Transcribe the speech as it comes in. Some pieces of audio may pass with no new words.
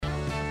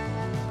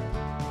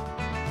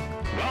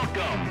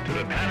Welcome to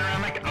the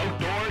Panoramic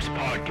Outdoors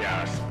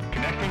Podcast,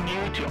 connecting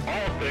you to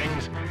all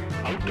things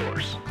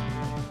outdoors.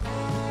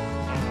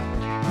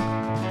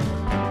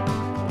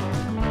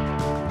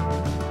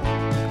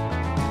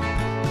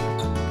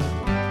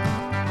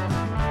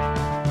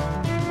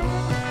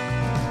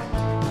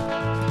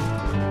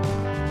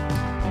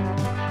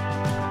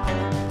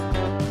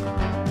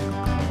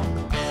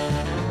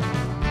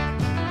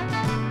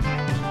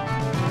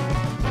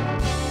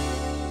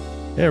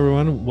 Hey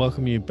everyone,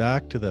 welcome you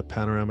back to the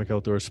Panoramic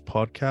Outdoors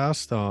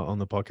Podcast. On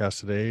the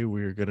podcast today,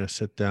 we're going to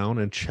sit down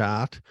and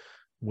chat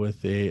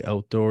with a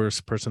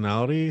outdoors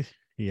personality.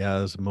 He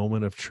has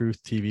Moment of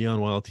Truth TV on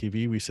Wild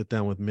TV. We sit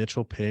down with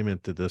Mitchell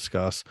Payment to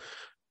discuss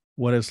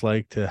what it's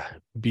like to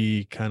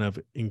be kind of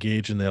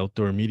engaged in the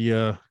outdoor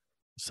media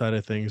side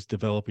of things,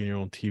 developing your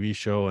own TV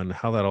show, and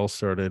how that all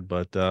started.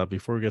 But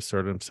before we get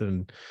started, I'm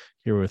sitting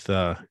here with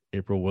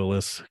April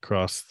Willis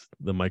across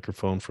the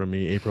microphone from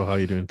me. April, how are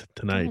you doing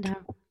tonight?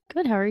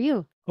 Good. How are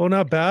you? Oh,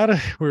 not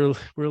bad. We're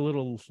a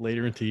little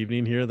later into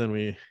evening here than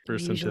we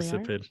first Usually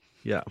anticipated.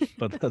 Yeah,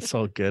 but that's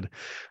all good.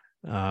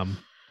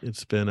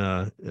 It's been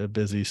a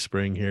busy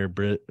spring here.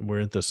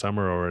 We're into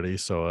summer already,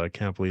 so I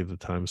can't believe the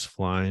time's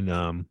flying.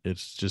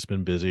 It's just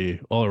been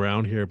busy all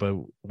around here. But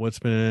what's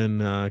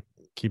been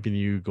keeping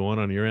you going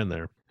on your end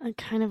there?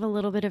 Kind of a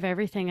little bit of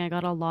everything. I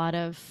got a lot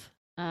of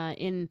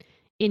in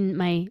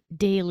my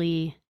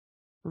daily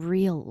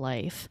real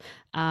life.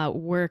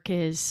 Work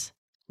is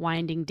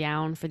winding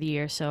down for the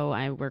year, so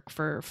I work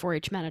for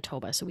 4-H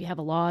Manitoba, so we have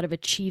a lot of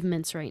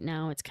achievements right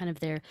now. It's kind of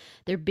their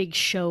big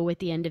show at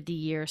the end of the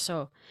year,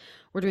 so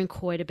we're doing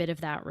quite a bit of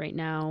that right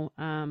now.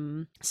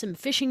 Some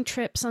fishing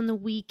trips on the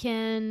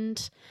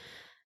weekend,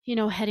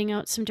 heading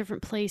out some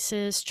different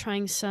places,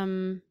 trying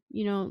some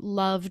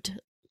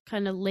loved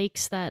kind of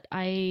lakes that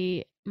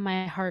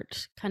my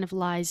heart kind of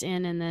lies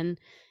in, and then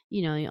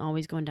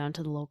always going down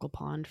to the local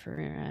pond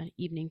for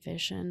evening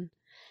fishing.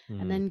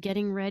 And then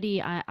getting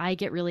ready, I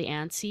get really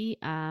antsy.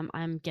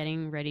 I'm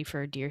getting ready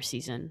for deer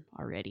season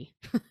already.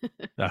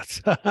 That's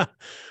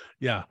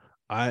yeah.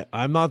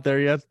 I'm not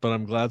there yet, but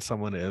I'm glad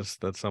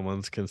that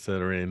someone's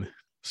considering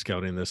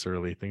scouting this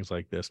early, things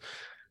like this.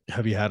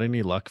 Have you had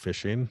any luck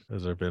fishing?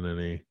 Has there been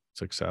any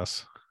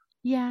success?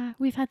 Yeah,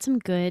 we've had some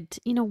good,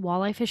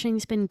 walleye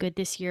fishing's been good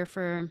this year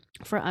for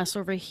us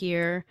over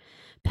here.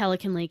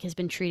 Pelican Lake has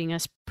been treating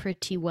us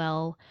pretty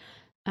well.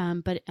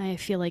 But I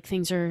feel like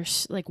things are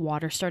like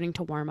water starting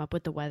to warm up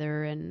with the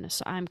weather, and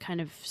so I'm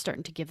kind of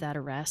starting to give that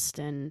a rest.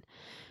 And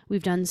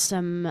we've done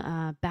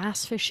some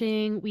bass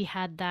fishing. We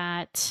had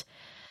that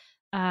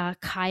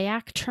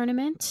kayak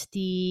tournament.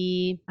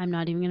 I'm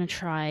not even going to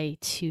try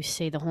to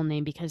say the whole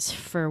name because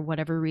for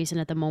whatever reason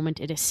at the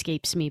moment it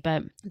escapes me,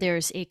 but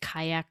there's a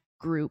kayak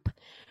group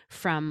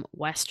from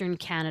Western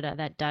Canada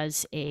that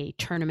does a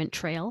tournament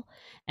trail,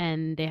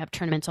 and they have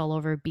tournaments all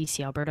over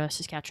BC, Alberta,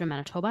 Saskatchewan,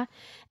 Manitoba.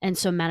 And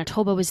so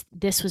Manitoba was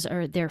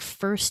their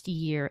first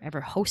year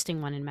ever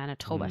hosting one in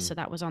Manitoba. So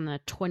that was on the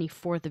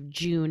 24th of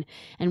June,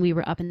 and we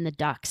were up in the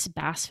Ducks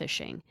bass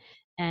fishing.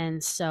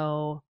 And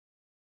so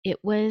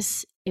it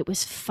was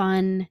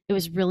fun. It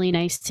was really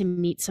nice to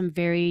meet some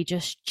very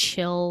just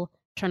chill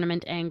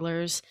tournament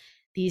anglers.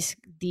 These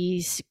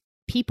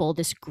people,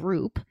 this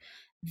group,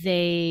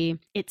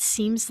 it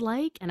seems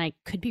like, and I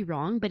could be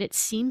wrong, but it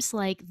seems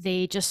like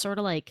they just sort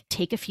of like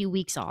take a few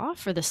weeks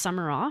off or the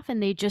summer off,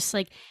 and they just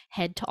like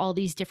head to all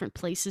these different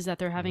places that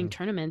they're having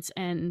tournaments.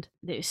 And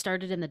they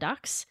started in the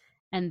Ducks,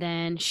 and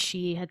then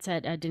she had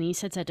said,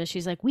 Denise had said to us,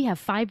 she's like, we have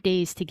 5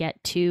 days to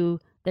get to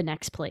the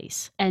next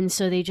place. And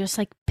so they just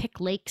like pick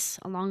lakes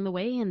along the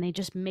way, and they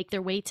just make their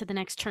way to the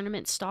next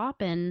tournament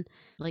stop and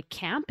like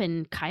camp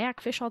and kayak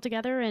fish all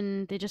together,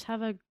 and they just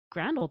have a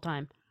grand old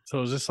time.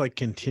 So is this like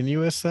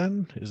continuous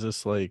then? Is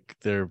this like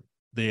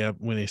they have,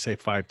 when they say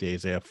 5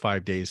 days, they have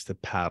 5 days to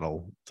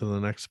paddle to the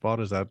next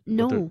spot? Is that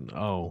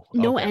no?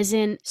 No, as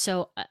in,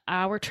 so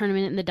our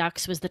tournament in the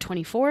Ducks was the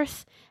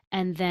 24th,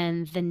 and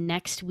then the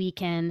next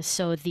weekend,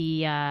 so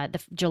the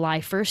July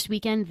 1st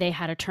weekend, they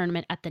had a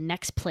tournament at the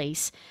next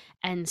place,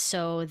 and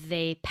so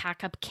they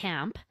pack up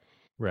camp,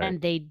 right,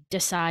 and they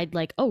decide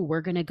like, oh,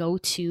 we're gonna go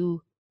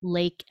to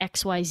Lake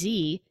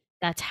XYZ.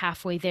 That's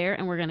halfway there,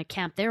 and we're going to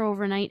camp there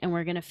overnight, and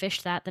we're going to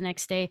fish that the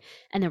next day,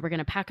 and then we're going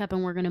to pack up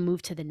and we're going to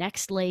move to the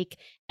next lake,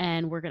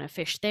 and we're going to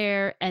fish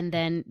there, and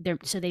then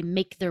they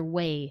make their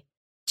way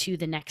to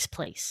the next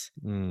place.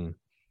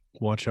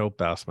 Watch out,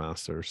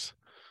 Bassmasters.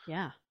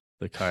 Yeah.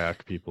 The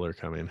kayak people are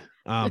coming.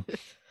 I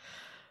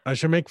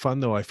should make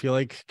fun though. I feel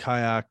like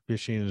kayak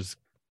fishing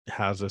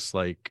has this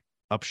like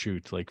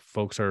upshoot. Like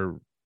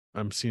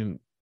I'm seeing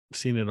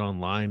it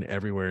online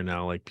everywhere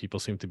now. Like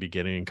people seem to be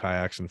getting in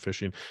kayaks and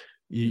fishing.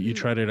 You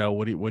tried it out.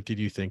 What did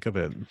you think of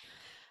it?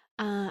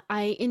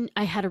 I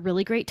had a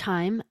really great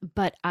time,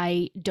 but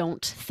I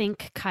don't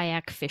think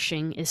kayak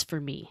fishing is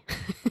for me.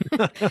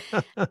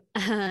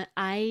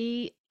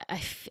 I'm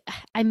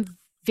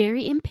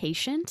very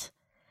impatient,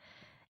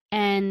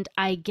 and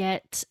I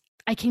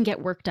can get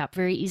worked up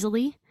very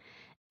easily.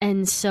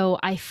 And so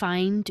I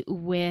find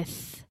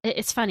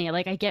it's funny,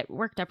 like I get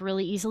worked up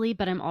really easily,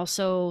 but I'm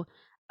also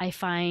I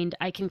find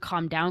I can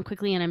calm down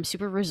quickly and I'm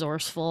super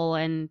resourceful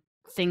and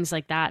things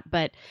like that.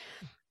 But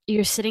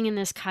you're sitting in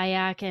this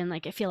kayak and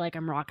like I feel like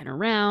I'm rocking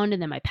around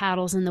and then my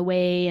paddle's in the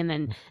way and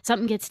then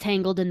something gets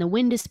tangled and the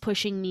wind is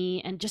pushing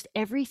me and just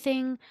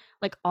everything,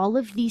 like all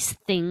of these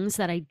things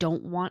that I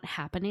don't want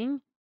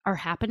happening are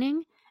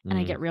happening and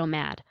I Mm. get real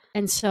mad.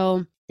 And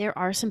so there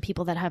are some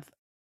people that have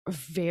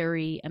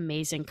very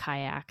amazing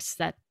kayaks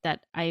that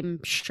I'm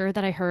sure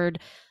that I heard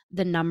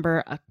the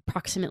number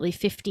approximately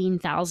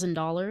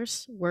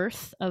 $15,000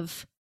 worth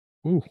of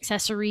Ooh.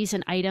 accessories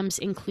and items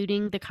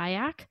including the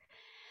kayak.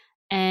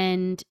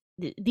 And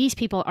these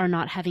people are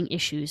not having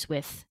issues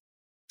with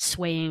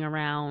swaying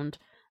around.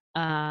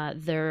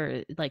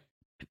 They're like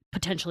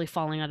potentially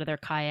falling out of their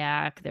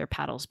kayak, their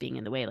paddles being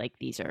in the way. Like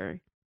these are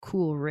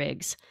cool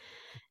rigs.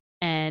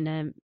 And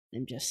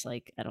I'm just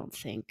like, I don't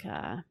think,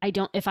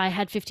 if I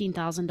had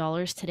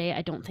 $15,000 today,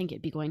 I don't think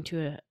it'd be going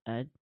to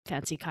a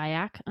fancy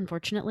kayak,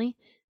 unfortunately.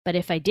 But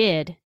if I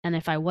did, and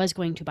if I was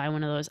going to buy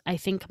one of those, I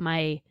think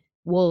my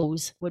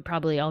woes would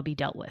probably all be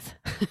dealt with.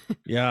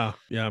 Yeah.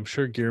 I'm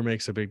sure gear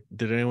makes a big.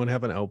 Did anyone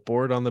have an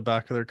outboard on the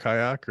back of their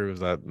kayak, or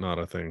was that not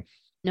a thing?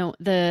 No,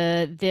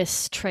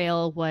 this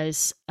trail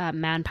was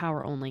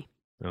manpower only.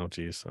 Oh,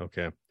 geez.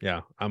 Okay.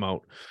 Yeah, I'm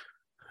out.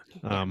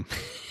 Yeah.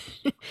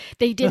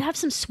 They did have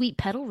some sweet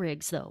pedal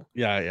rigs though.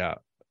 Yeah.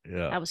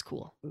 That was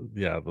cool.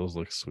 Yeah, those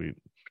look sweet.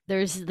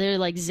 They're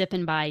like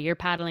zipping by. You're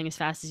paddling as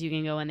fast as you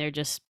can go, and they're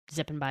just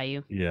zipping by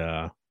you.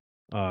 Yeah.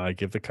 I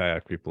give the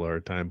kayak people a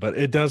hard time, but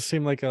it does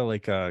seem like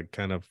a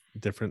kind of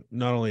different,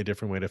 not only a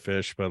different way to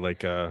fish, but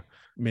like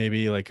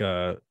maybe like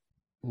a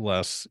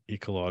less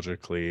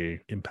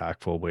ecologically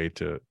impactful way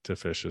to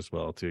fish as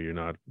well too. You're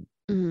not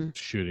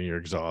shooting your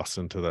exhaust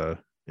into the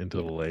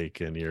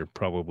lake, and you're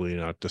probably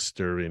not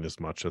disturbing as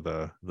much of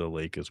the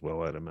lake as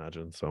well, I'd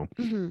imagine. So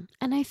And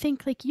I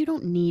think like you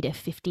don't need a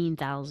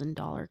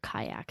 $15,000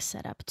 kayak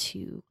setup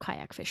to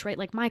kayak fish, right?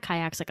 Like my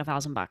kayak's like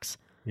 $1,000.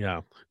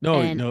 yeah,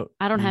 And no,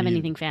 I don't you have need-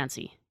 anything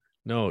fancy.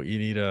 No, you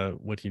need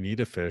what you need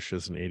to fish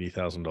is an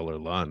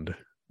 $80,000 Lund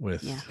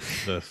with Yeah.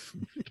 the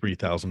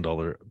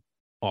 $3,000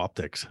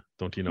 optics.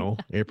 Don't you know,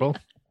 April?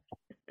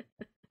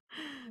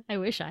 I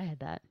wish I had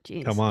that.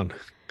 Jeez. Come on.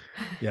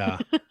 Yeah.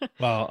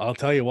 Well, I'll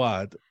tell you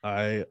what.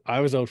 I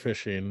was out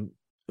fishing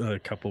a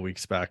couple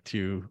weeks back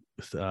to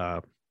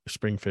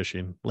spring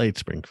fishing, late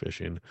spring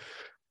fishing.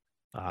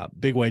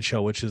 Big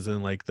Whiteshell, which is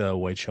in like the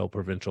Whiteshell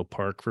Provincial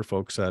Park for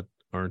folks that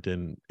aren't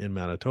in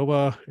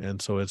Manitoba,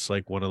 and so it's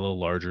like one of the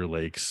larger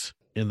lakes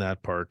in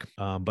that park.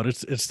 But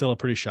it's still a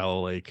pretty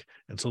shallow lake,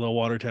 and so the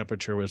water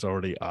temperature was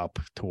already up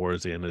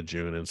towards the end of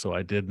June, and so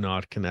I did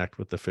not connect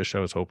with the fish I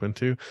was hoping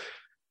to.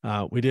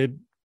 We did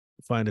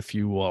find a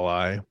few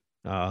walleye,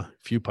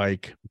 few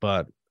pike,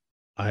 but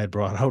I had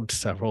brought out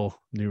several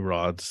new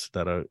rods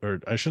or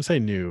I shouldn't say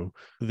new.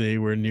 They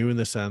were new in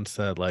the sense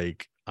that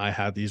like I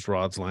had these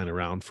rods lying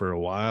around for a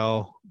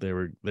while. They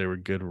were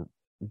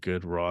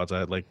good rods. I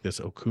had like this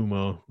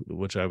Okuma,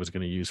 which I was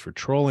going to use for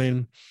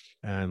trolling,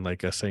 and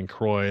like a St.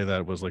 Croix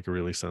that was like a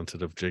really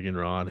sensitive jigging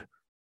rod.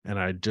 And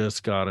I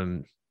just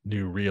gotten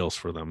new reels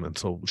for them. And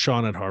so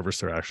Sean at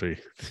Harvester actually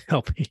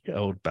helped me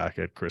out back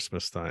at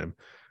Christmas time.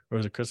 Or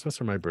was it Christmas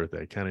or my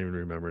birthday? I can't even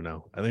remember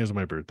now. I think it was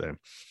my birthday.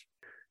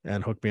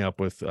 And hooked me up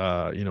with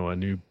a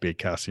new bait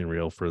casting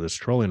reel for this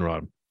trolling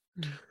rod.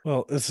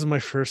 Well, this is my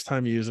first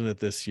time using it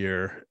this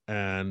year,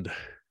 and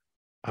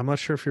I'm not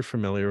sure if you're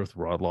familiar with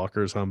rod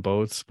lockers on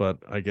boats, but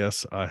I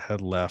guess I had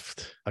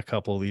left a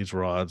couple of these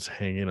rods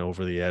hanging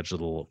over the edge of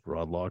the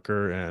rod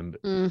locker, and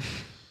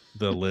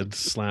the lid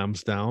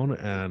slams down.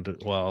 And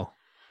well,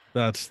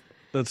 that's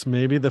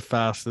maybe the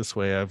fastest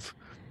way I've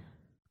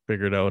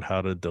figured out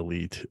how to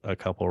delete a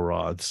couple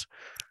rods.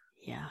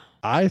 Yeah.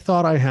 I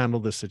thought I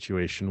handled the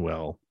situation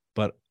well,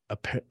 but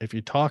if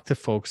you talk to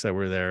folks that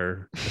were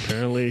there,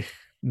 apparently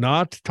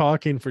not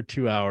talking for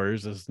 2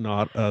 hours is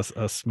not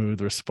a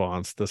smooth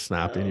response to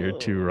snapping your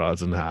two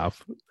rods in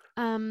half.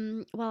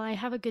 Well, I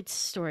have a good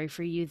story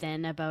for you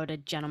then about a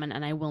gentleman,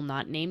 and I will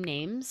not name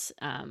names,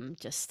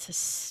 just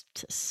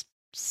to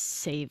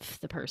save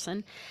the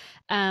person.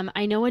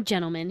 I know a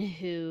gentleman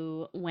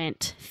who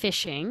went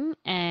fishing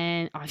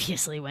and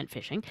obviously went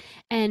fishing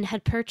and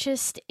had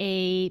purchased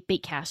a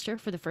bait caster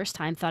for the first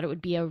time, thought it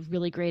would be a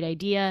really great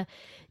idea,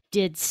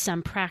 did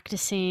some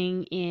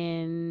practicing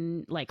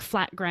in like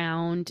flat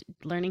ground,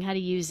 learning how to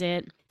use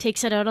it,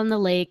 takes it out on the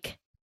lake,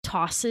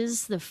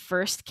 tosses the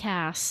first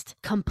cast,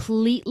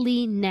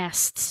 completely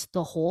nests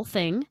the whole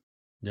thing.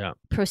 Yeah.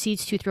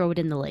 Proceeds to throw it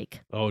in the lake.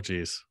 Oh,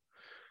 geez.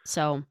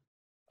 So.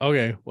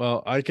 Okay.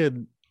 Well,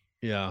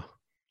 yeah.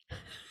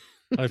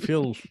 I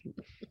feel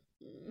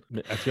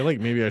like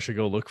maybe I should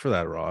go look for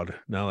that rod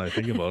now that I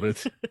think about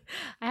it.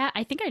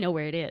 I think I know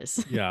where it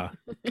is. Yeah,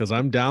 because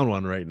I'm down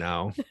one right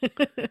now.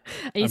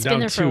 It's been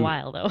there for a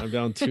while though. I'm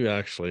down two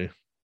actually.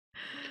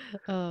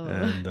 Oh.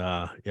 And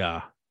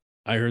yeah,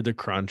 I heard the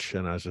crunch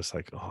and I was just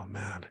like, oh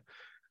man.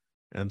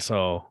 And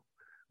so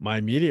my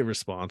immediate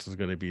response was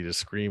going to be to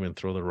scream and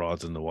throw the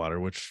rods in the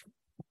water,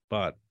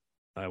 but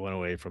I went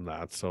away from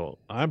that. So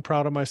I'm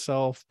proud of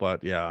myself,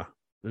 but yeah,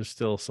 there's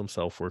still some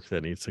self-work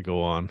that needs to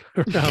go on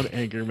around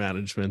anger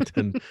management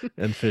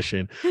and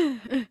fishing.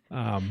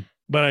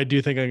 But I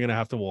do think I'm gonna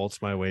have to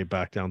waltz my way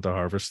back down to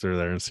Harvester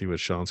there and see what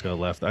Sean's got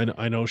left.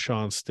 I know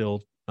Sean's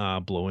still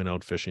blowing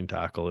out fishing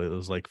tackle. It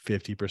was like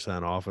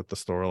 50% off at the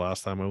store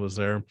last time I was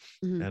there,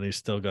 Mhm. and he's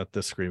still got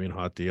the screaming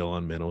hot deal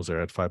on minnows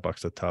there at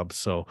 $5 a tub.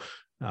 So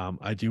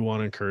I do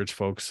want to encourage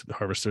folks,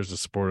 Harvesters, the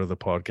support of the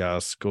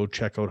podcast. Go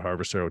check out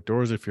Harvester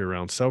Outdoors if you're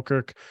around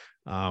Selkirk.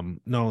 Not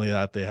only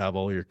that, they have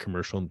all your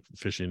commercial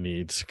fishing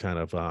needs kind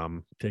of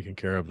taken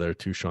care of there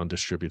too. Sean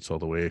distributes all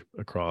the way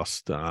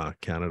across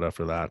Canada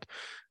for that.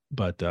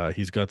 But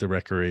he's got the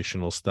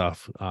recreational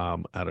stuff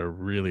at a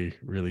really,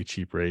 really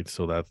cheap rate.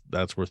 So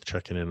that's worth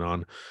checking in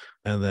on.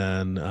 And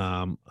then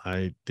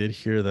I did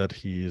hear that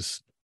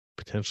he's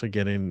potentially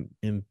getting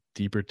in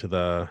deeper to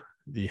the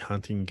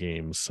hunting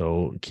games.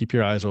 So keep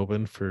your eyes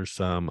open for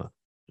some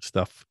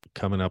stuff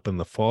coming up in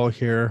the fall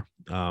here.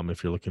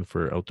 If you're looking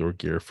for outdoor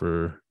gear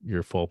for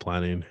your fall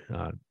planning,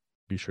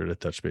 be sure to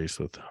touch base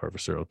with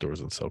Harvester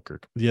Outdoors in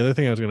Selkirk. The other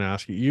thing I was going to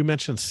ask you, you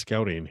mentioned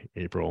scouting,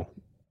 April.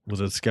 Was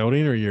it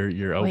scouting or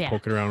you're out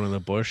poking around in the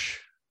bush?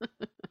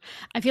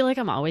 I feel like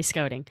I'm always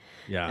scouting.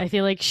 Yeah. I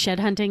feel like shed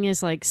hunting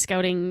is like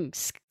scouting.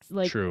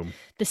 Like True.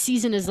 The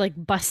season is like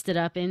busted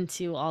up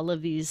into all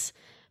of these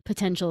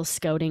potential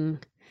scouting,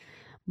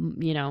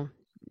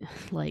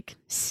 like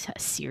a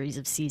series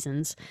of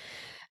seasons.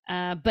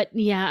 But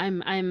yeah,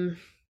 I'm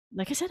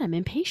like I said, I'm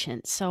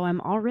impatient. So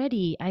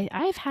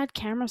I've had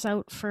cameras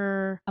out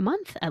for a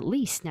month at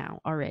least now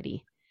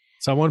already.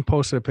 Someone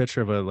posted a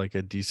picture of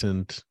a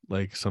decent,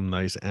 like some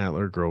nice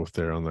antler growth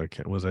there on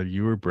was that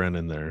you or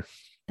Brennan there?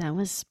 That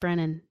was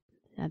Brennan.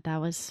 That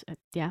was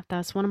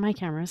one of my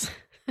cameras.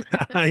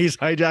 He's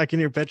hijacking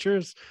your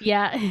pictures?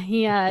 Yeah.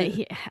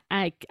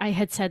 I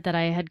had said that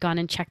I had gone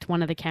and checked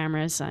one of the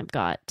cameras. I've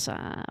got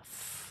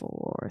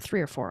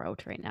 3 or 4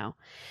 out right now.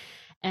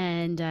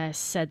 And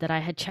said that I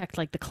had checked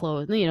like the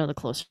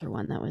closer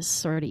one that was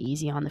sort of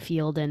easy on the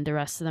field, and the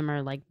rest of them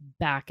are like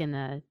back in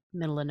the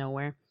middle of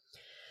nowhere.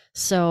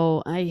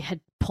 So I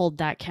had pulled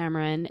that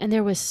camera in, and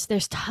there's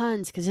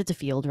tons, because it's a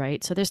field,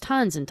 right? So there's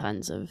tons and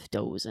tons of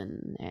does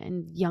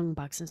and young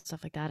bucks and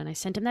stuff like that. And I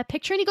sent him that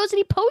picture, and he goes and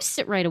he posts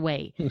it right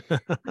away. Man,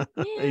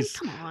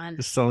 come on.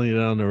 Just selling it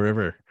down the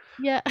river.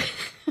 Yeah.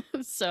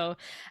 So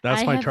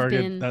that's my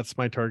target. That's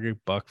my target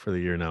buck for the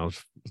year now.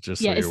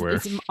 Just so you're aware.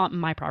 It's on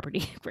my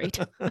property. Great.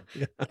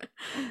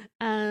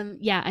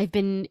 Yeah, I've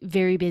been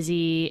very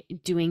busy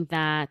doing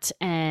that,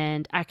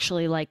 and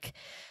actually like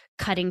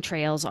cutting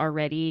trails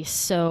already.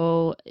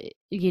 So,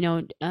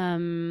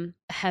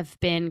 have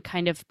been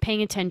kind of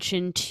paying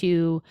attention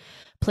to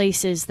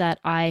places that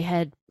I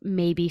had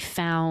maybe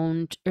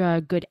found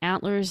good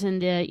antlers in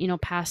the,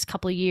 past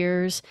couple of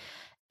years.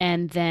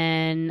 And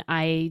then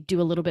I do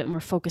a little bit more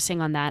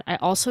focusing on that. I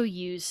also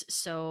use,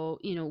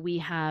 we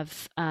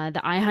have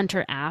the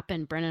iHunter app,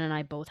 and Brennan and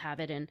I both have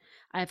it, and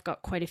I've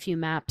got quite a few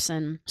maps.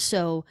 And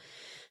so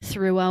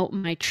throughout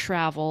my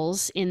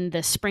travels in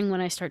the spring,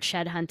 when I start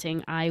shed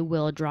hunting, I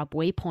will drop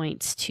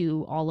waypoints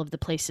to all of the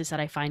places that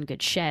I find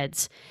good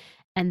sheds.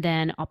 And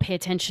then I'll pay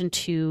attention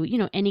to,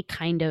 any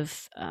kind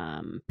of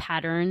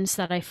patterns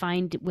that I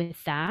find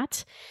with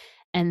that.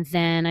 And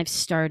then I've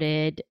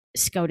started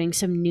scouting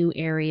some new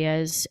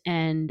areas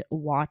and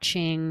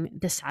watching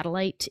the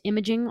satellite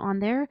imaging on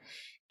there,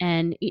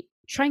 and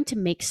trying to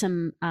make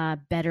some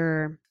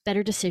better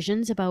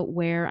decisions about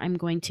where I'm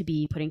going to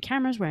be putting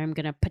cameras, where I'm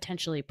going to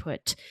potentially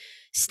put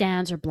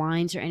stands or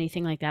blinds or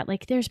anything like that.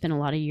 Like there's been a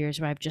lot of years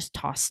where I've just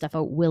tossed stuff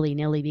out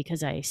willy-nilly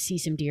because I see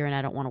some deer and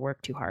I don't want to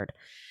work too hard.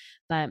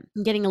 But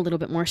I'm getting a little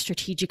bit more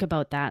strategic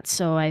about that.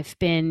 So I've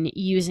been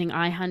using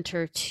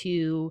iHunter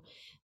to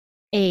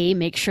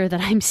make sure that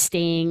I'm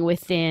staying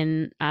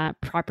within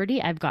property.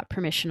 I've got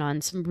permission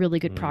on some really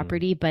good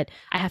property, but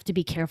I have to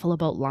be careful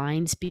about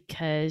lines,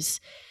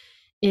 because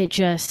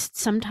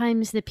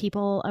sometimes the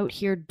people out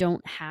here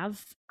don't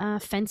have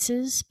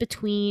fences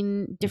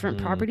between different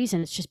properties,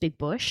 and it's just big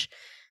bush.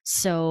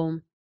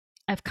 So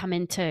I've come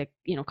into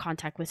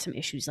contact with some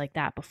issues like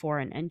that before,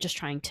 and just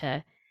trying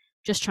to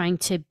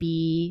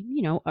be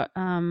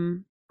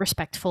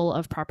respectful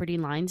of property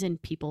lines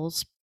and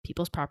people's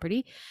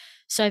property.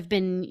 So I've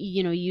been,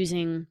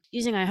 using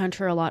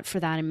iHunter a lot for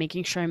that, and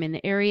making sure I'm in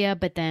the area,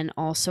 but then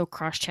also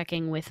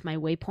cross-checking with my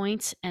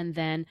waypoints. And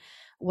then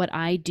what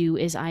I do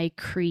is I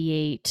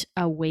create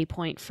a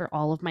waypoint for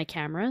all of my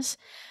cameras,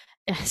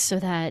 so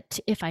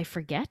that if I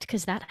forget,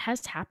 because that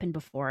has happened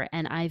before,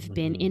 and I've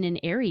been in an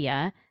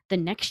area the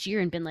next year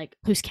and been like,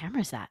 whose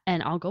camera is that?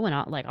 And I'll go and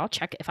I'll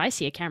check it. If I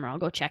see a camera, I'll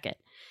go check it.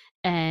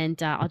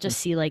 And I'll just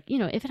see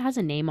if it has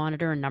a name on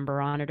it or a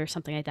number on it or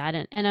something like that.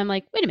 And I'm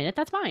like, wait a minute,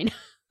 that's mine.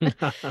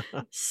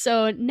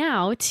 So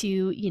now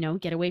to,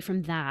 get away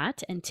from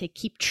that and to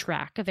keep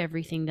track of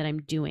everything that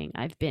I'm doing,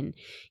 I've been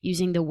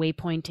using the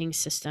waypointing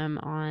system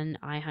on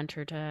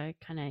iHunter to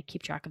kind of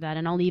keep track of that.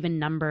 And I'll even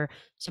number.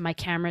 So my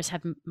cameras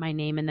have my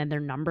name and then they're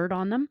numbered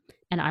on them.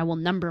 And I will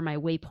number my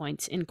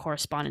waypoints in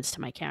correspondence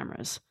to my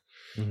cameras.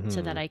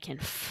 so that Mhm. I can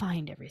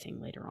find everything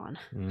later on.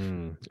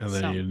 And then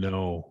So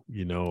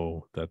you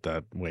know that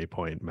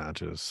waypoint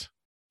matches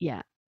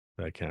yeah,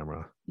 that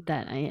camera.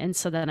 and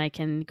so then I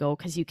can go,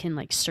 because you can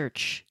like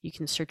search, you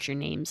can search your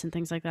names and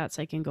things like that.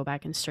 So I can go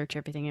back and search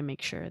everything and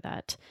make sure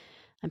that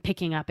I'm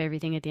picking up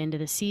everything at the end of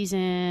the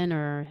season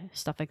or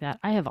stuff like that.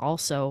 I have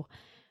also,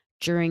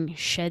 during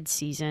shed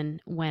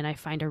season, when I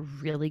find a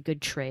really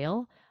good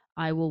trail,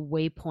 I will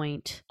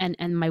waypoint, and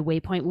my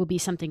waypoint will be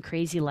something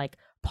crazy like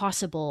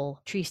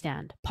possible tree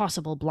stand,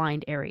 possible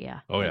blind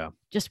area, Oh like yeah.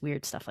 just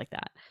weird stuff like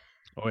that.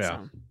 Oh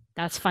yeah. So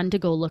that's fun to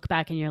go look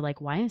back and you're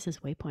like, why is this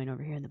waypoint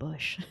over here in the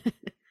bush?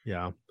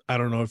 Yeah. I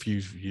don't know if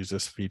you've used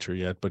this feature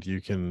yet, but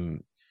you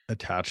can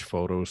attach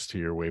photos to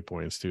your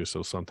waypoints too.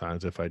 So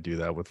sometimes if I do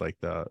that with like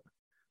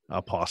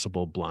a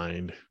possible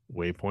blind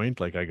waypoint,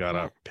 like I got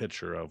Yeah. a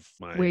picture of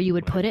Where you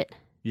would put it?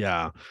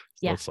 Yeah. So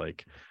Yeah. it's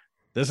like,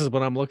 this is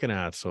what I'm looking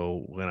at.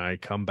 So when I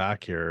come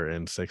back here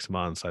in 6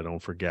 months, I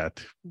don't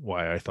forget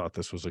why I thought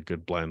this was a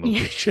good blind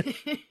location.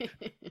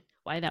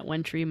 Why that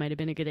one tree might have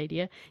been a good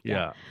idea.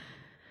 Yeah.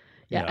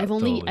 Yeah, Yeah,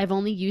 totally. I've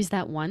only used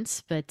that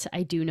once, but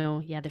I do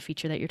know, the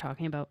feature that you're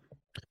talking about.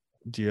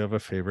 Do you have a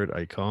favorite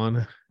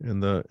icon in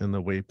the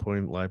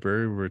waypoint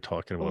library? We were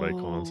talking about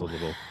icons a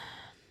Oh,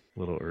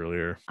 little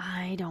earlier.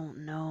 I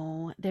don't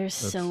know. There's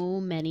That's so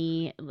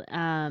many.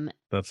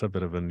 that's a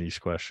bit of a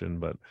niche question,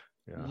 but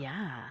yeah.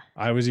 Yeah.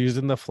 I was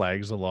using the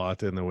flags a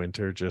lot in the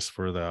winter just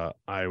for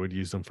I would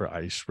use them for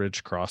ice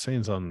ridge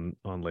crossings on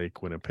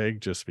Lake Winnipeg,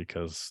 just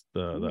because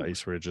the Ooh.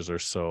 ice ridges are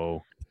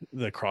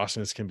the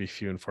crossings can be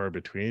few and far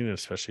between, and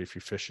especially if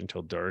you fish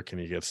until dark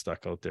and you get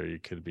stuck out there, you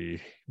could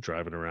be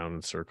driving around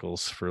in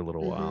circles for a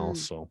little while.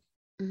 So,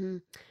 Mm-hmm.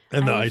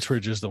 and the I've ice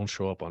ridges don't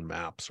show up on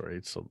maps,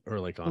 right? So, or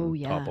like Oh on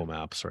yeah, topo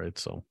maps, right?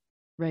 So,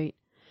 right.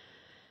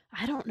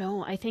 I don't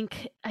know. I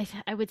think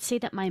I would say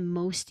that my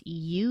most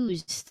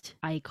used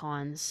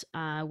icons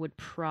would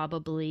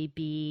probably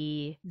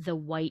be the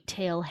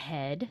whitetail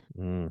head,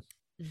 mm,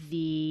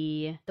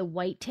 the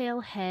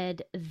whitetail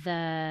head,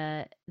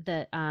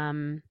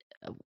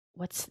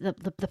 what's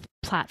the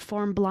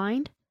platform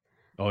blind?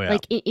 oh yeah,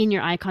 Like in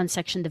your icon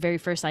section, the very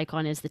first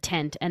icon is the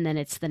tent, and then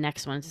it's the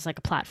next one. It's like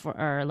a platform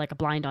or like a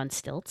blind on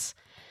stilts.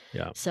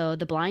 yeah. So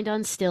the blind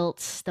on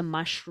stilts, the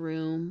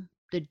mushroom,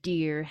 the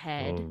deer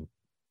head, Oh,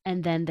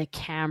 and then the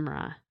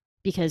camera,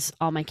 because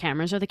all my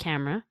cameras are the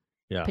camera.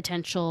 yeah.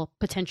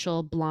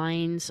 Potential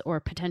blinds or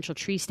potential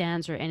tree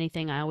stands or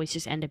anything, I always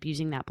just end up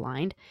using that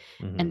blind.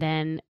 Mhm. And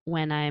then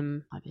when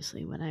I'm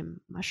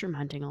mushroom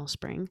hunting all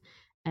spring,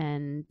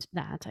 and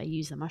that I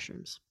use the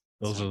mushrooms.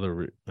 Those So.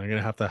 are I'm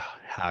gonna have to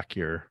hack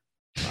your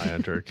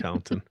iHunter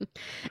account and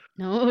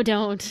No,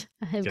 don't.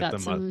 I've get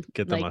got some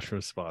get the like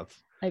mushroom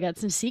spots. I got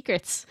some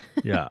secrets.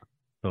 Yeah,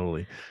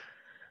 totally.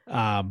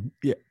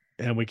 Yeah,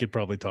 and we could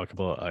probably talk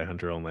about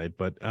iHunter all night,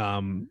 but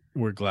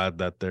we're glad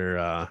that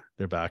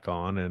they're back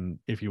on. And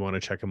if you want to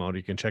check them out,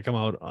 you can check them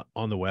out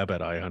on the web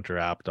at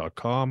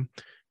ihunterapp.com.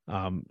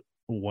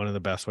 One of the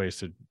best ways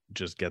to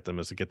just get them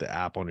is to get the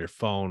app on your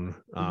phone.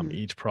 Mhm.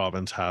 Each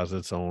province has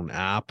its own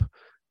app.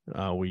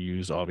 We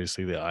use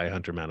obviously the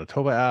iHunter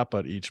Manitoba app,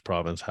 but each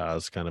province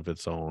has kind of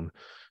its own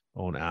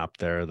app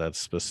there that's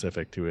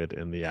specific to it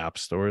in the app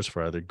stores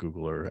for either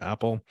Google or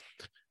Apple.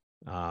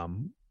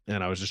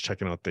 And I was just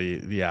checking out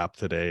the app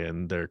today,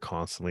 and they're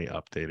constantly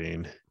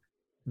updating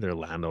their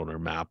landowner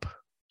map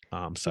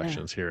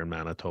sections here in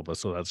Manitoba.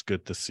 So that's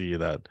good to see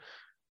that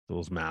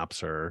those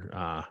maps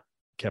are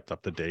kept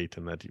up to date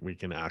and that we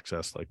can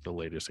access like the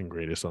latest and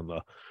greatest on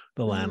the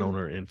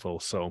landowner info.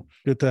 So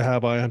good to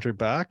have iHunter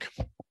back,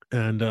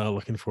 and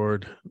looking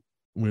forward.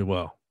 We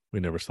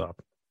never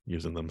stop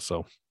using them,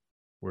 so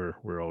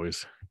we're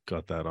always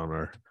got that on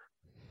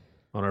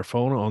our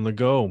phone on the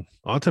go.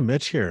 On to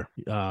Mitch here.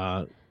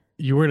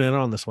 You weren't in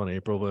on this one,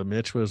 April, but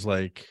Mitch was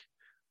like,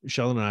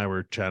 Sheldon and I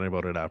were chatting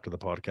about it after the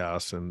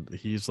podcast, and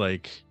he's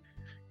like,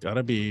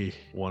 gotta be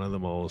one of the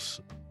most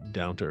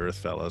down to earth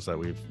fellas that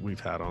we've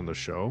had on the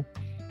show.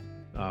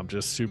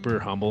 Just super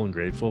humble and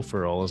grateful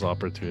for all his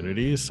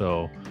opportunities.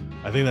 So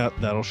I think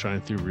that'll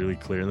shine through really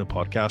clear in the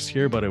podcast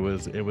here. But it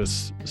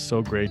was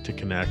so great to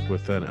connect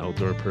with an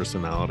outdoor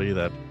personality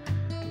that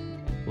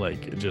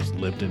like just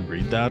lived and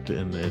breathed that,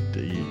 and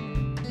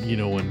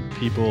when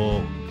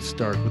people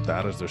start with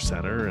that as their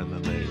center, and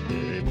then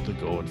they're able to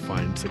go and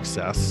find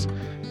success,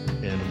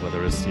 and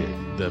whether it's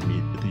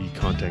the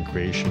content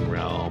creation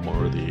realm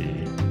or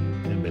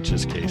in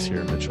Mitch's case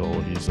here,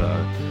 Mitchell, he's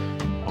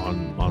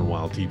on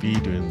Wild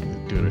TV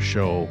doing a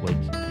show. Like,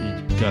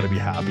 you got to be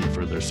happy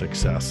for their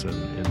success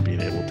and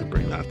being able to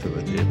bring that to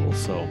the table.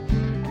 So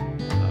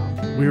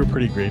we were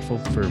pretty grateful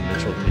for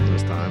Mitchell taking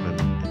his time and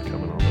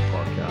coming on the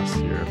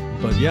podcast here.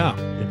 But yeah,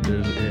 if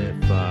you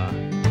got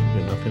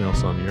nothing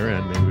else on your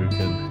end, maybe we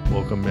can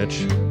welcome Mitch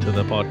to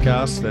the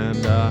podcast, and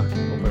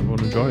hope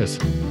everyone enjoys.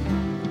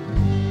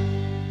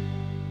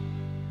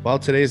 Well,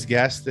 today's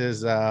guest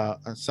is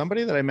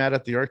somebody that I met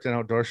at the Yorkton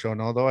Outdoor Show.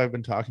 And although I've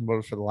been talking about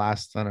it for the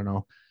last,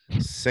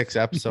 6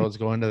 episodes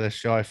going to this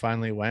show, I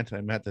finally went.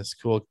 I met this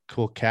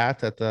cool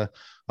cat at the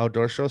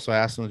outdoor show. So I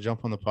asked him to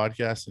jump on the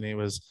podcast, and he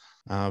was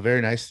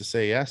Very nice to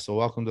say yes. So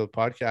welcome to the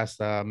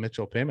podcast,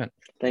 Mitchell Payment.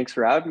 Thanks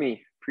for having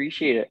me.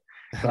 Appreciate it.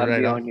 Glad to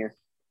be on here.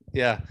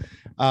 Yeah.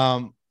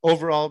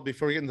 Overall,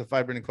 before we get into the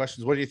 5 burning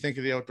questions, what do you think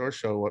of the outdoor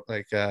show? What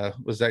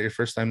was that your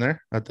first time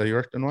there at the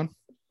Yorkton one?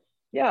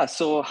 Yeah,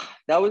 so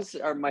that was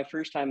my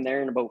first time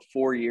there in about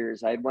 4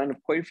 years. I went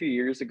quite a few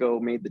years ago,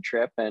 made the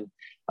trip, and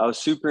I was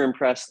super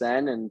impressed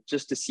then. And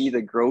just to see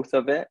the growth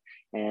of it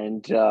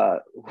and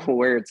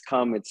where it's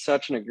come, it's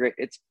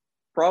it's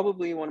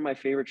probably one of my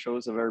favorite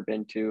shows I've ever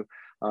been to.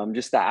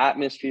 Just the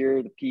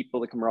atmosphere, the people,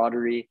 the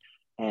camaraderie,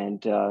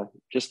 and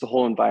just the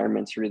whole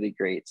environment's really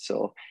great.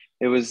 So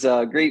it was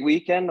a great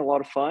weekend, a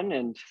lot of fun,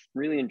 and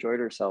really enjoyed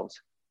ourselves.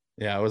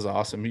 Yeah, it was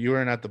awesome. You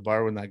weren't at the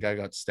bar when that guy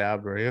got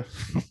stabbed, were you?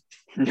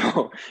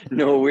 No,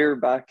 we were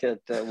back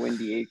at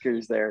Windy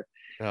Acres there,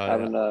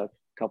 having a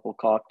couple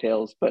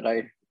cocktails, but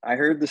I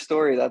heard the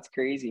story. That's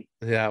crazy.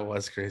 Yeah, it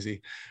was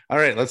crazy. All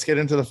right, let's get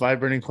into the 5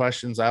 burning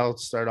questions. I'll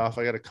start off.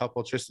 I got a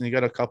couple. Tristan, you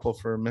got a couple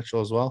for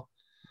Mitchell as well?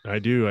 I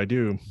do.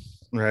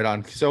 Right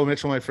on. So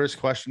Mitchell, my first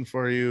question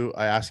for you,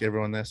 I ask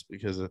everyone this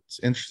because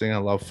it's interesting. I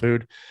love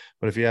food,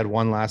 but if you had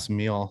one last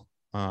meal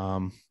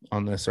on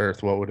this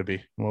earth, what would it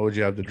be? What would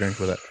you have to drink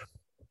with it?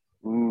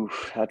 Ooh,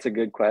 that's a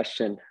good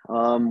question.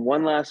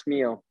 One last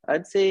meal.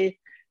 I'd say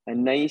a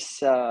nice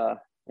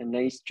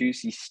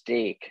juicy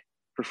steak,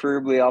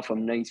 preferably off a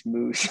nice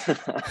moose.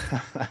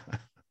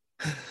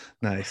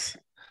 Nice.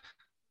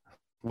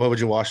 What would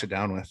you wash it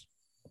down with?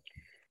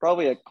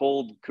 Probably a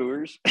cold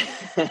Coors.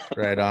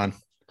 Right on.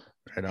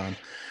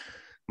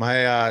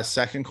 My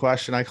second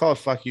question, I call it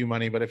fuck you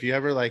money, but if you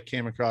ever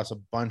came across a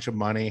bunch of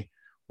money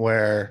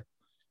where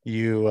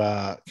you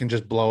can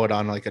just blow it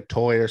on like a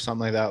toy or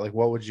something like that,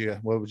 what would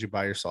you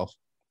buy yourself?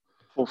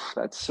 Oof,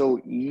 that's so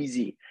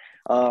easy.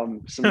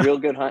 Some real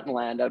good hunting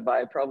land. I'd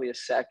buy probably a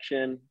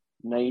section,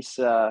 nice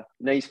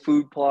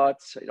food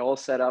plots, all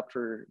set up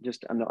for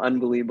just an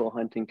unbelievable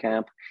hunting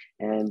camp,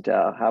 and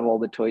have all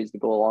the toys to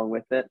go along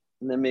with it,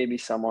 and then maybe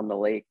some on the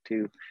lake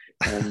too,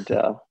 and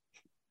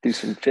do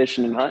some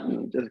fishing and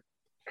hunting. Just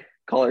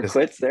call her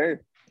quits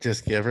there.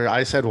 Just give her.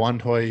 I said one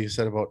toy, you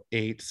said about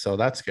 8, so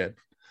that's good.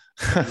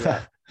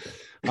 Yeah.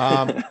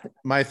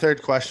 My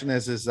third question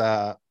is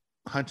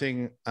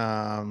hunting,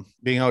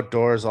 being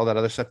outdoors, all that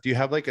other stuff. Do you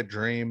have a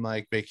dream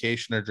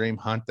vacation or dream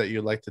hunt that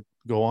you'd like to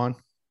go on?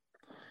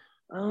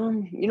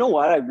 You know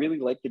what? I really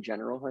like the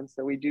general hunts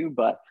that we do,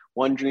 but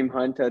one dream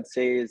hunt I'd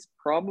say is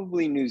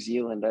probably New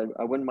Zealand.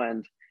 I wouldn't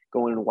mind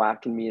going and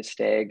whacking me a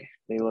stag.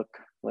 They look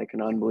like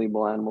an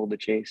unbelievable animal to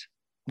chase.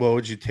 What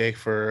would you take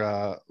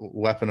for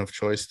weapon of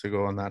choice to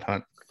go on that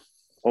hunt?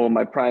 Oh,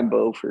 my prime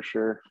bow for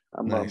sure.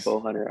 I'm Nice. a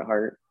bow hunter at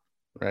heart.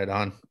 Right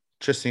on.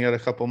 Tristan, you got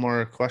a couple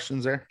more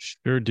questions there?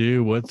 Sure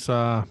do. What's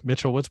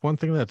Mitchell, what's one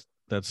thing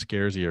that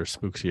scares you or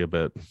spooks you a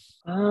bit?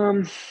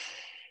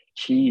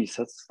 Geez,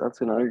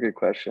 that's another good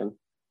question.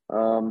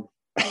 I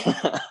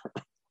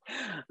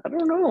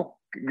don't know.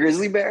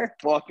 Grizzly bear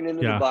walking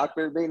into the black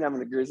bear bait and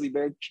having a grizzly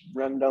bear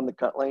run down the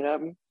cut line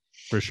at me.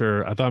 For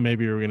sure. I thought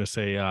maybe you were going to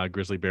say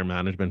grizzly bear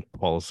management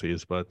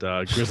policies, but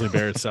grizzly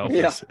bear itself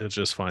is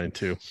just fine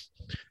too.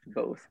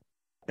 Both.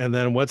 And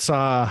then what's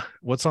on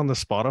the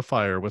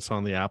Spotify or what's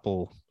on the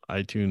Apple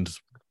iTunes,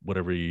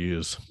 whatever you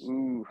use?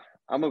 Ooh,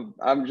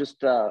 I'm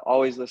just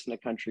always listening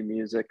to country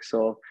music.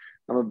 So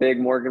I'm a big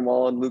Morgan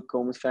Wallen, Luke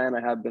Combs fan.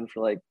 I have been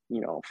for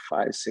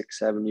 5, 6,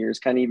 7 years,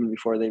 kind of even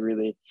before they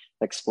really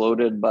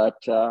exploded. But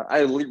I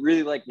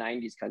really like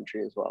 90s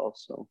country as well.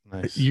 So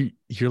nice.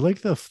 You're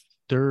like the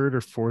third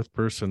or fourth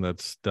person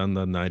that's done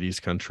the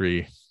 90s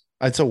country.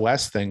 It's a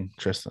West thing,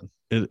 Tristan.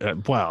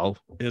 Well,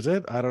 is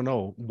it? I don't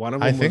know. One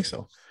of them, I think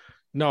so.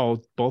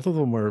 No, both of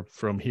them were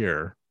from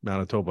here,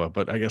 Manitoba,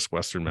 but I guess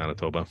Western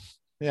Manitoba.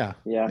 Yeah.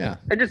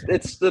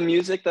 It's the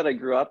music that I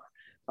grew up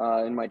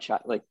in my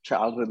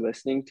childhood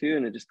listening to,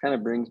 and it just kind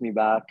of brings me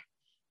back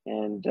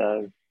and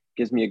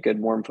gives me a good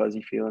warm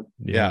fuzzy feeling.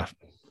 Yeah.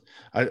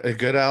 A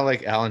good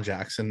Alan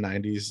Jackson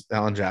 90s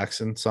Alan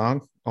Jackson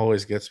song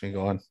always gets me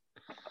going.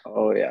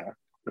 Oh yeah.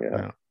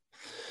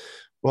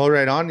 Well,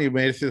 right on. You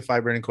made it through the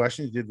 5 burning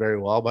questions. You did very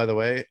well, by the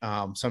way.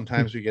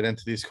 Sometimes we get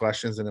into these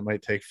questions and it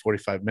might take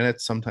 45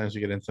 minutes. Sometimes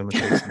we get into them, it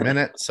takes a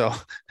minute. So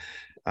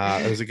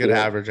it was a good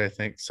average, I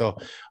think. So,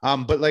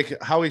 but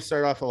how we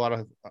start off a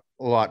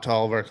lot to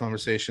all of our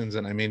conversations.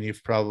 And I mean,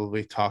 you've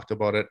probably talked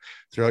about it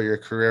throughout your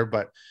career,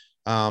 but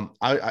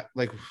I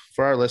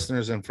for our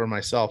listeners and for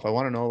myself, I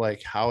want to know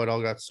how it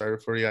all got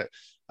started for you.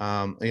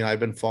 I've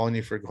been following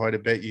you for quite a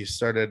bit. You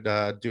started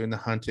doing the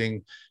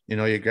hunting,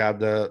 you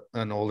grabbed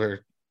an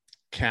older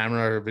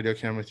camera or video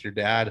camera with your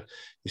dad.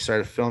 You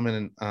started filming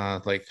in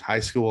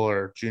high school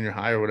or junior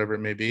high or whatever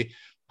it may be.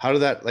 How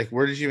did that,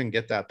 where did you even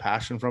get that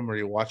passion from? Were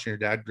you watching your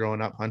dad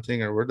growing up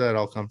hunting, or where did that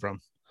all come from?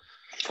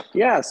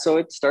 Yeah, so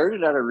it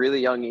started at a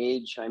really young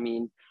age. I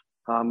mean,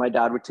 my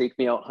dad would take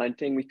me out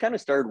hunting. We kind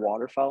of started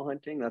waterfowl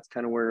hunting. That's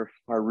kind of where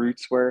our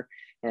roots were.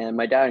 And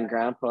my dad and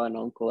grandpa and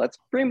uncle, that's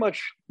pretty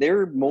much, they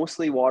were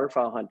mostly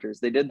waterfowl hunters.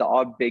 They did the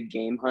odd big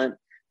game hunt,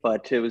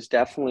 but it was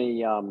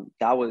definitely,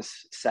 that was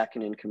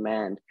second in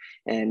command.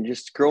 And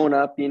just growing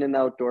up, being in the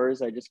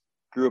outdoors, I just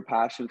grew a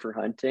passion for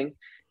hunting.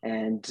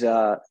 And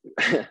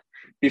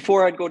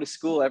before I'd go to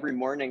school every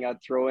morning,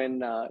 I'd throw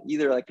in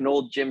either like an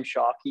old Jim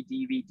Shockey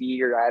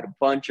DVD, or I had a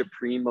bunch of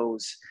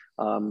Primo's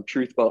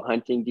Truth About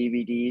Hunting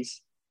DVDs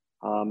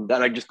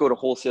that I'd just go to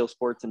Wholesale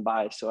Sports and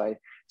buy. So I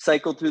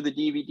cycled through the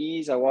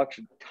DVDs. I watched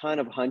a ton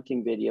of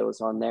hunting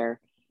videos on there,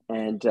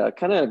 and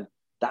kind of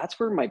that's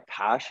where my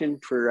passion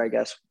for, I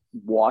guess,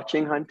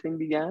 watching hunting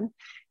began.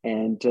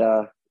 And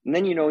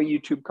then, you know,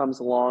 YouTube comes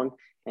along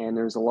and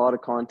there's a lot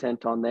of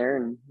content on there.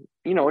 And,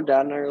 you know,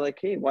 Dad and I are like,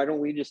 hey, why don't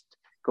we just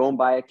go and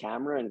buy a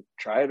camera and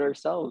try it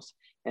ourselves?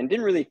 And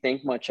didn't really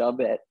think much of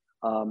it.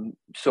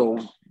 So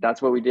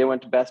that's what we did.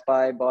 Went to Best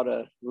Buy, bought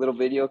a little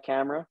video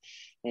camera,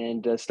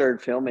 and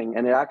started filming.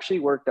 And it actually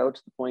worked out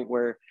to the point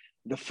where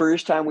the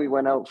first time we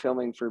went out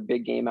filming for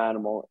big game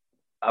animal,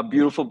 a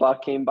beautiful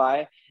buck came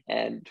by,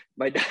 and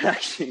my dad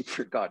actually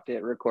forgot to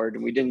hit record,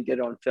 and we didn't get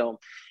it on film.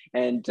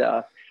 And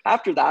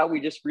after that, we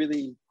just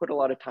really put a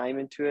lot of time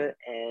into it,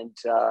 and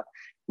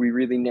we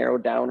really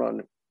narrowed down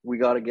on, we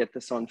got to get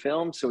this on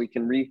film so we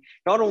can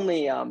not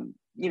only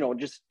you know,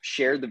 just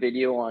share the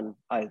video on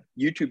a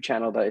YouTube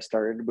channel that I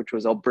started, which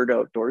was Alberta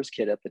Outdoors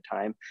Kid at the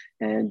time,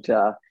 and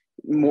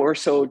more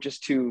so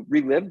just to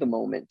relive the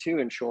moment too,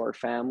 and show our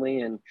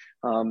family, and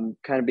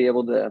kind of be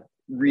able to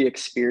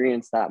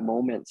re-experience that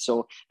moment.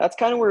 So that's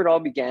kind of where it all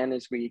began,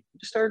 is we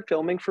just started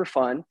filming for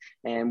fun,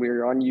 and we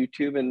were on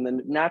YouTube, and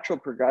the natural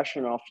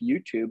progression off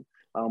YouTube,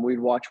 we'd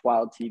watch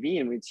Wild TV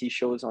and we'd see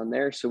shows on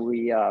there. So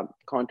we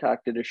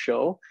contacted a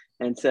show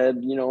and said,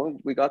 you know,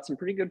 we got some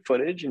pretty good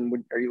footage, and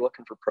are you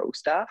looking for pro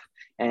staff?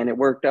 And it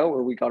worked out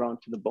where we got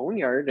onto the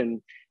Boneyard,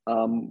 and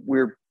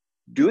we're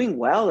doing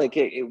well. Like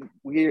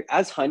we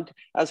as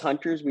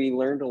hunters, we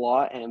learned a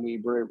lot, and we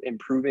were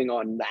improving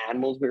on the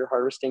animals we were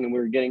harvesting, and we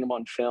were getting them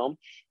on film.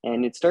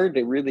 And it started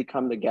to really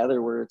come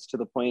together where it's to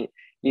the point,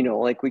 you know,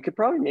 like we could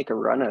probably make a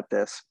run at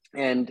this.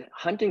 And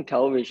hunting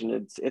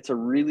television, it's a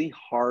really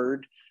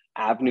hard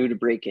avenue to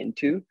break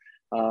into.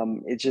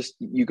 It's just,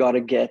 you got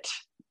to get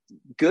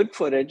good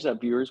footage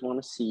that viewers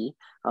want to see,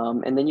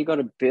 and then you got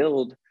to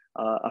build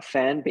a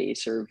fan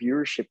base or a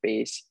viewership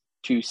base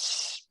to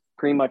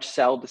pretty much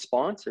sell to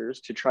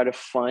sponsors to try to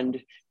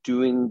fund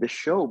doing the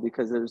show,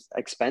 because there's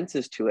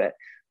expenses to it.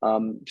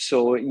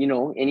 So, you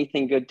know,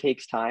 anything good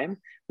takes time.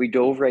 We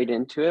dove right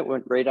into it,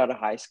 went right out of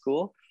high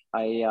school.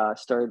 I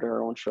started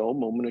our own show,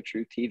 Moment of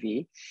Truth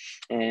TV.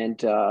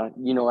 And,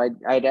 you know,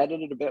 I'd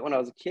edited a bit when I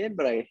was a kid,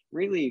 but I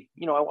really,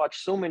 you know, I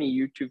watched so many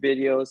YouTube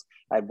videos.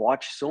 I'd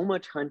watched so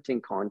much hunting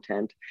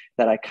content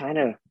that I kind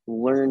of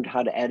learned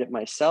how to edit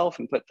myself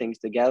and put things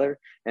together.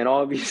 And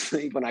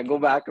obviously, when I go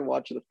back and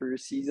watch the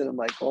first season, I'm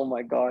like, oh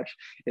my gosh,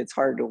 it's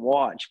hard to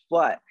watch.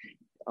 But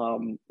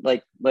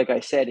like I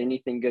said,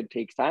 anything good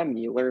takes time, and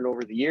you learn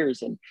over the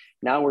years. And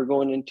now we're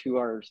going into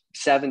our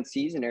 7th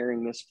season,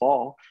 airing this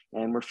fall,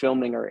 and we're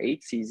filming our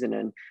 8th season.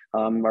 And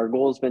our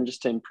goal has been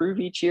just to improve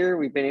each year.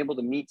 We've been able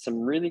to meet some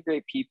really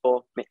great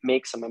people,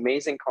 make some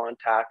amazing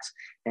contacts,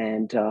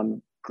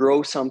 and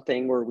grow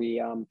something where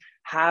we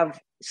have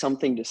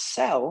something to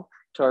sell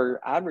to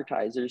our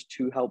advertisers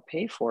to help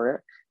pay for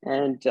it.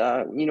 And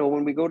you know,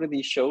 when we go to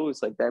these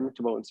shows like the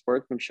Edmonton Boat and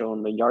Sportsman Show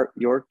and the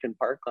Yorkton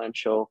Parkland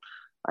Show,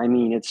 I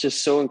mean, it's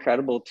just so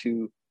incredible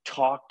to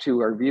talk to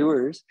our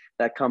viewers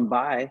that come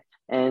by,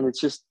 and it's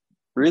just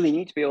really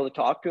neat to be able to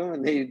talk to them.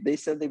 And they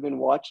said they've been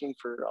watching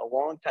for a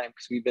long time,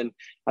 because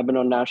I've been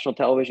on national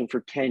television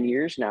for 10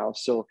 years now.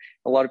 So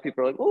a lot of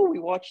people are like, oh, we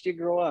watched you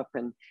grow up.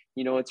 And,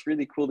 you know, it's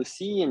really cool to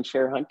see and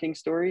share hunting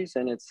stories.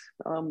 And it's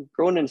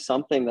grown into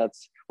something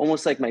that's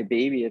almost like my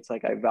baby. It's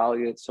like I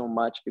value it so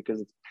much,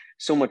 because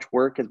so much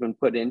work has been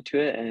put into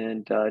it,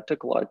 and it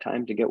took a lot of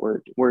time to get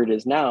where it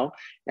is now.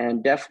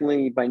 And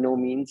definitely by no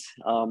means,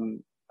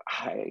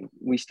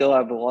 we still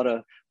have a lot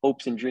of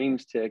hopes and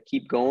dreams to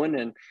keep going.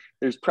 And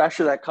there's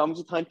pressure that comes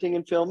with hunting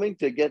and filming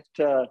to get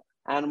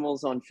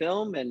animals on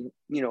film. And,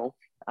 you know,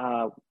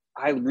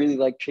 I really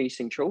like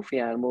chasing trophy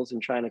animals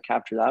and trying to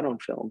capture that on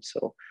film.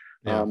 So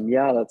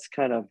yeah, that's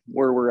kind of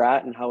where we're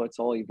at and how it's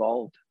all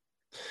evolved.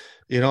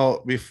 You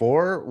know,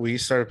 before we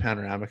started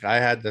Panoramic, I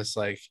had this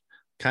like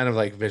kind of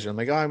like vision,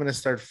 like, oh, I'm going to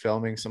start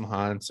filming some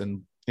hunts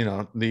and, you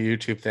know, the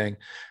YouTube thing.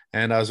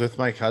 And I was with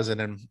my cousin,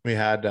 and we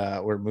had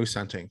we're moose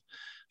hunting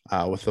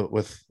with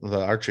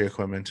the archery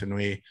equipment, and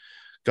we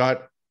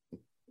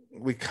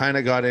kind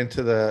of got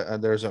into the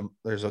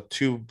there's a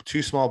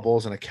two small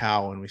bulls and a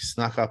cow, and we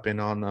snuck up in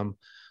on them.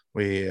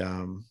 We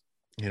you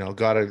know,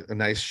 got a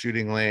nice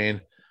shooting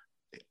lane.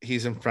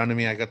 He's in front of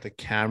me. I got the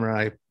camera.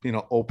 I, you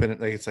know, open it,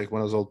 like it's like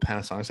one of those old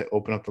Panasonics. I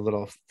open up the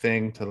little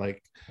thing to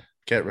like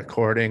get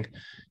recording.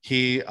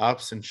 He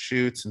ups and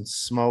shoots and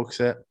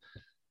smokes it,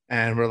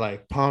 and we're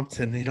like pumped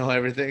and, you know,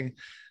 everything.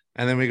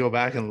 And then we go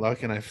back and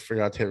look, and I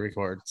forgot to hit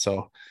record.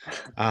 So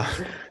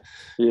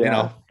you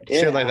know,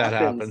 shit like that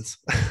happens.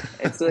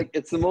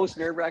 It's the most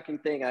nerve-wracking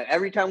thing.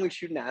 Every time we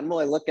shoot an animal,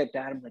 I look at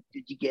Dad, I'm like,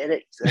 did you get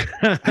it? He's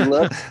like,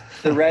 look,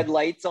 the red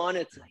lights on.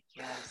 It's like,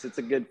 yes, it's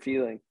a good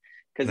feeling.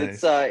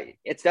 Because nice.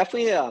 It's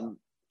definitely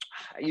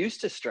I used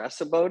to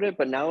stress about it,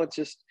 but now it's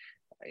just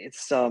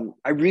it's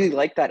I really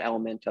like that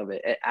element of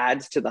it. It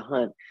adds to the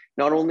hunt.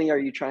 Not only are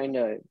you trying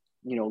to,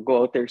 you know,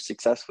 go out there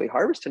successfully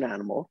harvest an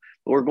animal,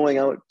 but we're going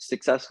out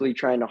successfully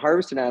trying to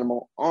harvest an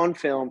animal on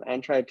film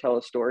and try to tell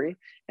a story.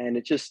 And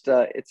it just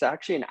it's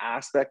actually an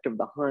aspect of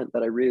the hunt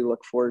that I really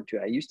look forward to.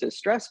 I used to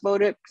stress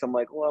about it because I'm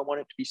like, oh, I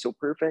want it to be so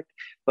perfect,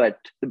 but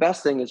the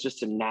best thing is just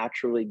to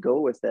naturally go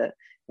with it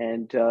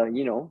and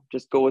you know,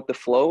 just go with the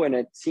flow, and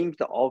it seems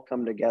to all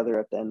come together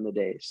at the end of the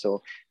day.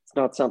 So it's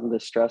not something to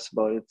stress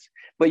about.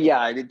 But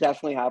yeah, it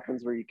definitely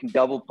happens where you can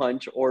double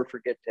punch or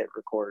forget to hit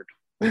record.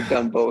 We've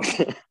done both.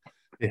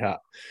 Yeah.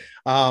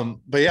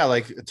 But yeah,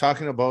 like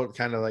talking about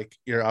kind of like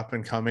you're up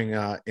and coming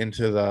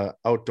into the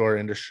outdoor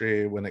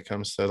industry when it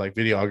comes to like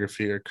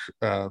videography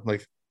or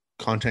like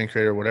content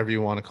creator, whatever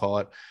you want to call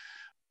it.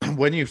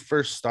 When you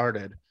first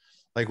started,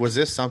 like, was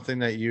this something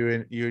that you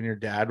and your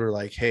dad were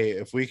like, hey,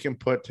 if we can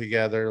put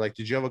together, like,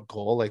 did you have a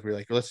goal? Like, we're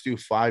like, let's do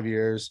 5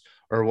 years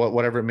or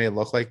whatever it may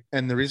look like.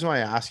 And the reason why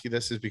I ask you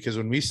this is because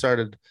when we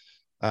started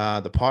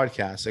the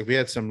podcast, like we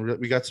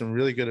got some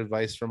really good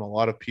advice from a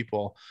lot of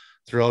people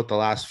throughout the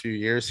last few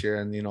years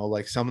here. And, you know,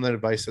 like some of the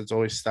advice that's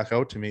always stuck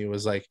out to me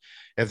was like,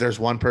 if there's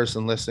one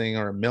person listening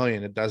or a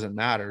million, it doesn't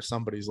matter.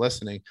 Somebody's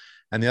listening.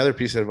 And the other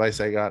piece of advice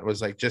I got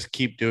was like, just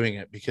keep doing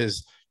it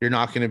because you're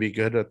not going to be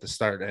good at the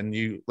start. And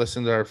you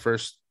listen to our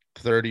first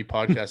 30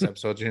 podcast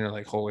episodes and you're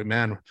like, holy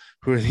man,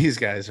 who are these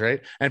guys?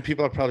 Right. And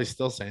people are probably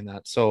still saying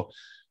that. So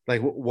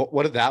like,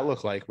 what did that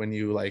look like when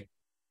you like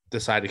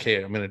decided,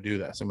 okay, I'm going to do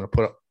this. I'm going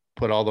to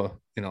put all the,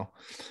 you know,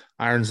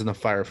 irons in the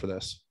fire for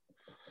this.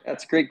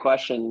 That's a great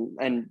question.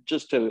 And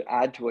just to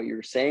add to what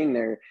you're saying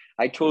there,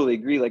 I totally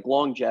agree. Like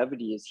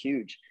longevity is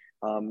huge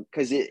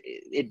because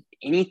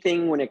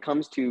anything when it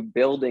comes to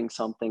building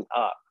something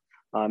up,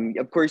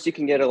 of course you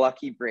can get a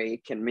lucky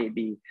break and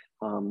maybe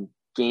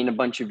gain a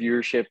bunch of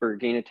viewership or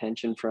gain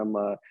attention from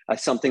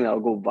something that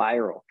will go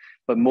viral.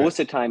 But most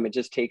of the time, it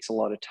just takes a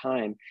lot of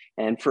time.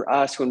 And for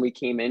us, when we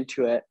came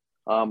into it,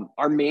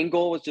 our main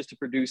goal was just to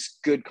produce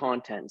good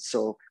content.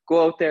 So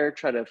go out there,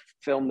 try to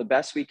film the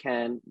best we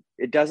can.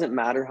 It doesn't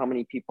matter how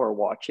many people are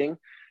watching.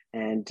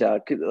 And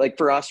like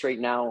for us right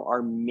now,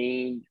 our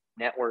main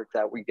network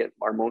that we get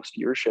our most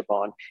viewership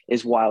on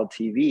is Wild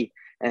TV.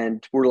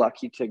 And we're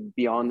lucky to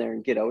be on there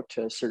and get out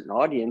to a certain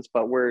audience.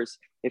 But whereas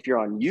if you're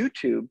on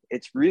YouTube,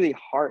 it's really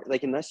hard.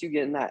 Like unless you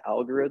get in that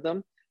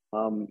algorithm,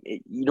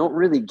 you don't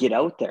really get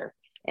out there.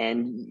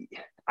 And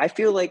I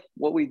feel like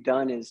what we've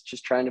done is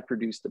just trying to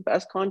produce the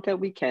best content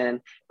we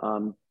can,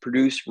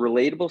 produce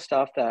relatable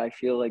stuff that I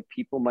feel like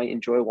people might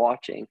enjoy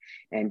watching,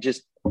 and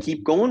just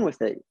keep going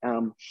with it.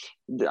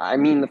 I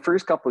mean, the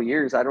first couple of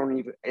years,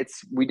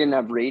 we didn't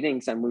have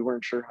ratings and we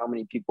weren't sure how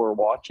many people were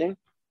watching.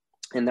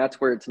 And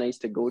that's where it's nice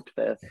to go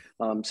to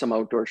some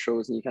outdoor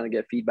shows and you kind of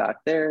get feedback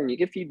there and you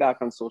get feedback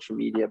on social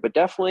media. But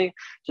definitely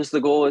just the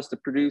goal is to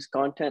produce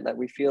content that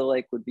we feel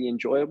like would be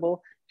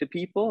enjoyable to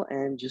people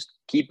and just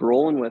keep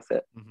rolling with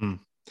it. Mm-hmm.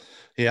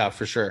 Yeah,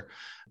 for sure.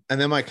 And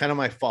then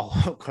my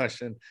follow-up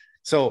question.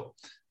 So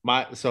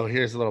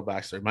here's a little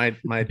backstory. My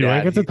dad. Do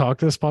I get to talk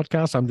to this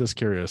podcast? I'm just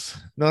curious.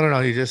 No.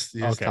 You just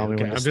tell me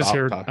when to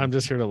stop talking. I'm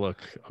just here to look.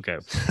 Okay.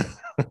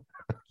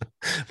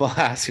 Well,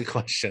 I'll ask you a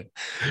question.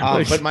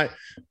 But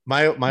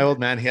my old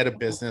man, he had a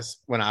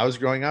business when I was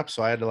growing up,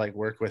 so I had to like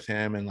work with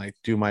him and like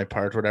do my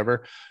part,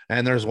 whatever.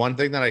 And there's one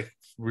thing that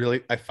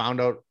I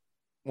found out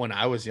when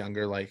I was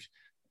younger, like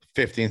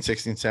 15,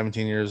 16,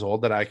 17 years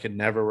old, that I could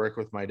never work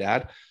with my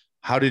dad.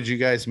 How did you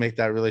guys make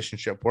that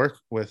relationship work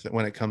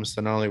when it comes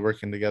to not only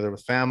working together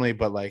with family,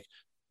 but like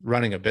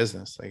running a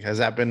business? Like, has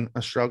that been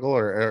a struggle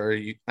or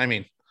you, I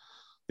mean,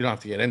 you don't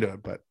have to get into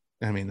it, but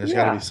I mean, there's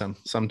gotta be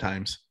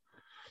sometimes.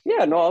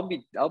 Yeah, no,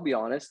 I'll be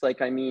honest.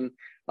 Like, I mean,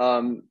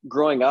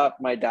 growing up,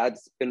 my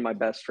dad's been my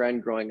best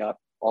friend growing up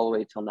all the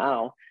way till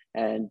now.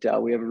 And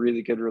we have a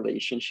really good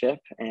relationship.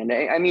 And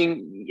I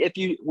mean,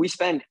 we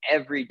spend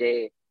every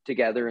day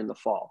together in the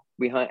fall.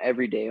 We hunt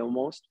every day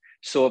almost.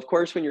 So of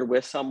course, when you're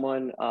with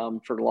someone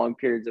for long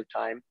periods of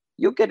time,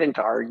 you'll get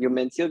into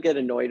arguments, you'll get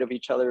annoyed of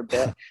each other a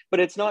bit, but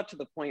it's not to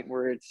the point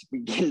where we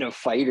get in a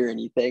fight or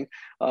anything.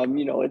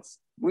 You know,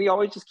 we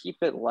always just keep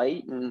it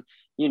light and,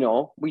 you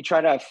know, we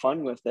try to have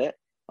fun with it.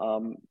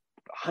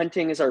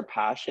 Hunting is our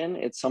passion.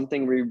 It's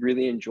something we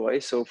really enjoy.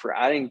 So for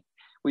adding,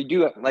 we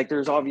do like,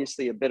 there's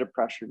obviously a bit of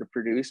pressure to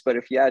produce, but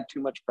if you add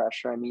too much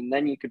pressure, I mean,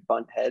 then you could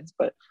bunt heads,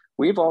 but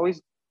we've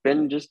always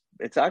been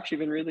it's actually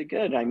been really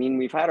good. I mean,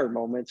 we've had our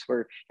moments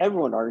where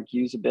everyone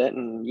argues a bit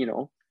and, you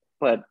know,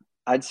 but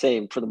I'd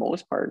say for the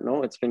most part,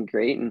 no, it's been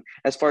great. And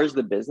as far as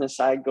the business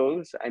side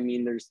goes, I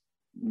mean, there's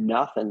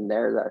nothing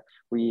there that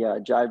we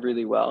jive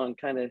really well and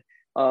kind of,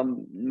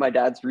 my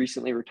dad's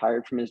recently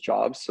retired from his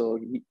job. So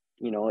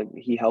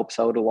he helps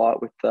out a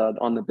lot with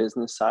on the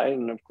business side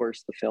and of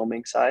course the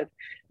filming side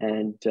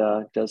and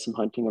does some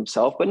hunting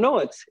himself, but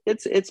no,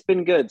 it's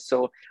been good.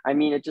 So, I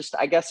mean,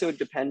 I guess it would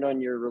depend on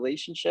your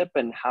relationship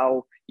and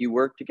how you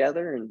work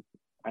together. And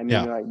I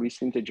mean, we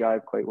seem to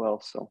jive quite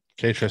well. So.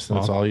 Okay, Tristan,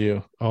 it's all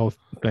you. Oh,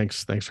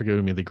 Thanks for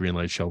giving me the green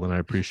light, Sheldon. I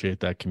appreciate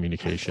that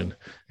communication.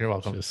 You're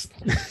welcome. Just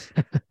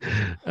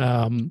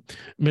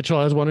Mitchell,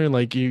 I was wondering,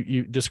 like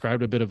you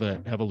described a bit of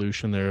an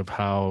evolution there of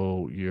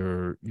how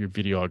your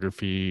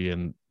videography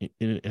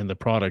and the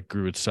product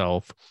grew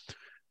itself.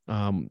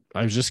 I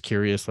was just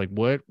curious, like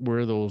what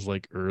were those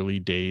like early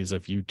days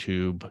of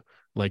YouTube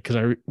like?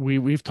 Because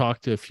we've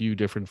talked to a few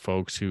different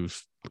folks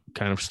who've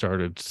kind of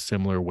started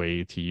similar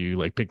way to you,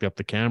 like picked up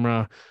the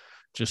camera,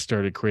 just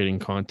started creating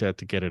content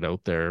to get it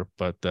out there.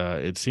 But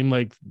it seemed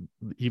like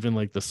even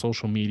like the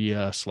social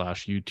media /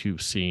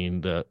 YouTube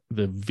scene, the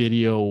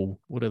video,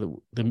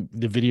 the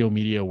video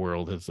media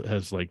world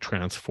has like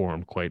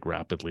transformed quite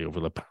rapidly over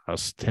the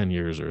past 10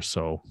 years or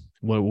so.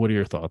 What are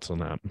your thoughts on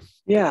that?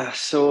 Yeah.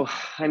 So,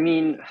 I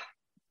mean,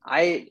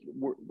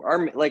 our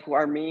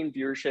main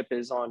viewership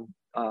is on,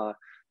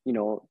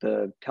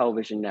 the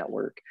television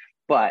network.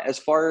 But as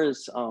far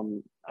as,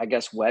 I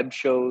guess, web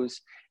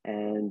shows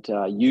and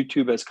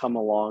YouTube has come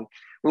along.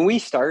 When we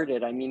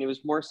started, I mean, it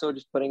was more so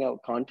just putting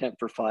out content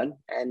for fun,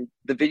 and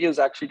the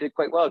videos actually did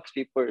quite well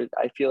because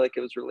I feel like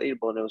it was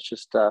relatable, and it was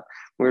just, I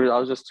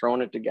was just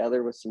throwing it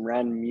together with some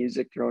random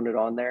music, throwing it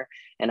on there,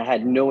 and I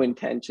had no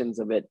intentions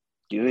of it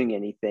doing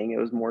anything. It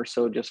was more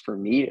so just for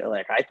me.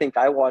 Like, I think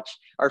I watched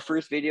our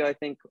first video. I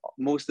think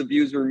most of the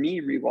views were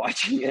me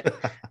rewatching it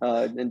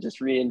and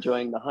just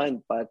re-enjoying the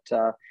hunt. But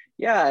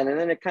yeah, and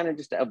then it kind of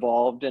just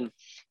evolved, and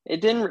I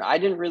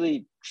didn't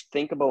really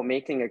think about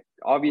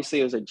obviously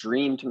it was a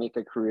dream to make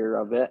a career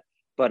of it,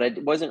 but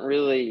it wasn't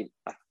really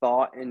a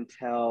thought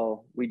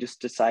until we just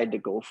decided to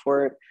go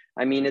for it.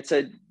 I mean,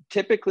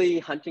 typically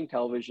hunting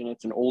television,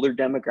 it's an older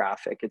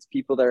demographic. It's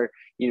people that are,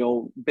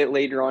 a bit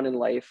later on in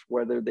life,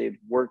 whether they've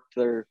worked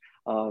their,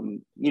 a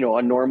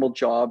normal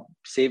job,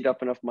 saved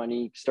up enough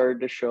money,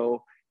 started a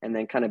show, and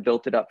then kind of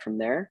built it up from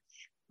there.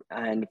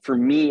 And for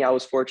me, I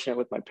was fortunate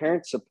with my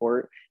parents'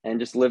 support and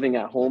just living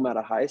at home at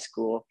a high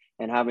school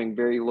and having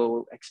very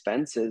low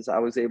expenses. I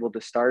was able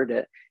to start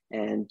it.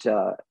 And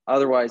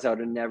otherwise, I would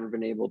have never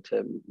been able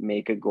to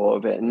make a go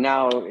of it. And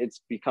now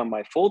it's become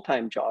my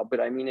full-time job. But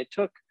I mean, it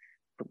took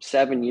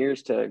 7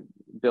 years to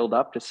build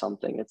up to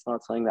something. It's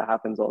not something that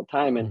happens all the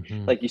time.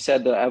 And like you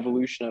said, the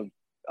evolution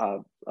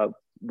of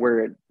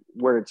where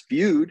it's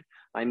viewed.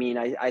 I mean,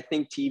 I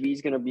think TV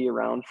is going to be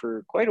around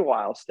for quite a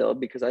while still,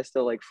 because I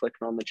still like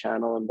flicking on the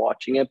channel and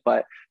watching it.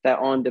 But that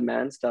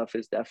on-demand stuff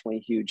is definitely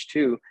huge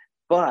too.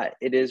 But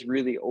it is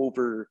really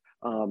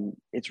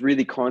it's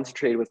really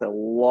concentrated with a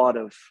lot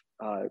of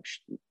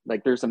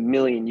there's a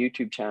million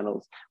YouTube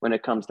channels when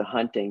it comes to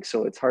hunting.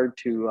 So it's hard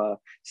to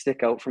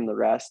stick out from the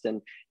rest.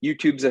 And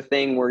YouTube's a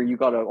thing where you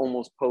got to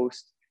almost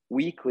post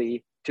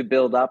weekly to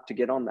build up to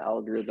get on the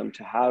algorithm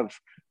to have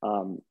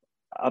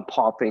a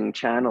popping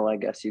channel, I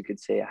guess you could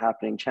say, a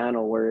happening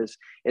channel, whereas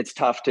it's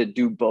tough to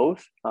do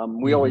both.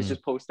 We always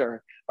just post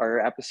our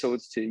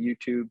episodes to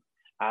YouTube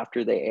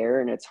after they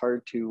air, and it's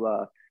hard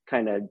to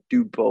kind of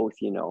do both,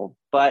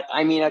 But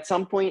I mean, at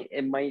some point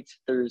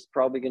there's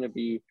probably going to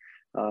be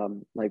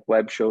like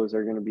web shows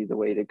are going to be the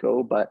way to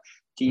go, but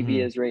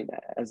TV is right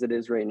as it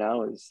is right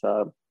now is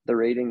the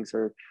ratings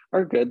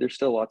are good. There's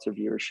still lots of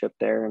viewership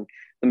there, and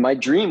my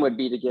dream would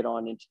be to get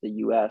on into the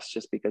US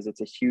just because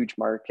it's a huge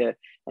market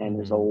and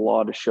there's a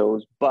lot of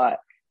shows, but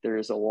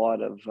there's a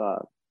lot of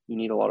you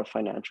need a lot of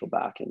financial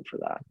backing for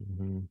that.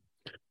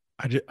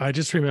 I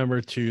just remember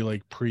too,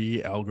 like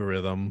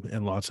pre-algorithm,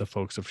 and lots of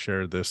folks have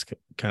shared this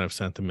kind of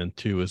sentiment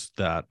too, is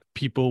that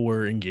people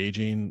were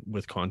engaging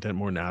with content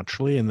more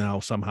naturally, and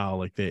now somehow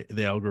like the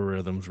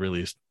algorithms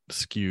really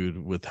skewed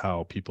with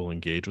how people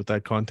engage with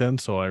that content.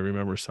 So I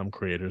remember some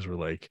creators were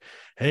like,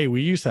 hey,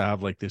 we used to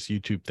have like this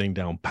YouTube thing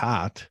down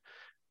pat,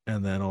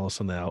 and then all of a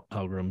sudden the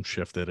algorithm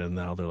shifted, and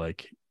now they're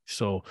like,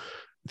 so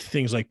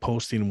things like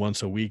posting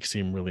once a week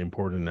seem really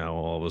important now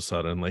all of a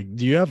sudden. Like,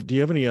 do you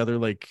have any other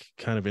like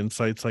kind of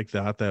insights like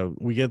that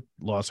we get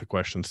lots of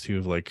questions too,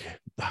 of like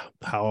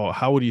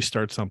how would you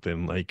start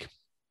something? Like,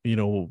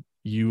 you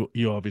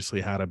obviously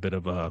had a bit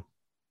of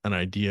an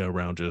idea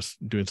around just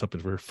doing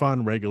something for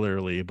fun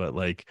regularly, but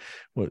like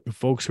what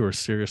folks who are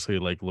seriously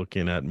like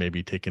looking at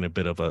maybe taking a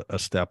bit of a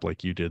step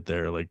like you did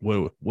there, like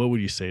what would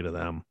you say to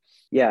them?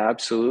 Yeah,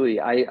 absolutely.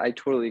 I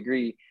totally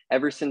agree.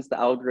 Ever since the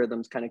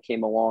algorithms kind of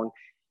came along,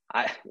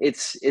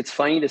 it's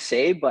funny to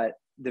say, but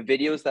the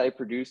videos that I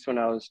produced when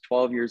I was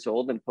 12 years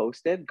old and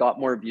posted got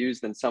more views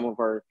than some of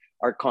our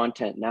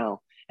content now.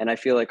 And I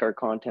feel like our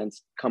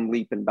content's come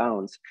leap and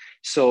bounds.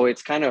 So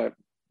it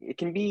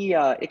can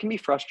be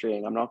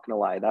frustrating. I'm not going to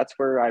lie. That's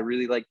where I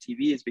really like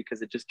TV, is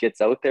because it just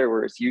gets out there.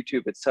 Whereas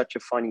YouTube, it's such a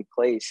funny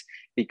place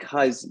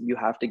because you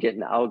have to get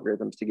in the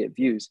algorithms to get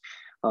views.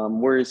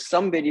 Whereas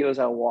some videos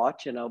I'll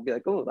watch and I'll be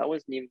like, oh, that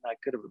wasn't even that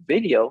good of a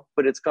video,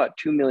 but it's got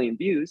 2 million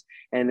views.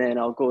 And then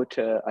I'll go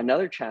to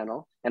another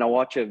channel and I'll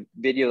watch a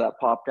video that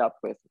popped up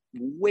with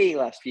way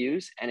less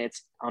views, and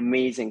it's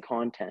amazing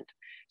content.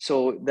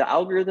 So the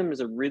algorithm is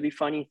a really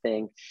funny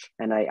thing.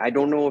 And I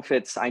don't know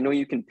if I know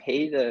you can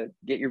pay to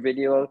get your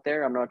video out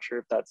there. I'm not sure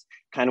if that's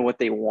kind of what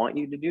they want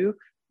you to do.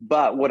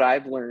 But what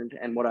I've learned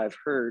and what I've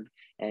heard,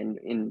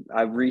 and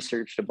I've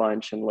researched a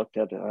bunch and looked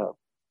at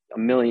a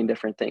million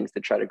different things to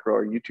try to grow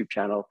our YouTube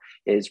channel,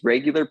 is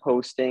regular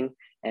posting.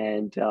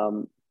 And,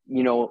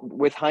 you know,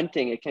 with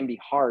hunting, it can be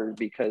hard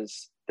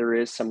because there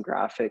is some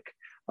graphic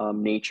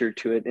nature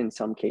to it in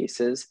some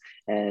cases.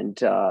 And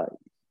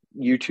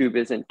YouTube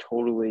isn't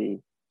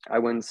totally, I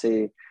wouldn't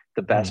say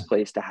the best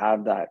place to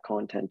have that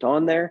content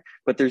on there,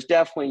 but there's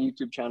definitely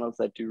YouTube channels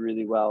that do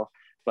really well.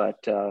 But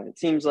it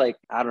seems like,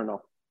 I don't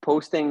know,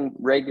 posting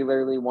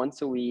regularly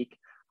once a week,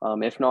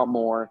 if not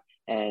more,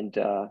 and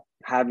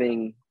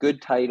having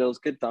good titles,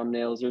 good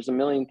thumbnails, there's a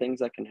million things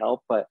that can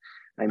help. But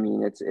I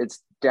mean,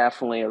 it's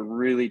definitely a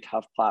really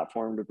tough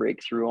platform to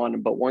break through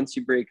on. But once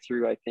you break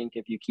through, I think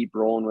if you keep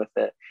rolling with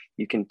it,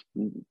 you can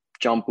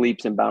jump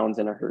leaps and bounds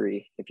in a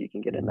hurry if you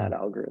can get in that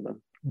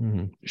algorithm.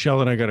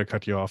 Sheldon, I got to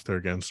cut you off there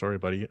again. Sorry,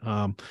 buddy.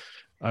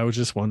 I was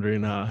just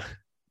wondering,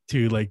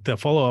 to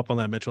follow up on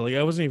that, Mitchell, like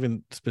I wasn't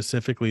even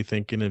specifically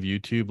thinking of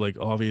YouTube. Like,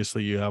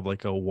 obviously you have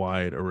like a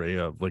wide array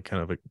of like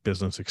kind of a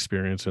business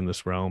experience in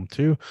this realm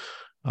too.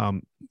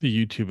 The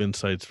YouTube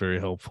insight's very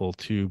helpful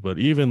too, but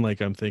even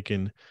like, I'm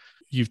thinking,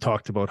 you've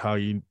talked about how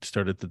you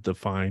started to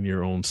define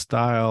your own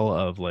style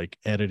of like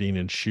editing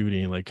and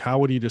shooting. Like, how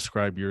would you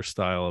describe your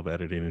style of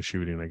editing and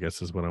shooting, I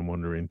guess is what I'm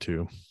wondering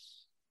too.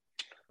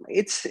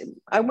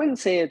 I wouldn't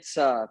say it's,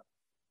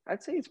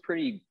 I'd say it's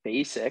pretty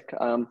basic.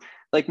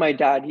 Like my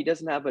dad, he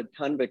doesn't have a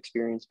ton of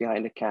experience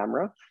behind a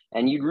camera,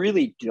 and you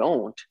really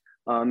don't.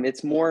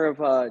 It's more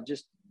of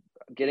just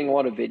getting a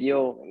lot of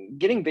video.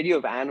 Getting video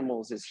of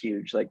animals is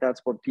huge. Like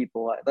that's what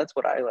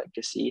I like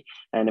to see,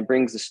 and it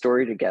brings the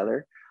story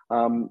together.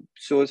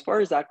 So as far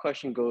as that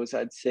question goes,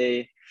 I'd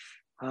say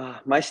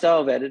my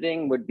style of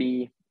editing would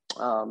be,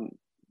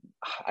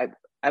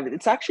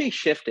 it's actually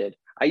shifted.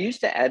 I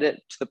used to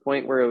edit to the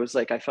point where it was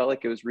like, I felt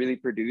like it was really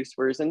produced.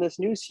 Whereas in this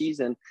new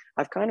season,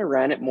 I've kind of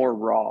ran it more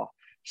raw.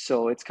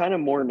 So it's kind of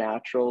more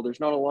natural.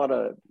 There's no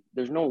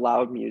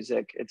loud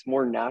music. It's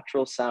more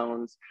natural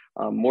sounds,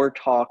 more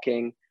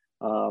talking,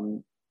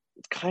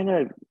 kind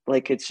of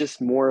like, it's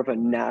just more of a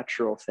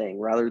natural thing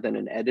rather than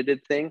an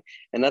edited thing.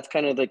 And that's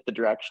kind of like the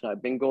direction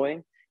I've been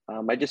going.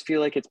 I just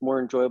feel like it's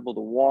more enjoyable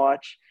to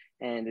watch,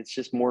 and it's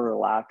just more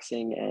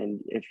relaxing, and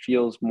it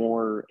feels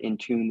more in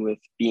tune with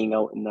being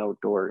out in the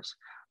outdoors.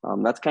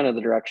 That's kind of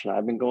the direction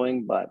I've been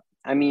going. But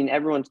I mean,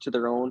 everyone's to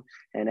their own,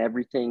 and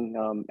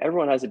everything,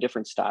 everyone has a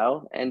different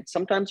style, and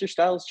sometimes your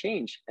styles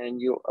change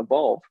and you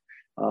evolve.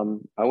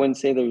 I wouldn't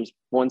say there's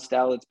one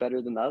style that's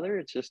better than the other.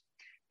 It's just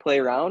play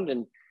around,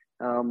 and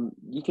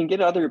you can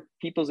get other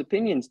people's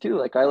opinions too.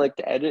 Like I like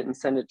to edit and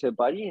send it to a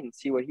buddy and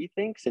see what he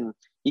thinks, and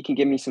he can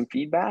give me some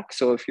feedback.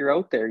 So if you're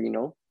out there, you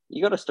know,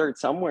 you got to start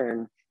somewhere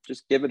and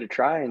just give it a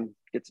try and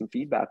get some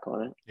feedback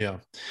on it. Yeah.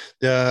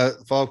 The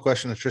follow-up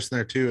question to Tristan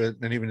there too,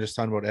 and even just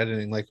talking about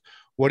editing, like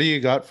what do you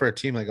got for a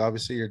team? Like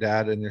obviously your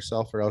dad and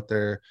yourself are out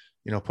there,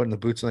 you know, putting the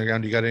boots on the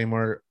ground. Do you got any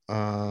more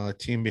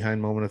team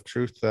behind Moment of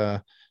Truth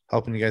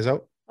helping you guys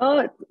out?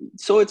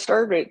 So it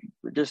started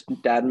with just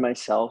dad and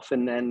myself,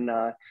 and then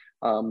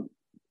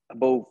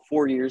about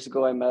 4 years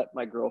ago, I met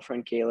my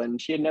girlfriend Kayla, and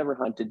she had never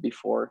hunted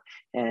before.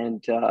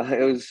 And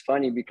it was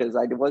funny because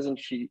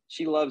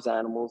she loves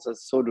animals,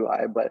 as so do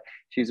I, but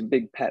she's a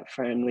big pet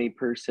friendly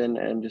person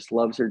and just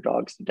loves her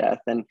dogs to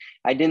death. And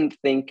I didn't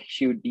think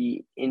she would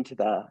be into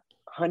the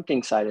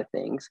hunting side of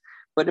things,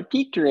 but it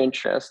piqued her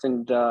interest,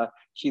 and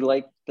she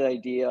liked the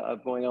idea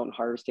of going out and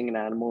harvesting an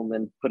animal and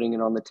then putting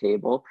it on the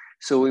table.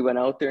 So we went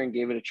out there and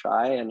gave it a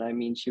try. And I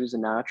mean, she was a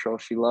natural.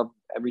 She loved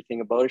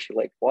everything about it. She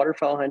liked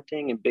waterfowl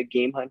hunting and big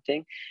game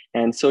hunting.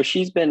 And so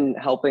she's been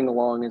helping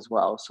along as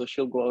well. So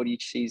she'll go out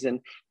each season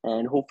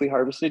and hopefully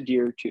harvest a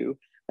deer or two,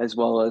 as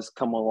well as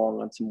come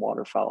along on some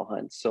waterfowl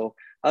hunts. So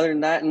other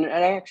than that, and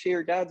actually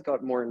her dad's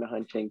got more into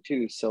hunting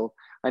too. So,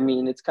 I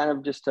mean, it's kind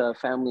of just a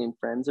family and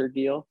friends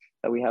deal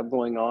that we have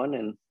going on.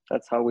 And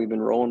that's how we've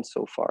been rolling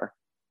so far.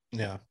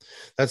 Yeah,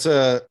 that's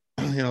a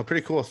pretty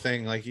cool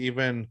thing. Like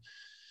even,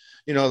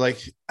 like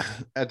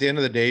at the end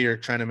of the day, you're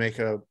trying to make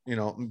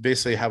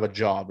basically have a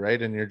job, right?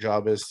 And your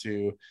job is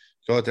to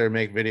go out there and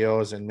make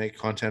videos and make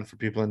content for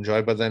people to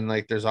enjoy. But then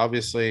like there's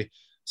obviously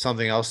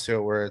something else to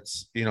it where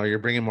it's, you're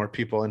bringing more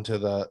people into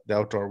the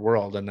outdoor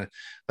world. And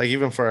like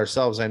even for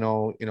ourselves, I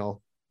know,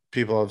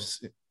 people have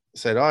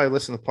said, oh, I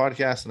listened to the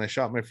podcast and I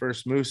shot my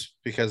first moose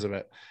because of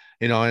it.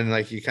 And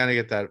like you kind of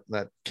get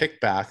that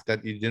kickback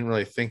that you didn't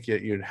really think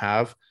you'd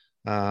have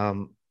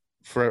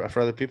for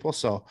other people.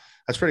 So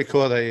that's pretty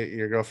cool that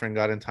your girlfriend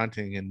got into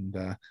hunting, and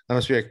that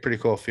must be a pretty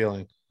cool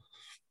feeling.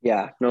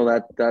 Yeah, no,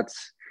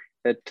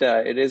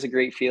 it is a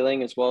great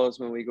feeling, as well as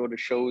when we go to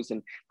shows.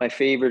 And my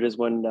favorite is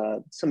when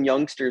some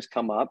youngsters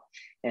come up,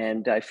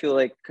 and I feel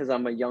like because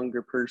I'm a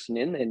younger person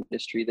in the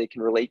industry, they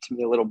can relate to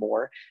me a little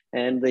more,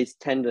 and they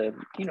tend to,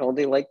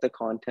 they like the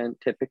content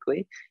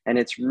typically, and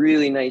it's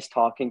really nice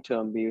talking to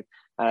them.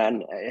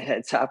 And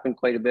it's happened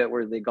quite a bit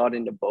where they got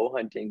into bow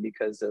hunting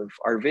because of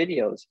our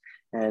videos,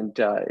 and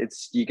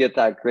you get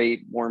that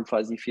great warm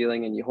fuzzy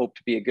feeling, and you hope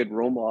to be a good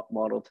role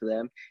model to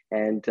them,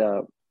 and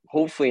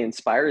hopefully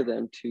inspire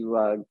them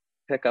to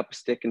pick up a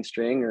stick and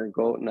string or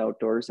go out and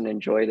outdoors and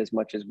enjoy it as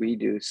much as we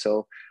do.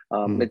 So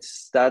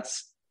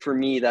for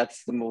me,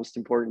 that's the most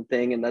important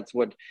thing. And that's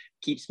what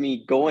keeps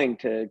me going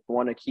to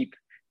want to keep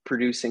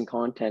producing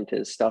content,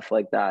 is stuff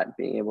like that,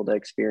 being able to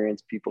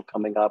experience people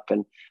coming up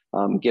and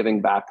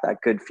giving back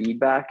that good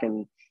feedback.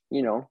 And,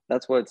 you know,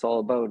 that's what it's all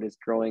about, is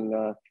growing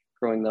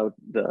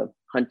the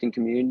hunting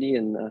community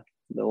and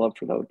the love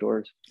for the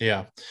outdoors.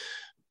 Yeah.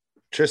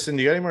 Tristan,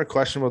 do you got any more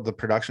questions about the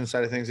production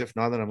side of things? If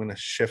not, then I'm going to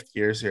shift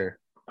gears here.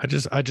 I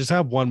just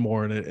have one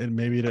more, and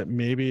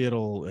maybe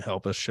it'll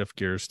help us shift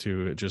gears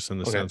too, just in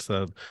the sense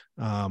that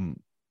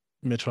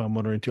Mitchell, I'm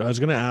wondering too. I was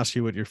going to ask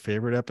you what your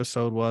favorite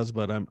episode was,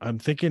 but I'm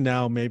thinking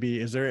now, maybe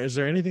is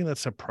there anything that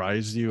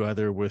surprised you,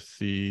 either with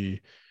the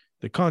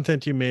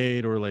content you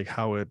made, or like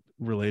how it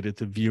related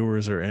to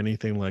viewers or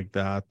anything like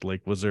that?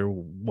 Like, was there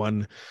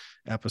one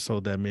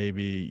episode that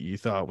maybe you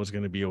thought was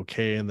going to be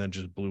okay and then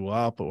just blew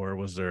up, or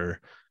was there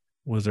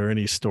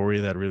any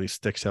story that really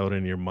sticks out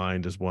in your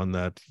mind as one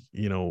that,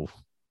 you know,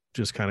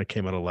 just kind of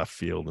came out of left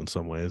field in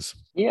some ways?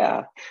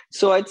 Yeah.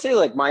 So I'd say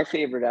like my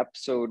favorite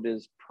episode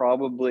is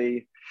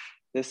probably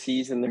this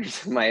season.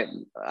 There's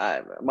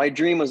my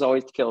dream was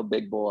always to kill a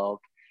big bull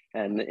elk.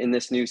 And in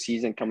this new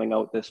season coming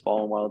out this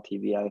fall on Wild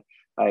TV,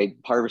 I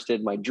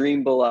harvested my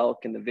dream bull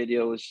elk, and the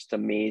video was just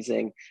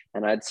amazing.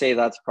 And I'd say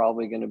that's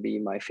probably going to be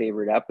my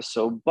favorite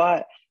episode.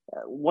 But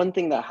one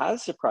thing that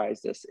has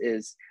surprised us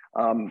is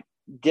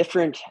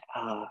different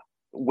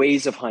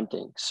ways of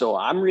hunting. So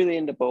I'm really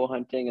into bow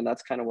hunting, and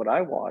that's kind of what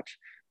I watch.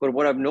 But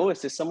what I've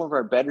noticed is some of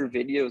our better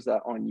videos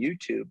that on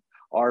YouTube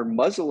are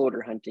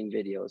muzzleloader hunting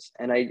videos.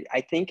 And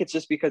I think it's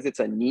just because it's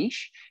a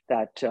niche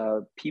that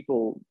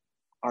people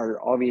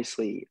are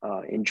obviously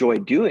enjoy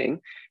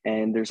doing.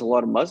 And there's a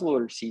lot of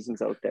muzzleloader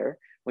seasons out there.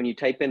 When you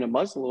type in a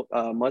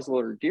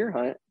muzzleloader deer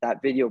hunt,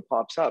 that video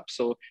pops up.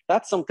 So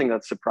that's something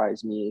that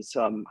surprised me, is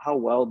how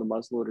well the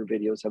muzzleloader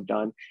videos have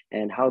done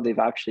and how they've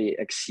actually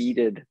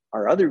exceeded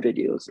our other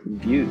videos in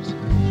views.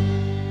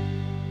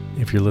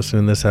 If you're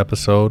listening to this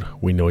episode,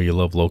 we know you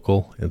love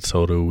local, and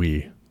so do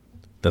we.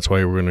 That's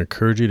why we're going to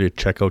encourage you to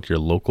check out your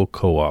local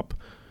co-op.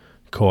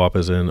 Co-op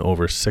is in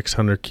over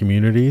 600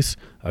 communities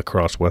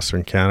across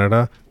Western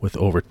Canada with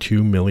over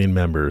 2 million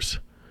members.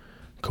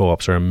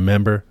 Co-ops are a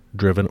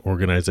member-driven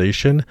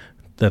organization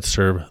that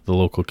serve the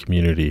local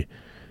community.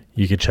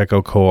 You can check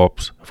out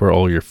co-ops for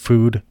all your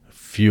food,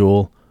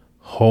 fuel,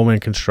 home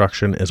and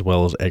construction, as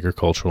well as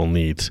agricultural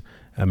needs.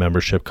 A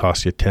membership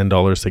costs you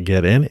 $10 to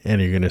get in,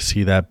 and you're going to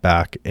see that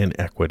back in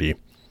equity.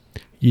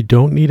 You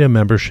don't need a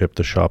membership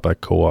to shop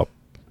at Co-op,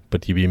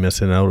 but you'd be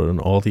missing out on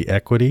all the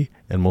equity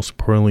and, most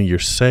importantly, your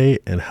say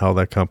and how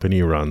that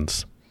company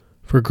runs.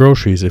 For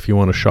groceries, if you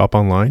want to shop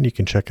online, you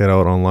can check it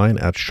out online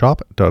at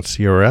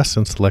shop.crs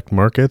in select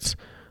markets.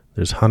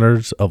 There's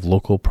hundreds of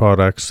local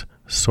products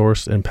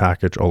sourced and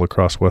packaged all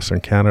across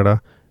Western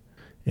Canada,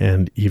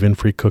 and even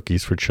free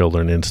cookies for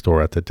children in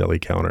store at the deli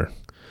counter.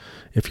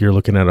 If you're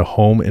looking at a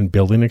home and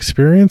building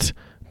experience,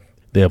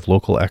 they have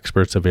local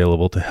experts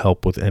available to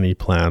help with any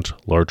plans,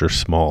 large or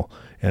small,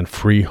 and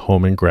free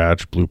home and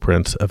garage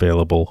blueprints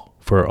available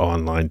for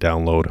online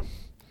download.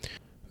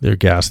 Their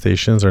gas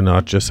stations are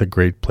not just a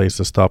great place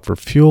to stop for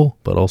fuel,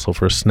 but also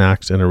for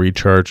snacks and a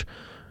recharge.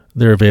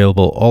 They're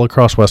available all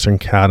across Western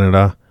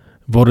Canada.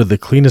 Voted the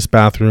cleanest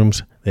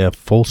bathrooms. They have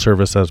full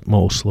service at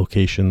most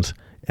locations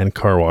and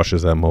car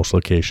washes at most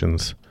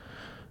locations.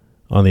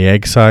 On the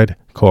ag side,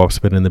 Co-op's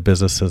been in the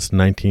business since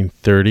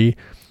 1930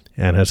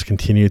 and has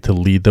continued to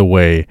lead the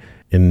way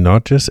in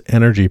not just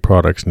energy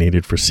products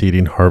needed for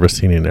seeding,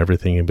 harvesting, and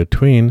everything in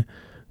between,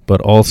 but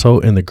also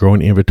in the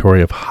growing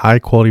inventory of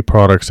high-quality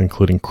products,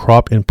 including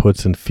crop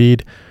inputs and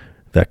feed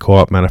that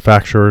Co-op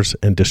manufactures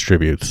and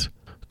distributes.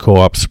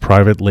 Co-op's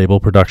private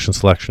label production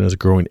selection is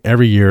growing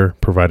every year,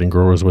 providing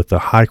growers with the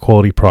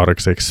high-quality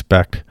products they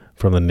expect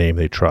from the name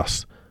they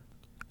trust.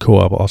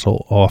 Co-op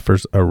also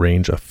offers a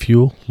range of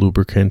fuel,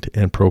 lubricant,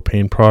 and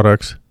propane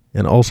products,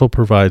 and also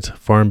provides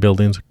farm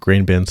buildings,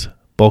 grain bins,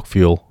 bulk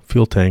fuel,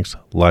 fuel tanks,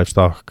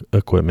 livestock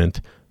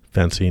equipment,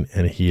 fencing,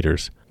 and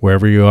heaters.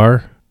 Wherever you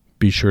are,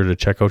 be sure to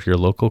check out your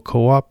local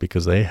co-op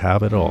because they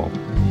have it all.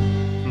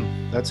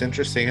 That's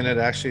interesting. And it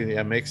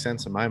actually makes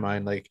sense in my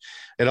mind. Like,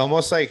 it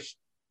almost like,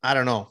 I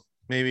don't know,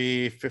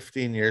 maybe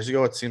 15 years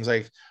ago, it seems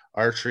like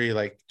archery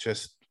like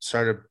just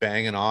started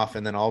banging off.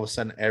 And then all of a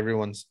sudden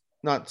everyone's,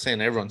 not saying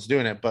everyone's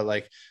doing it, but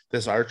like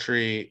this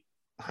archery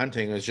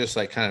hunting is just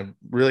like kind of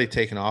really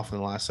taken off in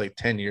the last like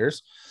 10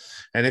 years.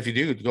 And if you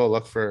do go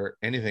look for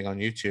anything on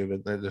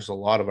YouTube, there's a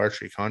lot of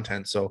archery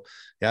content. So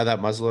yeah, that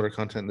muzzleloader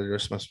content, there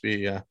just must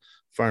be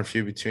far and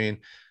few between.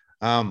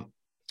 Oh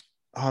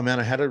man,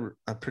 I had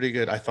a pretty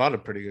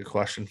good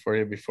question for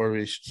you before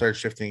we start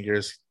shifting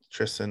gears.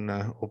 Tristan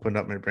opened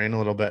up my brain a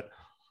little bit.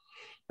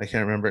 I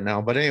can't remember it now,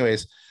 but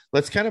anyways,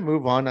 let's kind of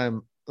move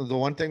on. The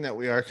one thing that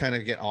we are kind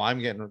of I'm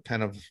getting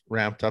kind of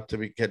ramped up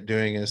to get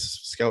doing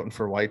is scouting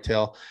for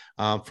whitetail.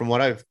 From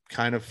what I've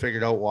kind of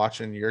figured out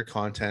watching your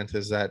content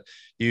is that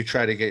you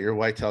try to get your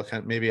whitetail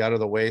kind of maybe out of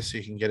the way so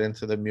you can get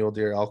into the mule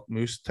deer, elk,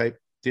 moose type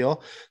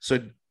deal. So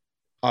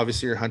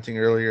obviously you're hunting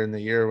earlier in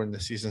the year when the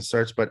season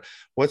starts, but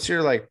what's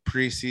your like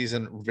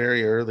preseason,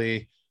 very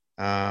early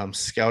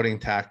scouting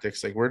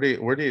tactics? Like where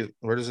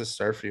does this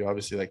start for you?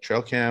 Obviously like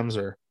trail cams,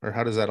 or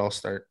how does that all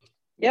start?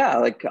 Yeah,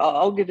 like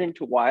I'll get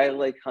into why I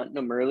like hunting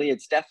them early.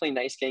 It's definitely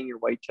nice getting your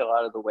whitetail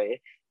out of the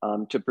way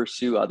to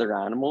pursue other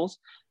animals.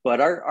 But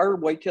our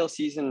whitetail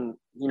season,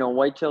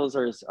 whitetails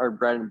are our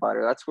bread and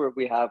butter. That's where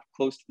we have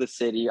close to the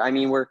city. I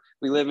mean,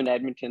 we live in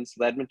Edmonton, so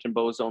the Edmonton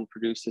Bow Zone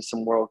produces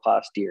some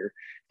world-class deer.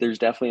 There's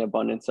definitely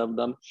abundance of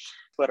them.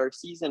 But our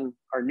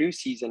new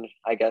season,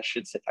 I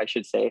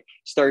should say,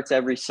 starts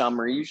every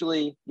summer.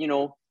 Usually,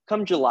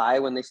 come July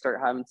when they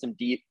start having some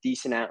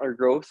decent antler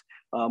growth.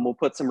 We'll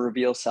put some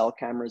reveal cell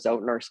cameras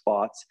out in our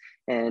spots.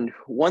 And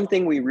one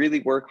thing we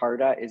really work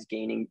hard at is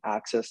gaining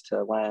access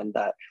to land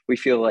that we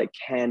feel like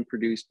can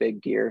produce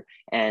big deer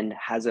and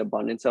has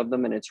abundance of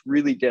them. And it's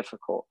really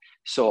difficult.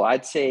 So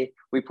I'd say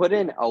we put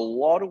in a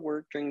lot of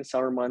work during the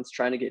summer months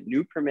trying to get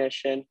new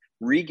permission,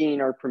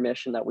 regain our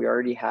permission that we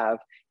already have,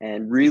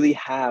 and really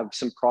have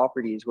some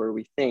properties where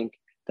we think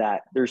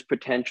that there's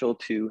potential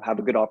to have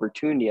a good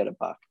opportunity at a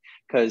buck.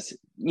 Because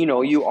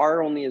you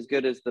are only as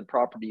good as the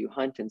property you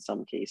hunt in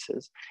some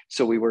cases.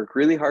 So we work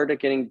really hard at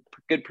getting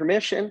good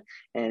permission,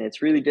 and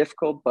it's really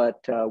difficult, but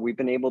we've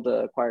been able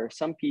to acquire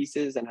some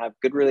pieces and have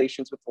good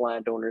relations with the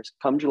landowners.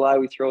 Come July,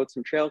 we throw out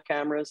some trail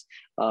cameras,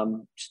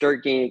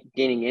 start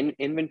gaining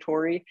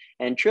inventory,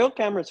 and trail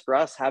cameras for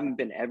us haven't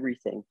been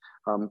everything.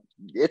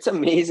 It's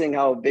amazing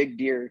how a big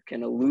deer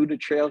can elude a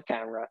trail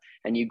camera,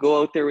 and you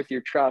go out there with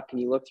your truck and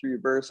you look through your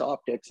Burris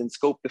optics and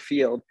scope the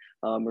field,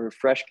 or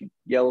fresh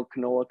yellow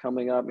canola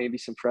coming up, maybe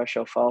some fresh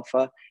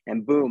alfalfa,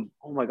 and boom,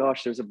 oh my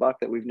gosh, there's a buck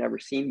that we've never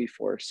seen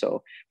before.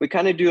 So we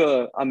kind of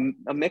do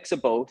a mix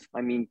of both.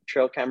 I mean,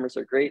 trail cameras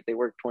are great. They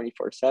work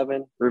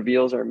 24/7.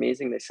 Reveals are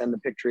amazing. They send the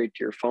picture right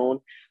to your phone.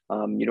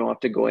 You don't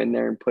have to go in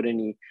there and put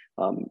any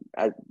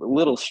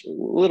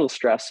little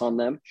stress on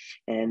them.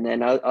 And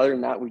then other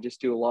than that, we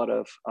just do a lot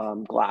of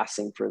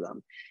glassing for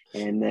them.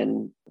 And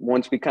then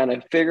once we kind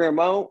of figure them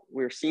out,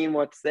 we're seeing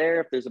what's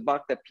there. If there's a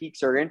buck that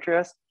piques our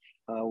interest,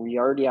 we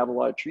already have a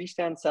lot of tree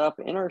stands set up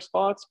in our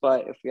spots,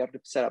 but if we have to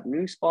set up a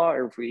new spot,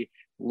 or if we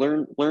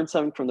learn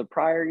something from the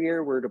prior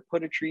year where to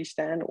put a tree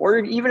stand, or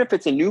even if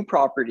it's a new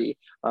property,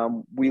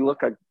 we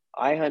look at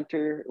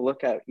iHunter,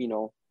 look at,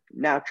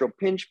 natural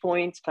pinch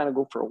points, kind of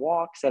go for a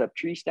walk, set up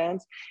tree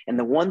stands. And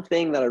the one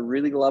thing that I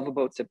really love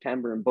about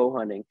September and bow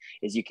hunting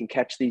is you can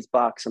catch these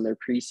bucks on their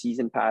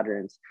preseason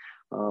patterns.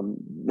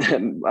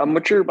 A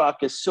mature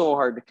buck is so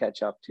hard to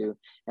catch up to.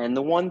 And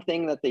the one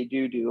thing that they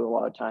do a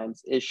lot of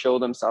times is show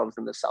themselves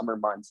in the summer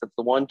months. It's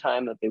the one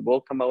time that they will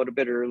come out a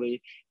bit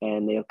early,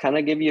 and they'll kind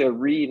of give you a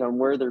read on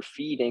where they're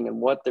feeding and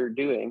what they're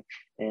doing.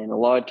 And a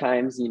lot of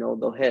times,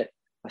 they'll hit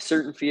a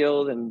certain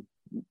field and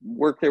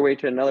work their way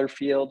to another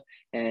field,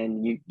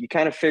 and you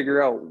kind of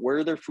figure out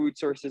where their food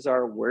sources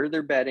are, where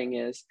their bedding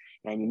is,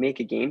 and you make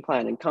a game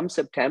plan. And come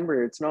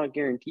September, it's not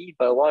guaranteed,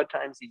 but a lot of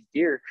times these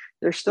deer,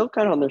 they're still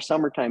kind of on their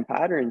summertime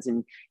patterns,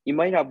 and you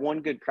might have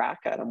one good crack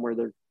at them where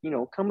they're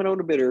coming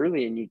out a bit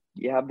early, and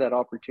you have that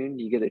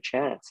opportunity, you get a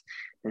chance.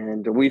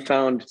 And we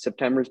found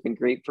September's been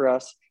great for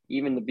us.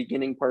 Even the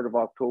beginning part of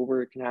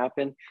October, it can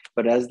happen,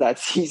 but as that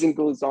season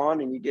goes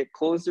on and you get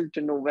closer to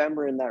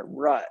November in that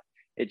rut,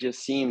 it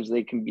just seems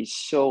they can be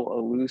so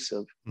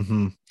elusive.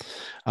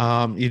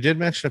 Mm-hmm. You did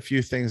mention a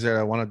few things there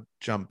I want to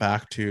jump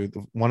back to.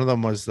 One of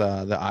them was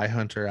the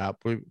iHunter app.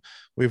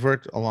 We've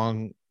worked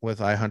along with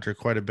iHunter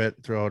quite a bit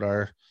throughout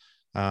our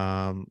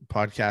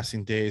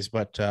podcasting days,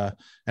 but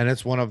and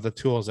it's one of the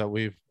tools that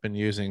we've been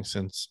using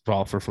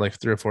for like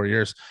 3 or 4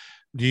 years.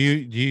 Do you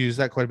use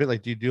that quite a bit?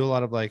 Like, do you do a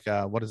lot of like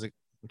what is it?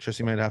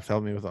 Tristy might have to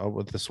help me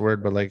with this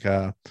word, but like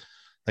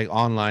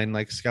online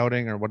like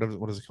scouting, or what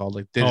is it called,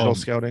 like digital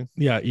scouting?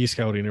 Yeah,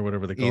 e-scouting or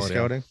whatever they call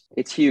it. Yeah.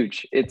 It's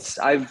huge.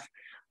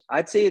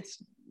 I'd say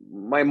it's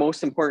my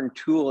most important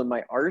tool in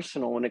my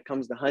arsenal when it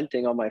comes to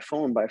hunting on my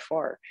phone by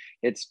far.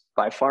 It's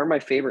by far my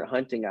favorite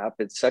hunting app.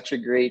 It's such a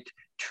great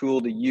tool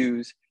to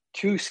use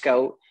to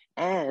scout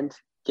and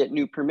get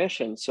new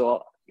permission.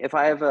 So if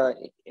I have an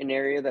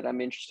area that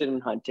I'm interested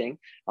in hunting,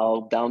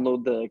 I'll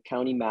download the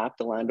county map,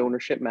 the land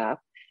ownership map,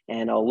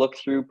 and I'll look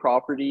through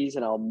properties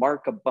and I'll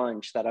mark a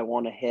bunch that I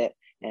want to hit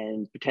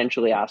and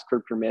potentially ask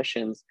for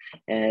permissions.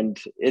 And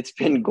it's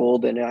been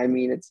golden. I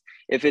mean,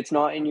 if it's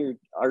not in your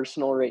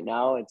arsenal right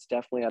now,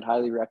 I'd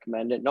highly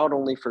recommend it. Not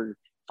only for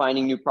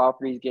finding new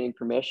properties, getting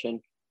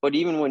permission, but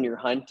even when you're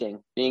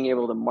hunting, being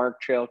able to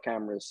mark trail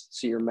cameras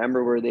so you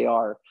remember where they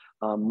are,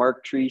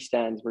 mark tree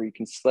stands where you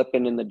can slip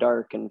in the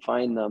dark and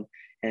find them.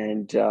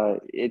 And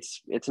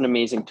it's an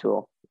amazing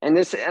tool. And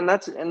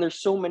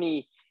there's so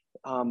many.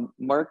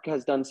 Mark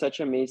has done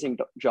such an amazing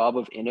job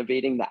of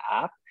innovating the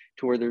app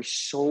to where there's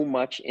so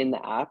much in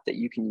the app that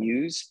you can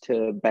use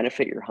to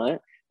benefit your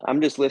hunt. I'm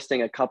just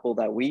listing a couple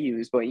that we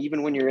use, but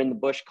even when you're in the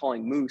bush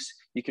calling moose,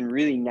 you can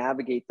really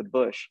navigate the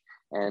bush,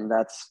 and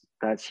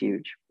that's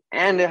huge.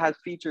 And it has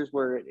features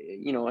where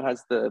it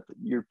has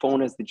your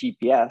phone has the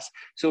GPS.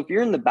 So if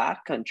you're in the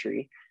back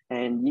country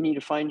and you need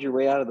to find your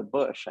way out of the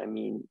bush, I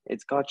mean,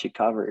 it's got you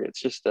covered.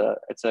 It's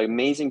an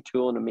amazing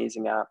tool, an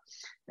amazing app,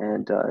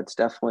 and it's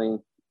definitely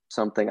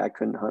something I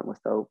couldn't hunt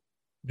without.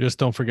 Just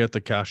don't forget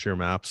to cache your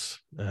maps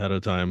ahead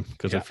of time,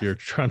 because Yeah. if you're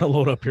trying to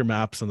load up your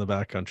maps in the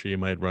backcountry, you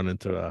might run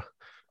into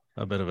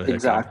a bit of a hiccup.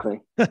 Exactly.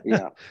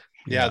 Yeah.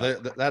 Yeah,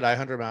 that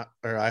iHunter map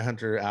or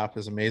iHunter app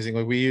is amazing.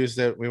 Like we used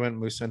it. We went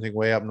moose hunting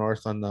way up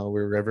north on the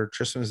Weir River.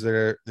 Tristan was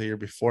there the year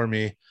before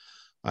me,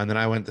 and then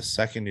I went the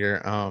second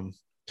year.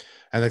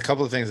 And a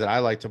couple of things that I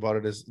liked about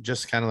it is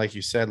just kind of like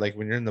you said, like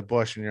when you're in the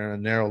bush and you're in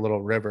a narrow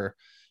little river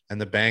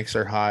and the banks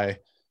are high,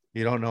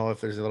 you don't know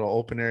if there's a little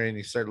open area, and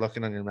you start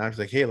looking on your map,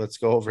 like, hey, let's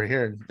go over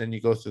here. And then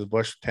you go through the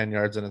bush 10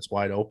 yards and it's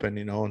wide open,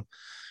 and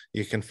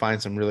you can find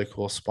some really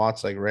cool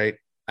spots like right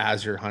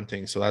as you're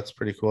hunting. So that's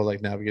pretty cool,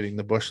 like navigating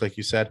the bush, like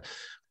you said.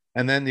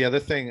 And then the other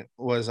thing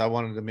was I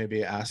wanted to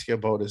maybe ask you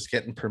about is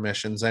getting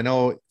permissions. I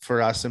know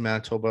for us in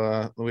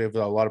Manitoba, we have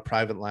a lot of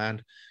private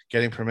land.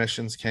 Getting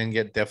permissions can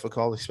get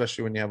difficult,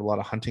 especially when you have a lot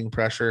of hunting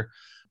pressure.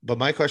 But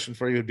my question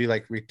for you would be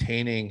like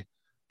retaining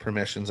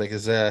permissions. Like,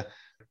 is there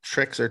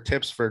tricks or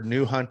tips for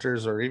new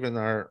hunters or even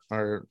our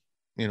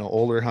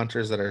older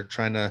hunters that are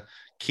trying to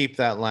keep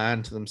that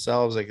land to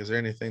themselves? Like, is there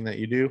anything that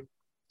you do?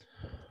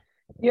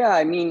 Yeah,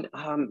 I mean,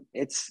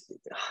 that's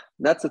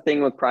the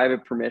thing with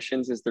private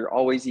permissions is they're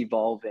always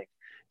evolving.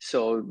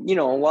 So, a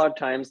lot of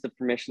times the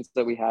permissions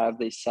that we have,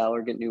 they sell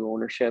or get new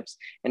ownerships,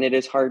 and it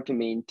is hard to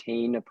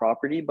maintain a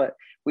property. But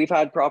we've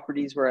had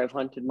properties where I've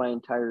hunted my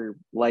entire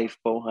life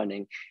bow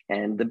hunting.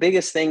 And the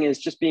biggest thing is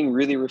just being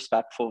really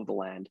respectful of the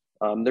land.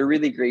 They're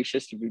really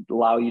gracious to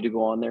allow you to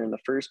go on there in the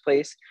first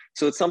place.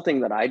 So it's something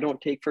that I don't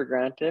take for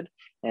granted.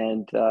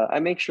 And I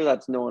make sure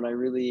that's known. I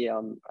really,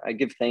 I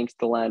give thanks to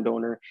the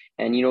landowner.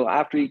 And,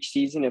 after each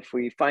season, if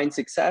we find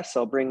success,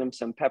 I'll bring them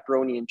some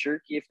pepperoni and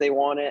jerky if they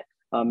want it,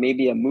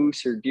 maybe a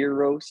moose or deer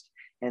roast,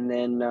 and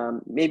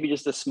then maybe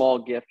just a small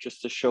gift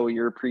just to show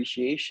your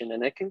appreciation.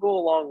 And it can go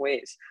a long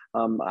ways.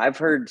 I've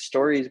heard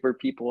stories where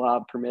people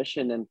have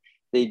permission and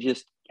they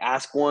just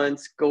ask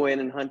once, go in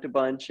and hunt a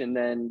bunch, and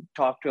then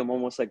talk to them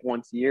almost like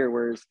once a year.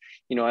 Whereas,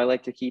 I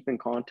like to keep in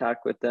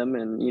contact with them.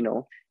 And,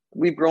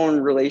 we've grown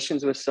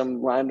relations with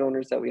some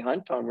landowners that we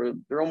hunt on where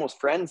they're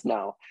almost friends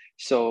now.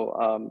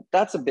 So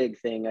that's a big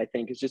thing, I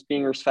think, is just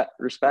being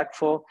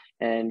respectful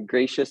and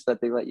gracious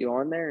that they let you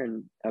on there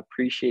and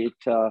appreciate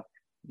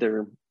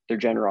their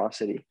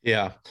generosity.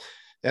 Yeah.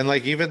 And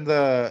like even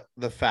the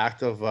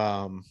fact of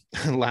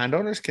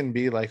landowners can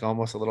be like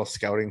almost a little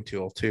scouting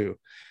tool too.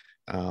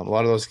 A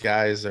lot of those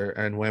guys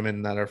and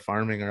women that are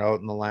farming are out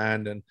in the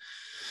land and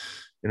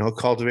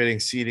cultivating,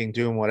 seeding,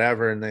 doing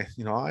whatever. And they,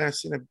 I've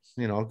seen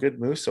a good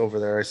moose over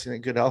there. I've seen a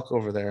good elk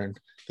over there. And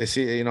they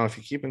see, if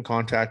you keep in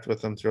contact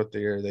with them throughout the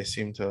year, they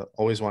seem to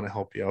always want to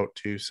help you out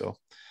too. So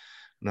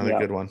another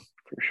good one.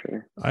 For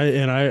sure.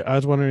 I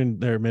was wondering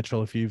there,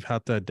 Mitchell, if you've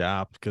had to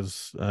adapt,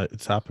 because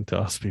it's happened to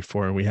us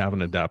before and we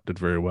haven't adapted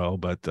very well.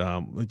 But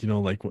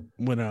like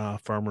when a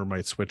farmer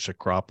might switch a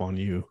crop on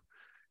you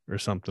or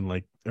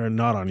something or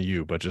not on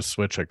you, but just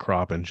switch a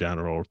crop in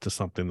general to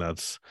something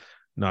that's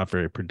not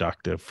very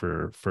productive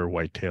for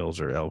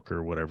whitetails or elk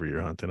or whatever you're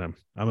hunting.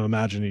 I'm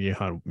imagining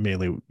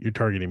you're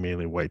targeting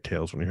mainly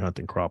whitetails when you're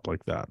hunting crop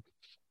like that.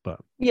 But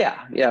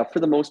yeah,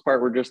 for the most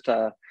part, we're just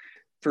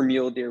for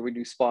mule deer, we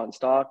do spot and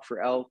stalk.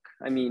 For elk,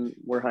 I mean,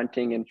 we're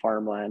hunting in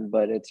farmland,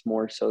 but it's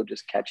more so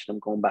just catching them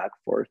going back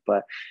and forth.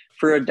 But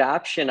for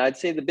adaptation, I'd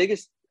say the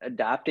biggest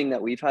adapting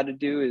that we've had to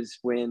do is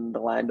when the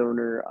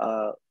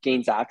landowner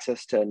gains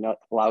access to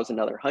allows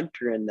another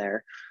hunter in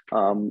there.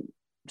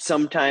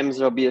 Sometimes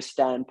there'll be a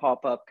stand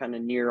pop up kind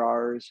of near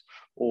ours,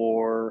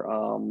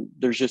 or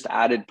there's just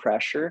added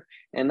pressure,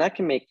 and that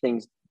can make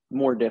things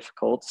more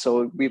difficult.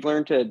 So we've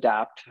learned to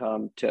adapt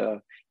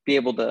to be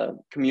able to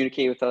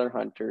communicate with other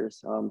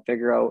hunters,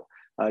 figure out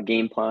a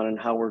game plan and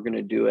how we're going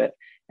to do it.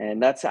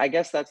 And I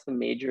guess that's the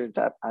major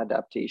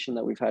adaptation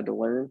that we've had to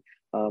learn,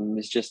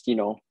 is just,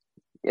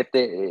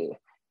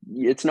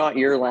 it's not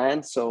your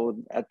land. So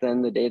at the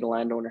end of the day, the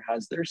landowner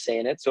has their say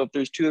in it. So if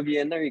there's two of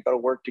you in there, you got to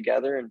work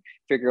together and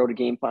figure out a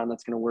game plan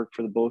that's going to work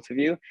for the both of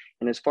you.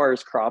 And as far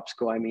as crops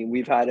go, I mean,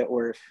 we've had it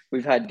where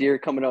we've had deer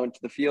coming out into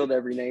the field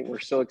every night. We're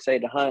so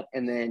excited to hunt.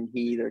 And then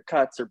he either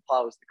cuts or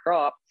plows the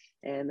crop,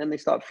 and then they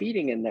stop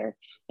feeding in there.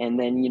 And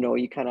then,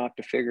 you kind of have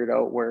to figure it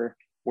out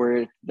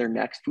where their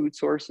next food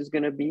source is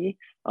going to be.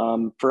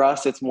 For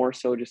us, it's more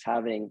so just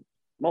having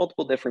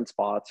multiple different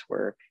spots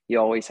where you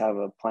always have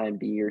a plan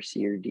B or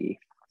C or D.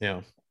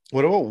 Yeah.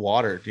 What about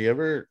water? Do you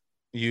ever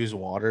use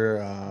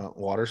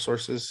water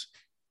sources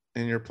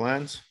in your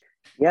plans?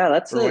 Yeah,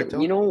 that's it.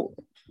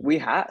 We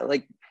have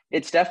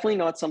it's definitely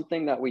not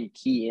something that we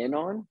key in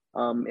on.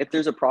 If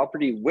there's a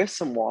property with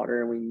some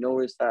water and we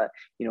notice that,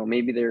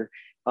 maybe they're,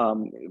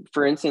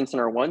 for instance, in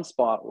our one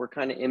spot, we're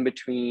kind of in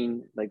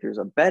between, like there's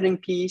a bedding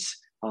piece,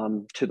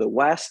 to the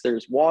west,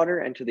 there's water,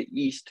 and to the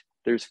east,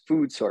 there's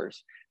food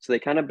source. So they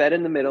kind of bed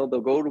in the middle.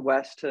 They'll go to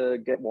west to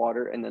get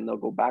water, and then they'll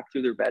go back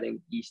through their bedding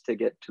east to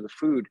get to the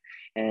food.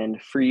 And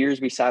for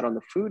years, we sat on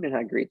the food and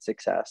had great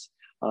success.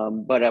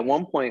 But at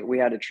one point, we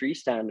had a tree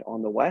stand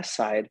on the west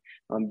side,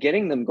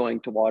 getting them going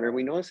to water.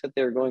 We noticed that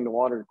they're going to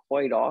water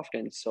quite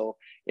often. So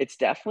it's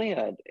definitely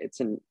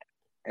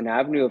an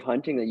avenue of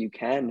hunting that you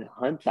can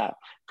hunt that.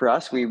 For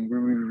us, we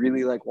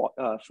really like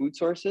food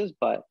sources,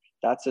 but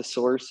that's a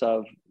source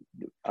of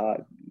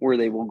where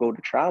they will go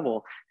to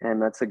travel,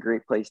 and that's a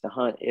great place to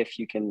hunt if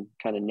you can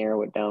kind of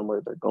narrow it down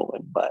where they're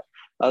going. But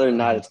other than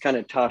that, it's kind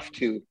of tough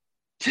to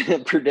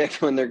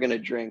predict when they're going to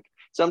drink.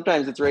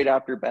 Sometimes it's right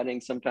after bedding,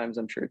 sometimes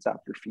I'm sure it's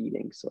after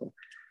feeding. So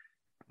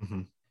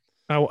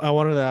I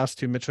wanted to ask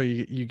too, Mitchell,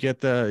 you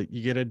get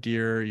a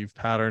deer, you've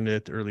patterned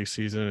it early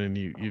season, and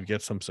you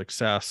get some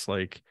success.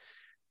 Like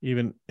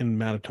even in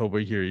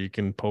Manitoba here, you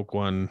can poke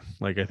one.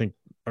 Like I think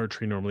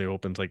archery normally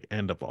opens like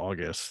end of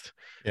August.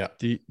 Yeah.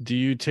 Do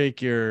you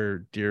take your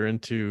deer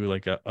into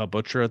like a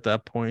butcher at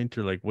that point,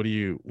 or like what are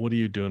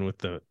you doing with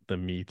the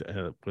meat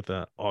with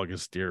the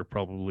August deer?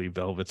 Probably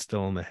velvet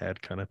still in the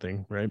head kind of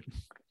thing, right?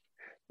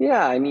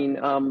 Yeah, I mean,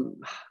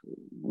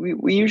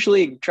 we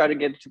usually try to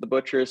get to the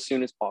butcher as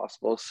soon as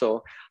possible.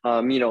 So,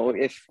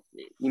 if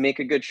you make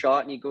a good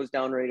shot and he goes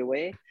down right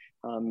away,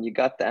 you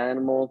got the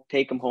animal,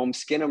 take him home,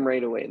 skin him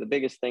right away. The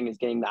biggest thing is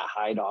getting that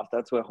hide off.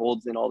 That's what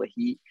holds in all the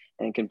heat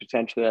and can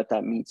potentially let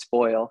that meat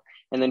spoil.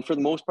 And then for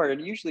the most part, it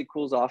usually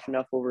cools off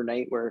enough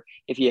overnight where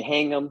if you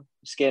hang them,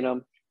 skin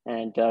them,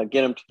 and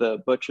get them to the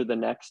butcher the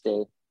next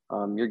day,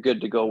 you're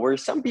good to go.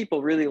 Whereas some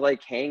people really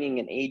like hanging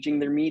and aging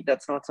their meat.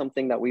 That's not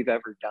something that we've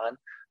ever done.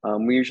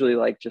 We usually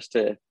like just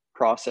to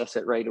process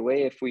it right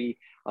away. If we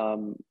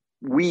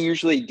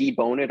usually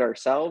debone it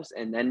ourselves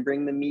and then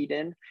bring the meat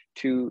in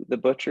to the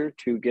butcher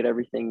to get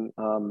everything,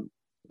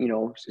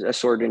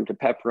 assorted into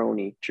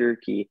pepperoni,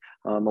 jerky,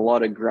 a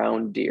lot of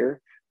ground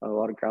deer, a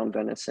lot of ground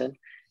venison.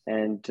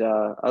 And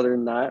other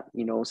than that,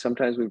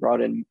 sometimes we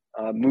brought in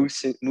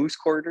moose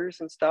quarters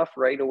and stuff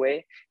right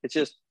away. It's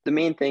just the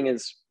main thing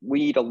is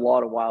we eat a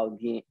lot of wild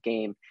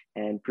game,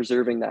 and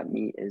preserving that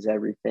meat is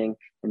everything.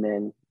 And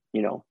then,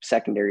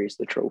 secondary is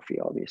the trophy,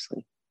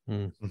 obviously.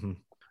 Mm-hmm.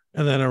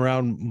 And then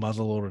around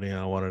muzzleloading,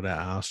 I wanted to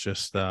ask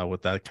just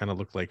what that kind of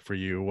looked like for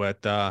you.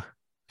 What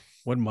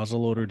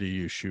muzzleloader do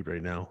you shoot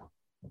right now?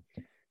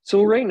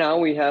 So right now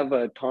we have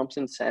a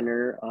Thompson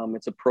Center.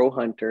 It's a Pro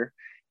Hunter.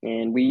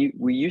 And we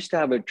used to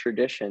have a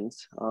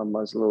Traditions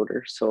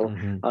muzzleloader. So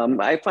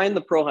I find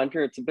the Pro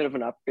Hunter, it's a bit of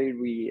an upgrade.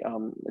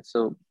 It's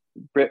a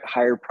bit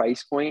higher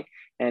price point,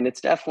 and it's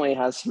definitely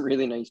has some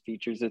really nice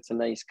features. It's a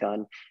nice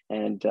gun,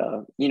 and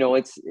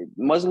it's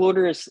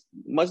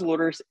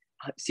muzzleloaders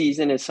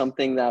season is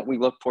something that we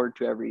look forward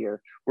to every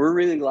year. We're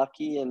really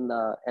lucky in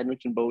the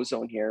Edmonton Bow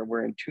Zone here,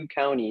 where in 2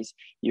 counties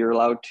you're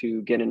allowed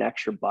to get an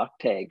extra buck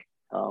tag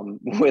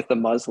with a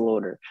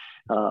muzzleloader.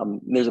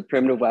 There's a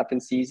primitive weapon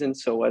season,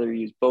 so whether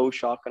you use bow,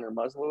 shotgun, or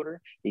muzzleloader,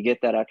 you get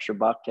that extra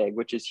buck tag,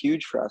 which is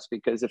huge for us,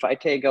 because if I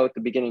tag out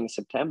the beginning of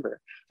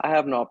September, I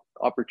have an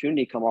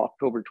opportunity come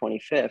October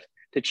 25th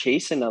to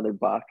chase another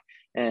buck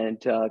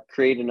and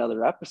create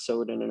another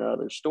episode and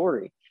another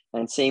story.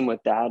 And same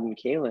with Dad and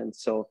Kaylin.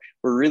 So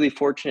we're really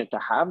fortunate to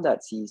have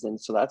that season.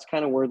 So that's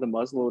kind of where the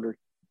muzzleloader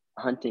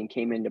hunting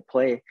came into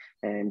play,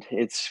 and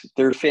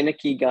they're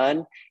finicky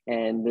gun,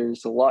 and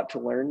there's a lot to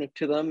learn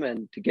to them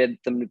and to get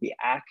them to be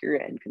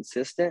accurate and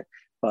consistent.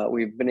 But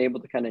we've been able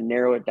to kind of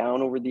narrow it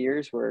down over the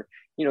years where,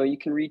 you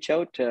can reach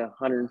out to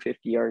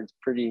 150 yards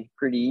pretty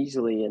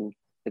easily, and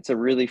it's a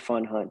really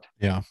fun hunt.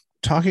 Yeah.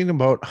 Talking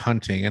about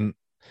hunting, and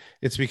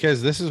it's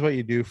because this is what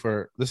you do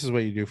for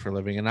a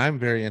living. And I'm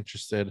very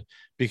interested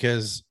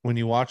because when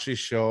you watch these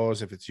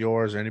shows, if it's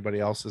yours or anybody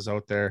else's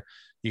out there,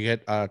 you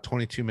get a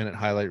 22-minute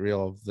highlight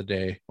reel of the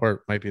day, or it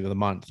might be the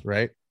month,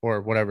 right?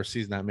 Or whatever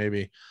season that may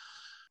be.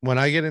 When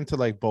I get into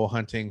like bow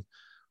hunting,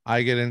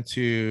 I get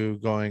into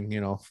going,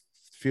 a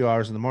few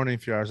hours in the morning, a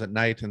few hours at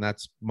night, and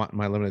that's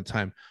my limited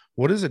time.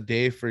 What does a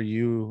day for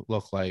you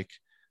look like?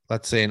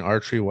 Let's say an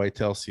archery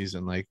whitetail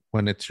season, like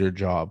when it's your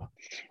job?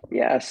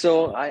 Yeah,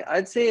 so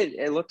I'd say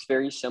it looks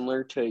very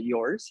similar to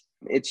yours.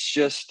 It's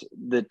just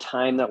the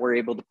time that we're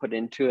able to put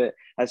into it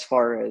as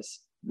far as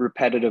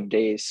repetitive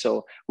days.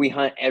 So we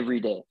hunt every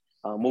day.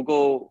 We'll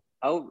go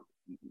out.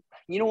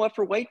 You know what?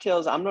 For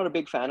whitetails, I'm not a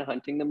big fan of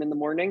hunting them in the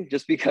morning,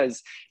 just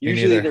because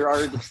usually they're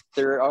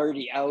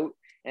already out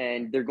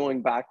and they're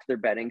going back to their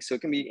bedding. So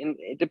it can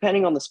be,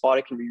 depending on the spot,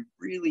 it can be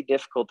really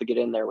difficult to get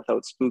in there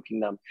without spooking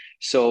them.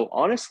 So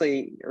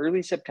honestly,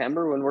 early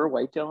September when we're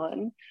whitetail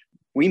hunting,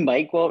 we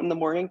might go out in the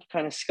morning to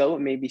kind of scout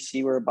and maybe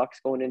see where a buck's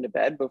going into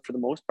bed. But for the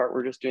most part,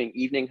 we're just doing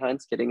evening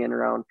hunts, getting in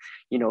around,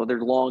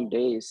 they're long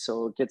days.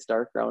 So it gets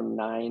dark around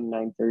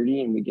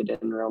 9:30, and we get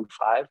in around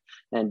 5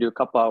 and do a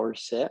couple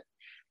hours sit.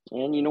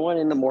 And you know what,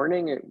 in the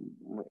morning,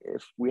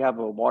 if we have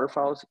a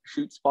waterfowl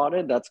shoot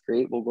spotted, that's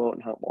great. We'll go out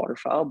and hunt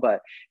waterfowl,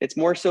 but it's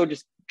more so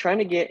just trying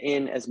to get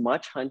in as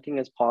much hunting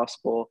as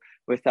possible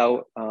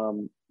without,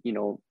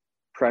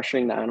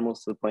 pressuring the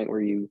animals to the point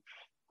where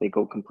they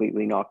go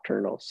completely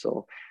nocturnal.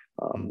 So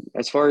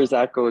as far as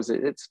that goes,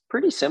 it's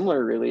pretty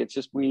similar, really. It's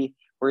just we're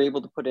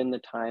able to put in the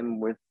time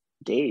with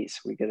days.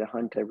 We get to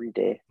hunt every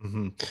day.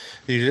 Mm-hmm.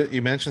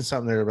 You mentioned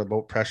something there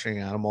about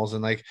pressuring animals,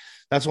 and like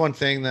that's one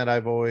thing that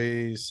I've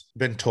always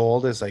been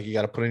told is like you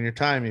got to put in your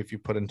time. If you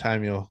put in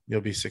time,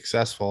 you'll be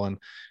successful. And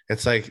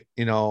it's like,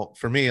 you know,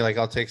 for me, like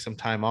I'll take some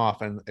time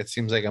off, and it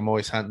seems like I'm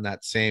always hunting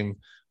that same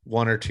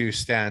one or two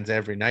stands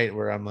every night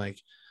where I'm like,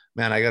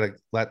 man, I got to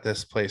let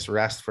this place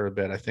rest for a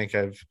bit. I think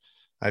I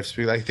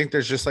think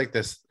there's just like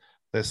this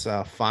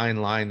fine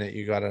line that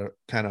you got to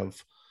kind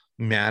of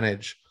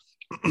manage.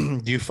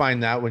 Do you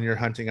find that when you're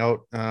hunting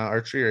out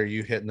archery, or are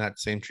you hitting that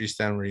same tree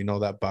stand where you know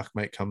that buck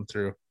might come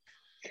through?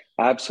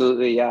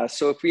 Absolutely, yeah.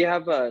 So if we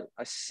have a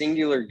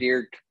singular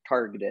deer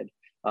targeted,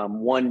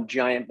 one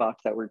giant buck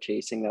that we're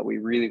chasing that we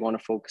really want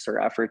to focus our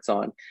efforts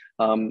on,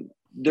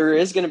 there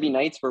is going to be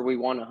nights where we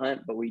want to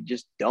hunt, but we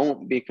just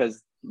don't,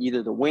 because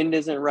either the wind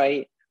isn't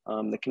right,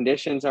 the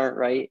conditions aren't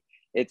right.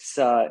 It's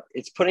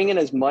putting in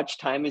as much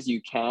time as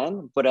you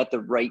can, but at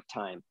the right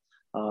time.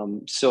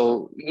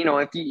 So, you know,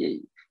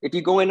 if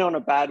you go in on a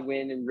bad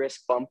wind and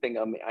risk bumping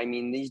them, I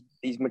mean,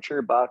 these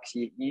mature bucks,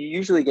 you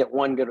usually get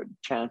one good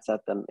chance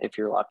at them if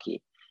you're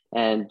lucky.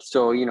 And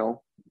so, you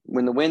know,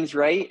 when the wind's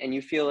right and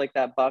you feel like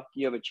that buck,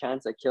 you have a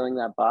chance at killing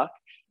that buck,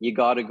 you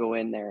got to go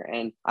in there.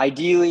 And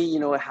ideally, you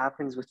know, it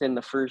happens within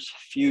the first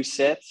few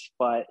sits,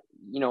 but,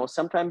 you know,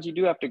 sometimes you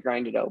do have to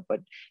grind it out. But,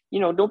 you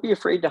know, don't be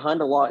afraid to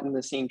hunt a lot in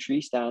the same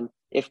tree stand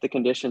if the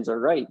conditions are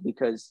right,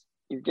 because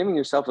you're giving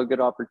yourself a good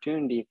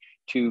opportunity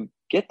to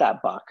get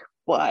that buck.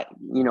 But,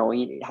 you know,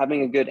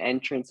 having a good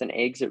entrance and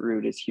exit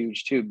route is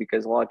huge too,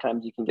 because a lot of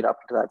times you can get up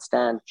to that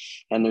stand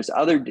and there's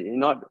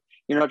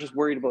you're not just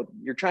worried about,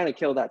 you're trying to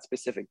kill that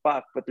specific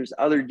buck, but there's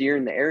other deer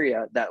in the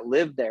area that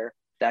live there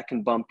that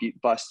can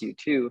bust you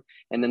too.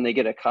 And then they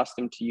get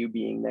accustomed to you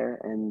being there.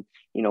 And,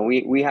 you know,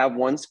 we have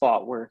one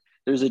spot where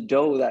there's a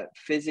doe that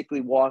physically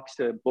walks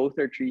to both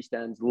our tree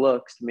stands,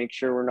 looks to make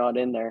sure we're not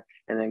in there,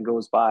 and then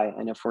goes by.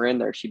 And if we're in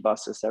there, she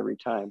busts us every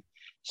time.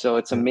 So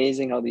it's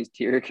amazing how these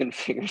deer can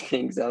figure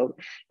things out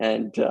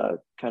and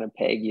kind of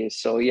peg you.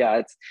 So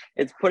yeah,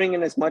 it's putting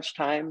in as much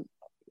time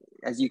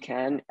as you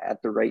can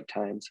at the right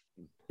times.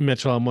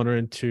 Mitchell, I'm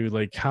wondering too,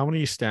 like how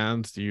many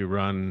stands do you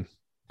run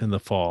in the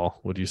fall,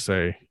 would you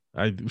say?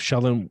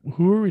 Sheldon,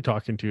 who were we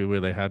talking to where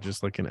they had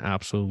just like an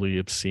absolutely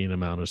obscene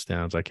amount of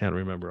stands? I can't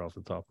remember off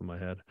the top of my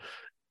head.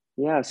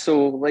 Yeah,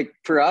 so like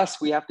for us,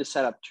 we have to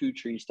set up 2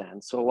 tree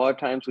stands. So a lot of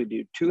times we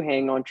do 2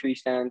 hang-on tree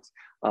stands.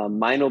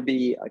 Mine will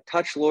be a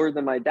touch lower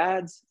than my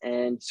dad's,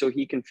 and so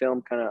he can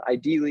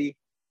ideally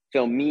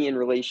film me in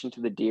relation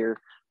to the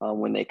deer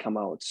when they come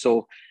out.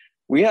 So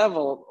we have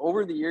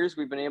over the years,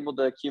 we've been able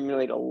to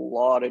accumulate a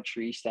lot of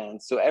tree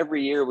stands. So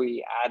every year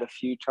we add a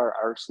few to our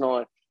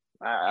arsenal.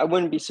 I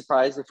wouldn't be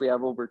surprised if we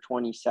have over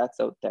 20 sets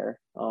out there.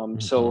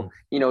 So,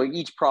 you know,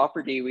 each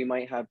property, we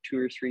might have 2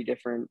 or 3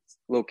 different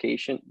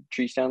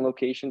tree stand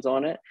locations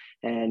on it.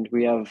 And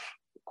we have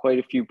quite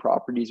a few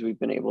properties we've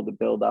been able to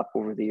build up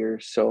over the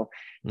years. So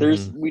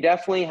we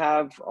definitely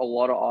have a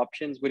lot of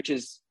options, which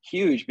is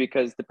huge,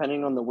 because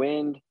depending on the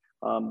wind,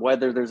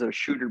 whether there's a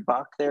shooter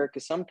buck there,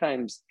 because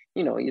sometimes,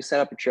 you know, you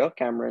set up a trail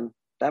camera and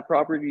that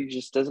property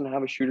just doesn't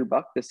have a shooter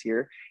buck this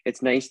year.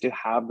 It's nice to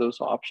have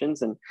those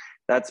options. And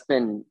that's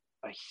been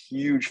a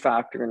huge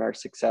factor in our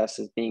success,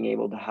 is being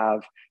able to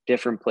have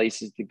different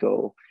places to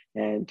go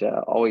and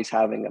always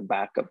having a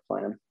backup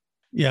plan.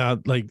 Yeah.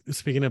 Like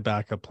speaking of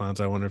backup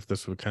plans, I wonder if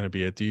this would kind of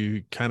be it. Do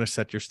you kind of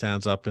set your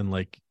stands up in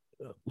like,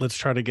 let's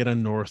try to get a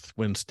north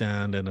wind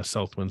stand and a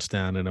south wind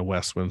stand and a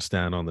west wind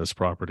stand on this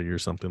property or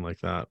something like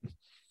that?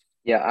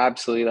 Yeah,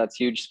 absolutely. That's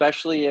huge,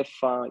 especially if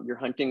you're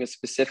hunting a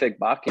specific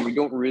buck and you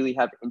don't really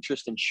have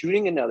interest in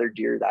shooting another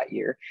deer that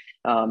year.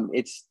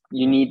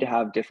 You need to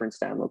have different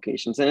stand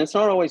locations, and it's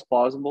not always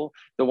plausible.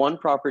 The one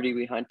property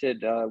we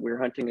hunted, we were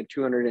hunting a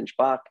 200-inch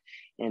buck,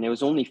 and it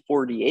was only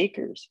 40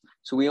 acres.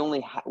 So we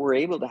only were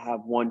able to have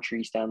one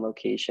tree stand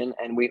location,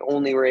 and we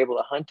only were able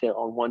to hunt it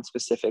on one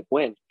specific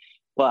wind.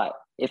 But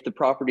if the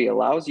property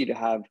allows you to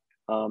have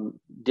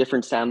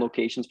different stand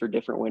locations for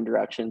different wind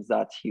directions,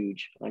 that's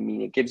huge. I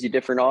mean, it gives you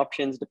different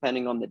options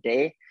depending on the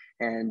day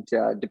and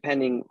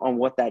depending on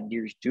what that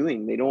deer's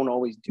doing. They don't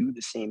always do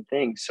the same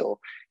thing. So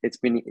it's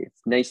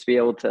nice to be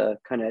able to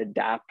kind of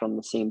adapt on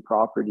the same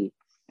property.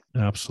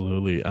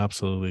 Absolutely.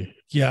 Absolutely.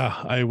 Yeah.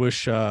 I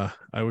wish I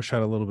had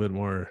a little bit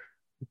more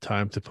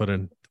time to put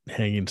in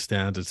hanging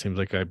stands. It seems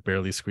like I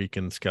barely squeak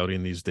in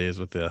scouting these days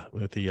with the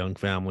young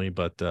family,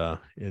 but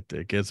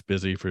it gets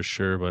busy for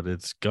sure. But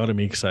it's got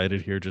me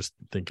excited here just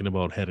thinking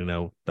about heading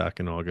out back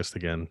in August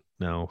again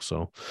now.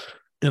 So,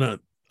 and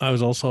I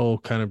was also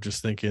kind of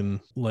just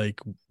thinking,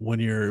 like, when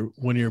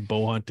you're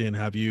bow hunting,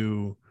 have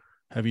you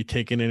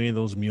taken any of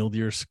those mule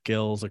deer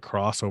skills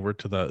across over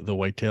to the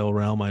whitetail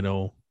realm? I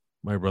know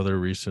my brother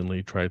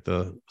recently tried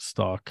to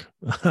stalk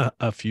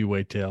a few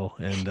whitetail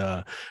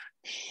and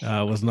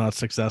was not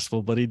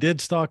successful, but he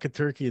did stalk a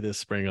turkey this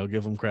spring. I'll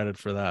give him credit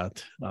for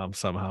that.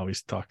 Somehow he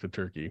stalked a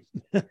turkey.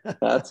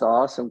 That's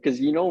awesome, because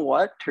you know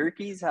what?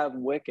 Turkeys have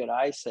wicked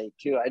eyesight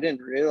too. I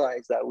didn't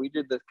realize that. We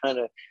did this kind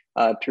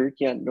of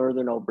turkey hunt in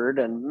northern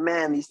Alberta, and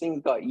man, these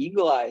things got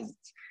eagle eyes.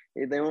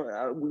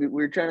 we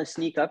were trying to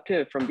sneak up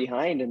to it from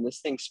behind, and this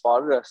thing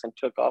spotted us and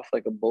took off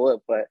like a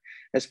bullet. But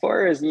as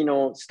far as,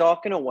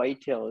 stalking a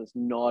whitetail is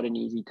not an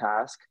easy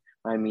task.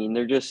 I mean,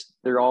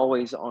 they're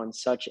always on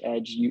such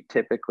edge,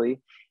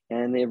 typically,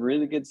 and they have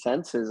really good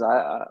senses.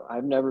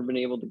 I've never been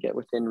able to get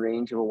within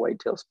range of a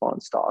whitetail spawn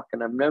stalk,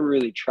 and I've never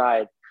really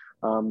tried.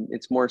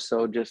 It's more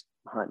so just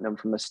hunting them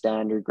from a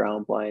standard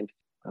ground blind,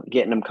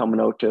 getting them coming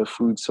out to a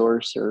food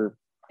source, or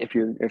if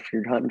you're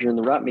hunting during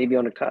the rut, maybe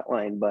on a cut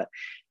line. But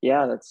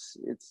yeah, it's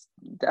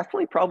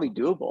definitely probably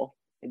doable.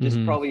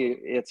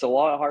 It's a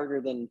lot harder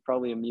than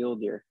probably a mule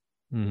deer.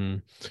 Mm-hmm.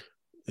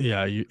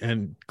 Yeah,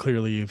 and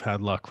clearly you've had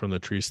luck from the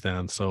tree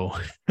stand, so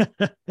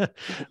I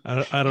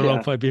don't know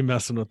if I'd be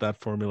messing with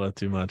that formula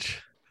too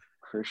much.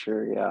 For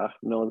sure, yeah.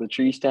 No, the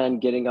tree stand,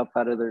 getting up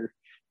out of their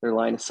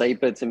line of sight,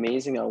 but it's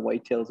amazing how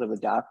whitetails have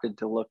adapted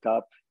to look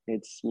up.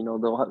 It's,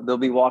 they'll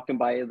be walking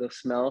by you, they'll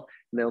smell,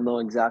 and they'll know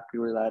exactly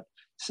where that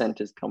scent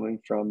is coming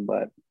from.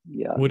 But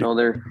yeah,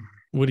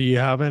 would you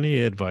have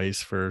any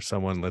advice for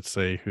someone, let's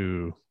say,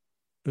 who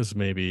is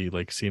maybe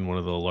like seen one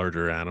of the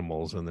larger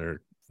animals in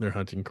their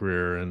hunting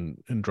career and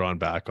drawn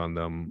back on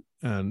them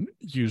and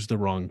used the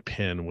wrong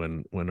pin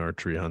when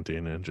archery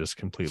hunting and just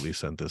completely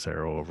sent this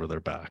arrow over their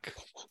back?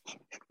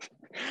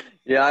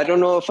 Yeah, I don't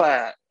know if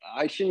I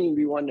shouldn't even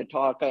be one to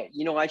talk.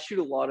 I shoot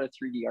a lot of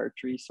 3D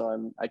archery,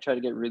 so I try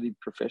to get really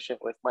proficient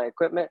with my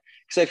equipment,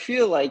 because I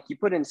feel like you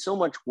put in so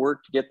much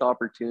work to get the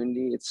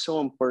opportunity. It's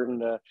so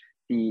important to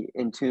be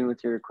in tune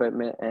with your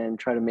equipment and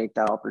try to make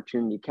that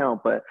opportunity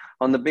count. But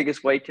on the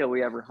biggest whitetail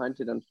we ever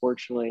hunted,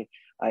 unfortunately,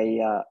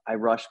 I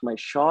rushed my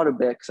shot a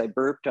bit because I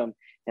burped him,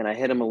 and I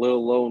hit him a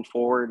little low and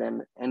forward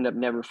and ended up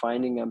never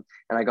finding him.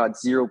 And I got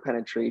zero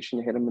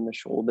penetration, hit him in the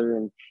shoulder,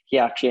 and he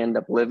actually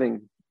ended up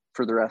living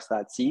for the rest of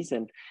that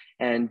season.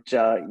 And,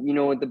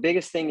 the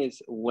biggest thing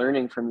is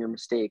learning from your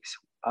mistakes.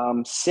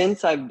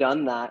 Since I've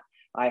done that,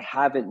 I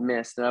haven't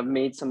missed, and I've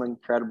made some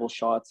incredible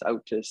shots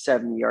out to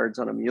 70 yards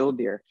on a mule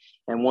deer.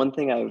 And one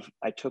thing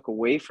I took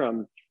away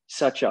from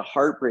such a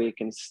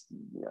heartbreak and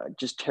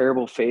just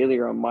terrible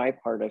failure on my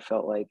part, I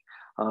felt like,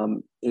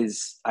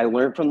 is I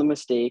learned from the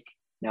mistake.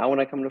 Now when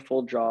I come to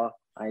full draw,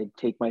 I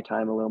take my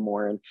time a little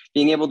more, and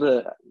being able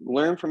to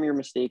learn from your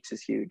mistakes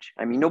is huge.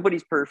 I mean,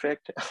 nobody's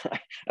perfect.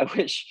 I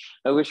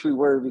wish we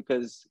were,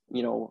 because,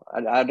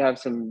 I'd have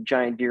some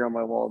giant deer on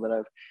my wall that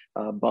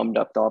I've bummed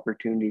up the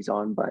opportunities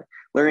on, but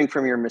learning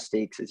from your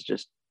mistakes is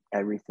just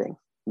everything.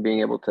 Being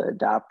able to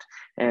adapt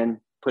and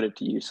put it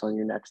to use on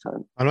your next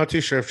hunt. I'm not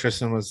too sure if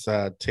Tristan was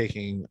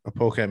taking a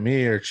poke at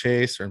me or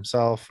Chase or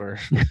himself or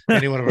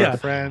any one of our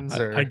friends.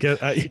 Or I guess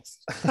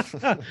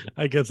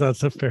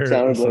that's a fair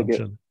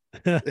assumption.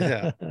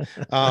 Yeah.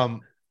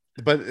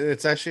 But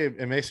it's actually,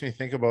 it makes me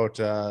think about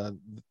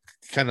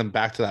kind of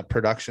back to that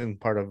production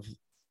part of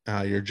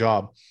your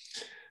job.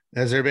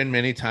 Has there been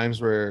many times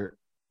where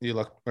you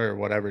look, or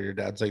whatever, your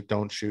dad's like,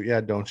 don't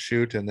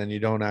shoot, and then you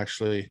don't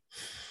actually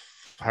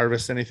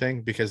harvest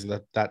anything because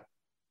that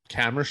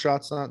camera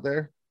shot's not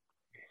there?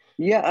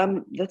 Yeah,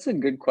 that's a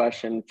good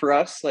question. For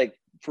us, like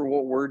for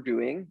what we're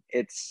doing,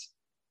 it's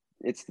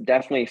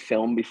definitely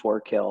film before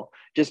kill,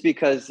 just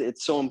because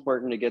it's so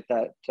important to get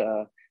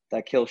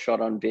that kill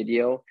shot on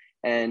video.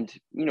 And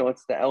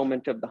it's the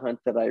element of the hunt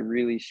that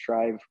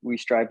we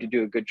strive to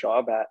do a good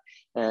job at.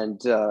 And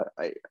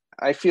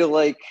I feel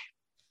like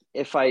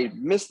if I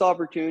missed the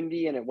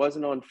opportunity and it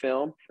wasn't on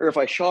film, or if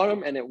I shot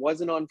him and it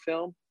wasn't on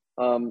film,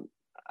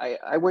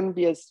 I wouldn't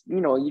be as,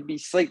 you'd be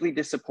slightly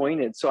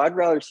disappointed. So I'd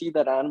rather see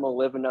that animal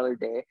live another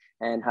day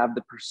and have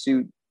the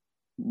pursuit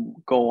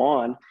go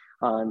on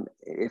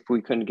if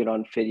we couldn't get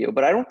on video.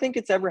 But I don't think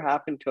it's ever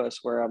happened to us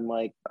where I'm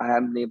like, I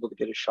haven't been able to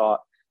get a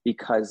shot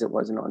because it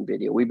wasn't on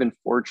video. We've been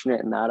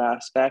fortunate in that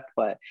aspect,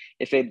 but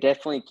if it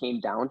definitely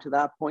came down to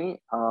that point,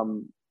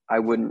 I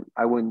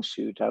wouldn't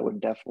shoot. I would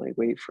definitely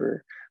wait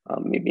for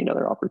maybe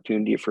another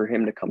opportunity for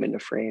him to come into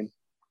frame.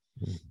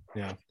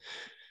 Yeah.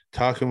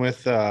 Talking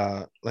with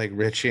like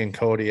Richie and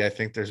Cody, I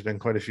think there's been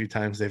quite a few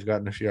times they've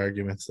gotten a few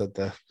arguments that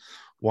the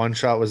one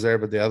shot was there,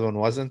 but the other one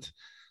wasn't.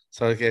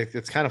 So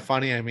it's kind of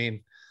funny. I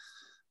mean,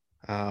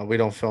 we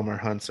don't film our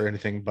hunts or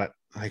anything, but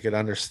I could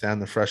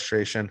understand the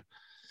frustration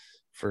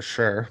for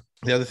sure.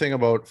 The other thing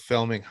about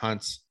filming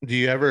hunts, do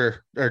you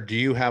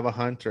have a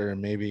hunt or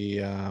maybe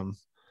an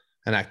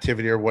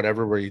activity or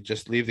whatever where you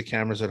just leave the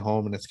cameras at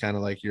home and it's kind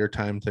of like your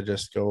time to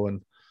just go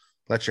and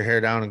let your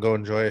hair down and go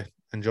enjoy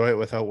it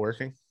without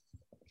working?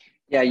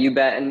 Yeah, you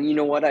bet. And you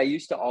know what? I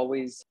used to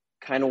always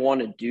kind of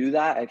want to do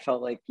that. I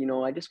felt like,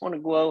 I just want to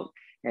go out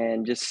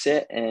and just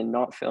sit and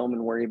not film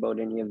and worry about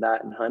any of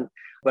that and hunt.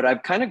 But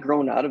I've kind of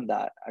grown out of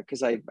that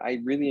because I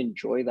really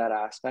enjoy that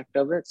aspect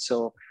of it.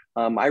 So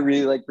I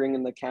really like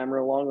bringing the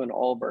camera along on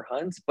all of our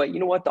hunts. But you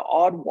know what? The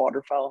odd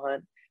waterfowl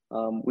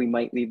hunt, we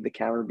might leave the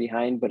camera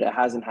behind, but it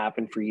hasn't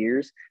happened for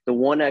years. The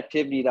one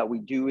activity that we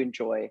do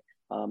enjoy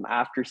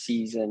after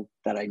season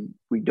that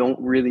we don't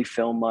really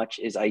film much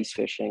is ice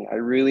fishing. I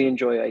really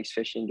enjoy ice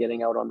fishing,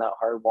 getting out on that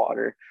hard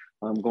water,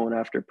 going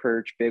after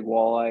perch, big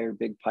walleye or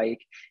big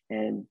pike.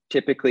 And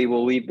typically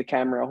we'll leave the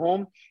camera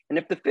home. And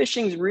if the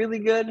fishing's really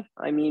good,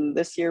 I mean,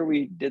 this year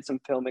we did some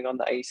filming on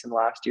the ice and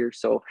last year.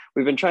 So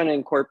we've been trying to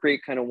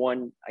incorporate kind of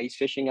one ice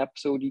fishing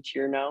episode each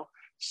year now.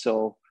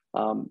 So,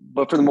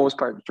 but for the most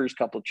part, the first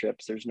couple of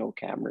trips, there's no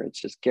camera.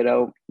 It's just get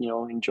out,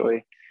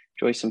 enjoy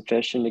some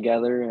fishing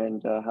together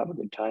and have a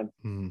good time.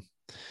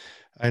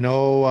 I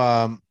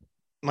know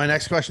my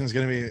next question is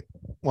going to be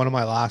one of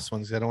my last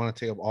ones. I don't want to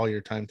take up all your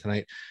time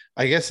tonight.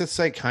 I guess it's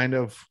like kind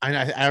of,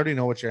 I already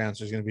know what your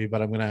answer is going to be,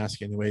 but I'm going to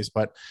ask anyways.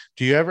 But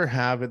do you ever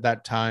have at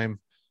that time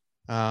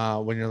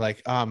when you're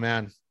like, oh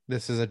man,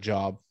 this is a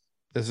job.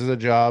 This is a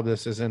job.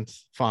 This isn't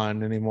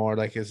fun anymore.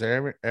 Like, is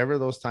there ever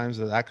those times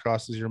that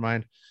crosses your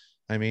mind?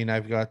 I mean,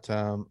 I've got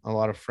a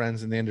lot of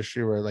friends in the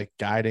industry where like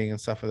guiding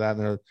and stuff like that.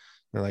 And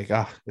they're like,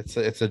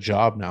 it's a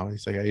job now.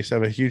 He's like, I used to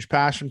have a huge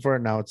passion for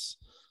it. Now it's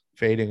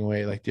fading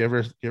away. Like, do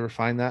you ever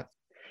find that?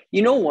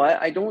 You know what?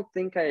 I don't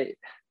think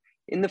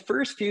in the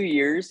first few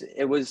years,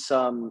 it was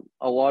a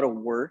lot of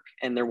work,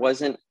 and there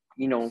wasn't,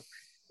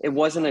 it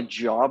wasn't a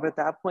job at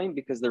that point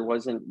because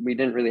we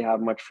didn't really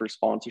have much for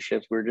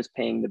sponsorships. We were just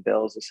paying the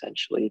bills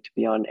essentially to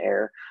be on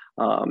air.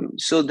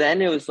 So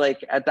then it was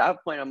like, at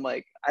that point, I'm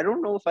like, I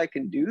don't know if I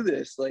can do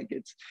this. Like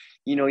it's,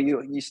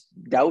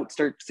 doubt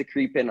starts to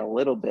creep in a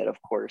little bit, of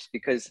course,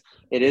 because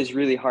it is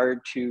really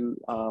hard to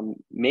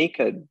make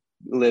a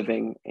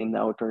living in the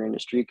outdoor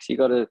industry because you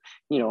got to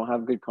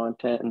have good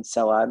content and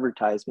sell.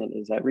 Advertisement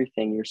is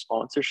everything, your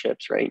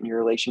sponsorships, right, and your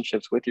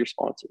relationships with your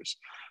sponsors.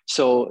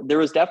 So there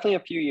was definitely a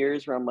few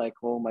years where I'm like,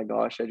 oh my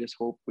gosh, I just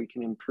hope we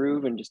can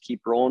improve and just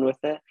keep rolling with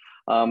it.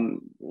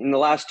 In the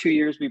last 2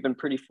 years we've been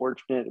pretty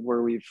fortunate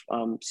where we've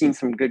seen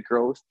some good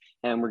growth,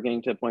 and we're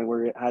getting to a point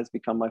where it has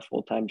become my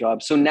full-time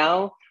job. So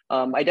now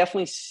I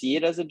definitely see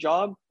it as a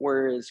job,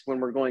 whereas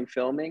when we're going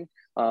filming,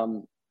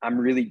 I'm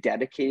really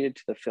dedicated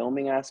to the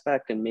filming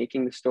aspect and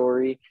making the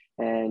story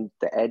and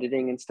the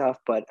editing and stuff,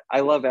 but I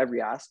love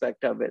every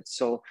aspect of it.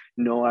 So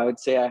no, I would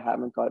say I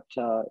haven't got,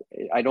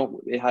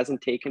 it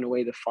hasn't taken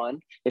away the fun.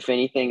 If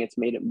anything, it's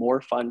made it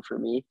more fun for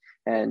me.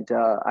 And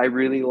I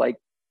really like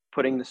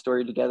putting the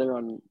story together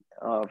on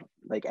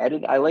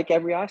edit. I like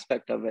every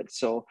aspect of it.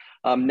 So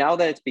now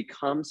that it's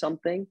become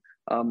something,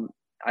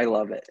 I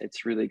love it.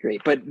 It's really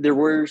great. But there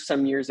were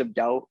some years of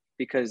doubt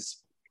because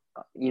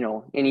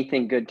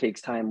anything good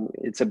takes time.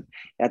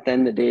 At the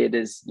end of the day, it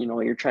is,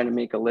 you're trying to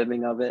make a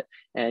living of it.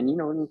 And,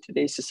 in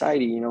today's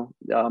society,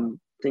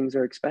 things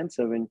are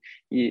expensive, and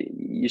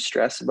you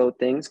stress about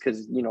things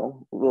because,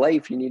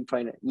 life, you need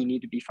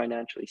to be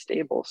financially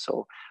stable.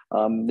 So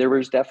there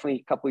was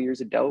definitely a couple of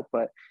years of doubt,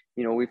 but,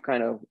 we've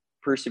kind of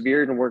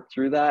persevered and worked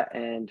through that.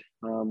 And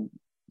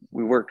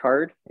we worked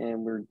hard,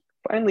 and we're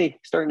finally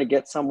starting to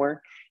get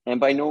somewhere. And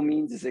by no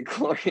means is it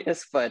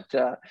glorious, but,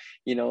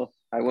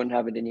 I wouldn't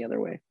have it any other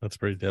way. That's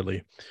pretty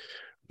deadly.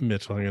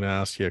 Mitchell, I'm going to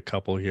ask you a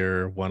couple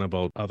here, one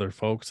about other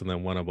folks and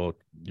then one about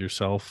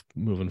yourself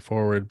moving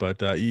forward.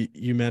 But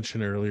you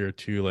mentioned earlier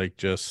too, like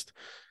just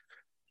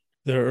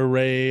the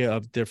array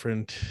of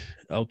different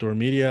outdoor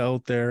media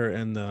out there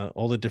and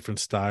all the different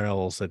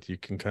styles that you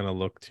can kind of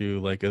look to.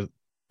 Like,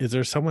 is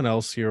there someone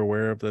else you're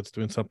aware of that's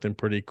doing something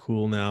pretty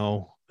cool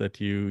now that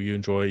you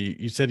enjoy?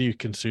 You said you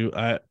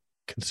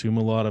consume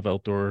a lot of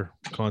outdoor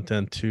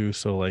content too,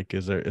 so like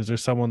is there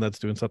someone that's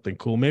doing something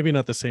cool, maybe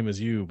not the same as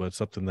you, but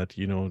something that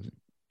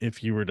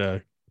if you were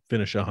to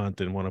finish a hunt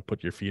and want to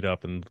put your feet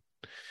up and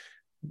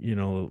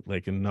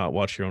and not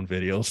watch your own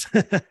videos,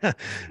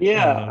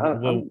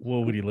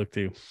 what would you look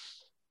to?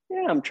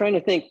 I'm trying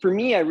to think. For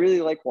me, I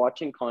really like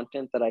watching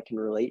content that I can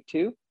relate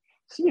to.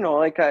 So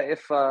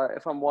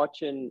if I'm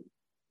watching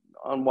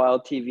on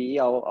Wild TV,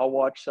 I'll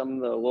watch some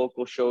of the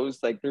local shows.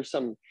 Like there's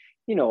some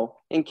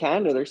in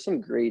Canada, there's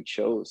some great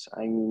shows,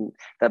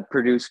 that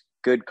produce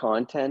good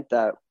content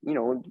that,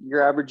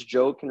 your average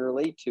Joe can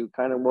relate to,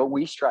 kind of what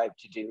we strive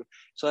to do.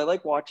 So I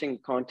like watching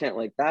content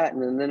like that.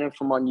 And then if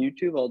I'm on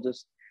YouTube, I'll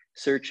just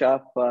search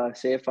up,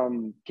 say if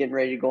I'm getting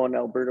ready to go on an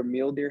Alberta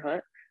mule deer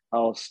hunt,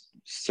 I'll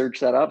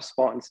search that up,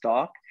 spot and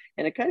stalk.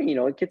 And it kind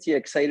of, it gets you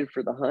excited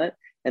for the hunt.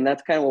 And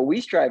that's kind of what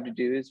we strive to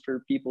do, is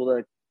for people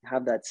to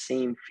have that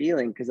same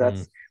feeling, because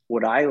that's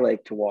what I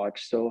like to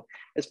watch. So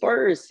as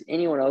far as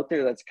anyone out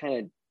there that's kind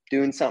of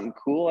doing something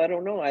cool, I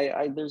don't know.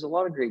 There's a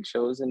lot of great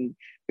shows, and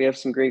we have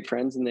some great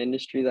friends in the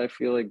industry that I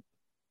feel like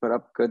put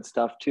up good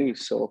stuff too.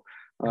 So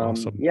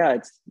awesome. Yeah,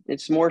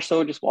 it's more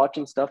so just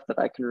watching stuff that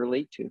I can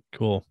relate to.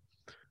 Cool.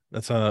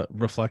 That's a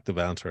reflective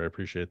answer. I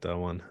appreciate that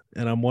one.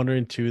 And I'm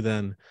wondering too,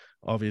 then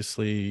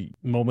obviously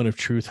Moment of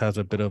Truth has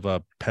a bit of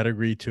a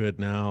pedigree to it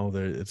now.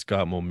 It's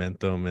got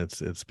momentum.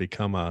 It's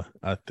become a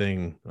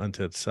thing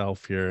unto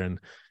itself here. And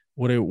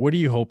what are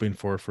you hoping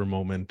for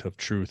Moment of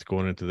Truth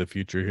going into the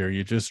future here?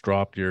 You just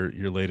dropped your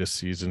latest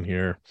season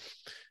here,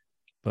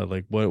 but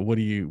like what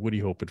are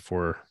you hoping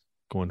for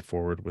going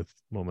forward with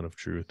Moment of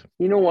Truth?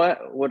 You know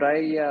what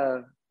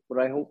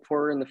I hope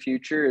for in the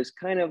future is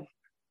kind of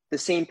the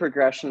same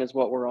progression as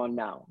what we're on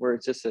now, where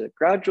it's just a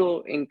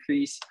gradual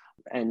increase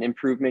and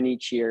improvement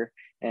each year.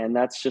 And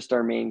that's just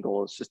our main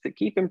goal, is just to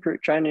keep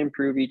trying to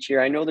improve each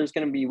year. I know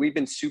we've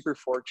been super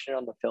fortunate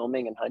on the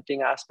filming and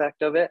hunting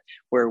aspect of it,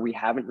 where we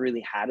haven't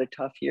really had a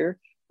tough year,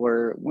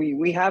 where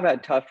we have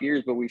had tough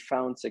years, but we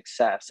found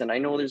success. And I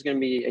know there's going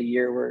to be a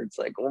year where it's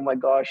like, oh my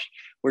gosh,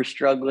 we're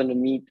struggling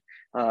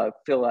to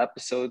fill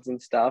episodes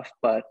and stuff.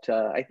 But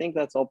I think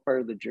that's all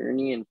part of the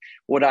journey. And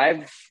what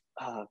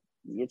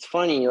it's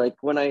funny, like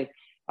when I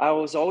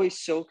was always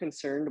so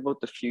concerned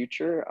about the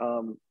future.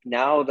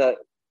 Now that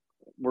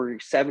we're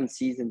 7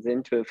 seasons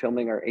into it,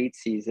 filming our 8th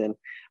season,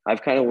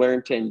 I've kind of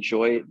learned to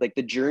enjoy it. Like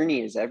the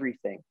journey is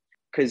everything,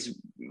 because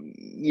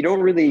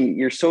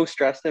you're so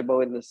stressed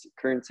about in this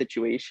current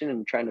situation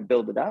and trying to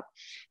build it up.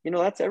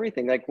 That's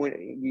everything. Like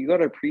when you got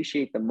to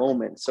appreciate the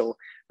moment. So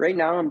right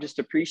now I'm just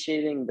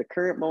appreciating the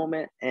current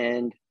moment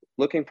and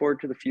looking forward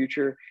to the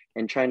future,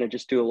 and trying to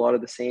just do a lot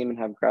of the same and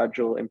have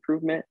gradual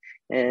improvement,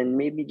 and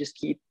maybe just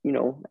keep,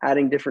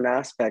 adding different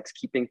aspects,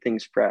 keeping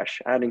things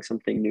fresh, adding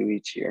something new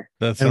each year.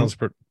 That sounds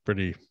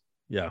pretty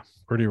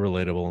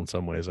relatable in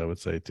some ways, I would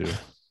say too.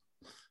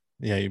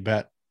 Yeah, you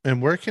bet.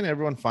 And where can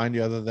everyone find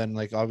you, other than,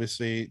 like,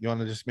 obviously you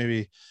want to just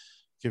maybe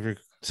give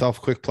yourself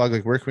a quick plug,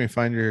 like where can we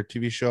find your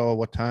TV show,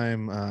 what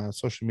time,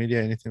 social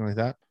media, anything like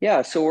that?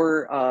 Yeah, so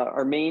we're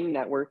our main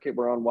network,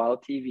 we're on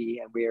Wild TV,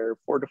 and we are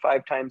 4 to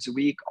 5 times a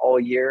week all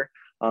year.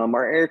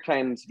 Our air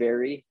times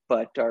vary,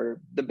 but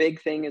the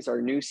big thing is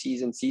our new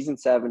season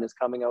 7 is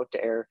coming out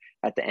to air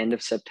at the end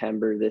of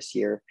September this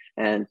year.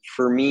 And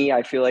for me,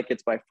 I feel like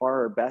it's by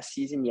far our best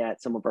season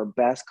yet, some of our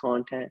best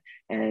content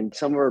and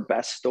some of our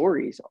best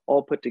stories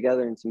all put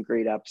together in some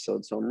great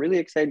episodes. So I'm really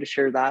excited to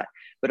share that.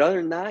 But other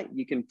than that,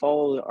 you can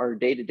follow our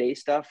day-to-day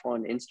stuff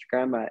on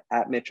Instagram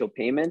at Mitchell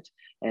Payment.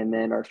 And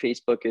then our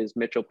Facebook is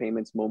Mitchell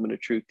Payments Moment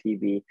of Truth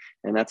TV.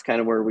 And that's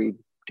kind of where we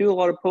do a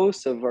lot of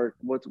posts of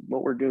what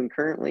we're doing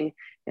currently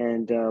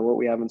and what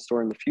we have in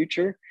store in the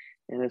future.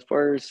 And as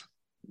far as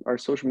our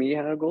social media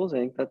handles, I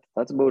think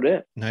that's about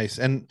it. Nice.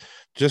 And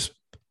just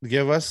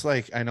give us,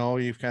 like, I know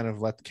you've kind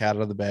of let the cat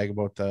out of the bag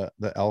about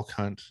the elk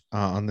hunt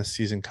on this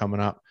season coming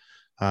up.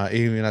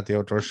 Even at the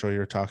outdoor show, you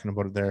were talking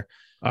about it there.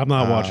 I'm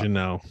not watching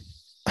now.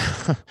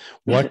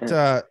 What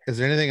is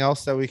there anything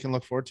else that we can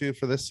look forward to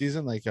for this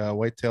season, like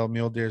whitetail,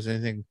 mule deer? Is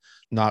anything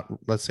not,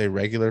 let's say,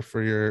 regular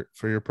for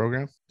your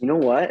program? You know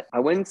what, I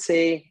wouldn't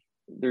say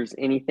there's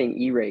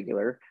anything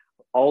irregular,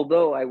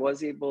 although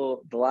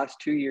the last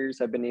 2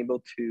 years I've been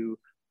able to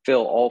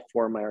fill all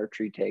 4 of my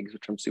archery tags,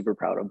 which I'm super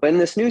proud of. But in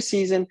this new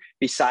season,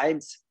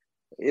 besides,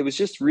 it was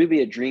just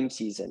really a dream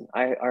season.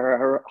 I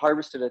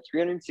harvested a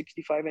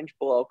 365-inch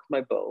bull elk with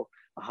my bow,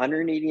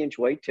 180-inch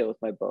whitetail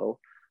with my bow,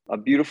 a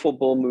beautiful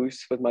bull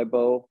moose with my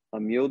bow, a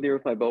mule deer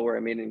with my bow, where I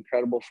made an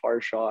incredible far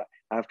shot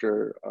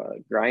after a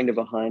grind of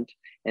a hunt,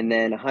 and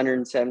then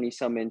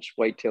 170-some-inch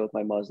whitetail with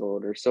my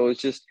muzzleloader. So it's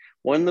just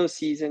one of those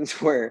seasons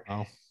where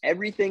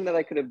everything that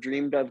I could have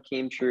dreamed of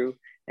came true.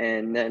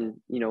 And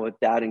then, with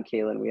Dad and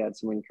Kaylin, we had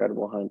some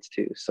incredible hunts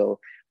too. So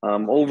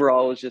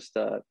overall, it was just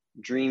a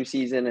dream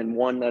season, and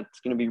one that's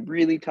going to be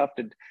really tough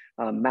to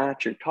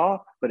match or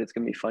top, but it's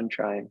going to be fun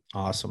trying.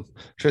 Awesome.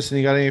 Tristan,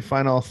 you got any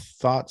final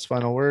thoughts,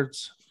 final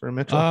words for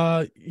Mitchell?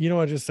 I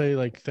just say,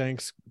 like,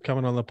 thanks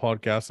coming on the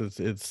podcast.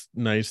 It's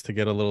nice to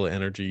get a little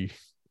energy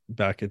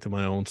back into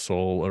my own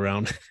soul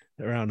around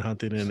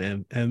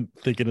hunting and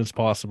thinking it's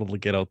possible to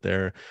get out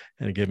there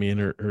and get me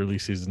an early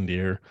season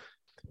deer.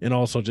 And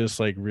also just,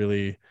 like,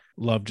 really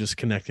love just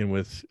connecting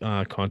with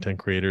content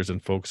creators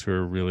and folks who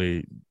are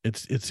really,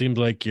 it seems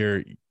like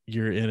you're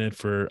in it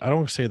for, I don't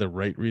want to say the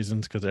right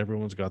reasons, because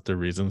everyone's got their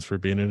reasons for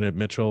being in it,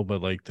 Mitchell,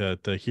 but like to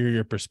hear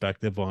your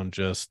perspective on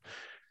just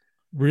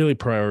really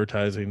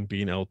prioritizing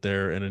being out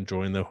there and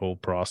enjoying the whole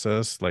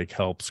process, like,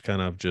 helps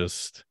kind of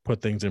just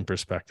put things in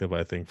perspective,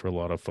 I think, for a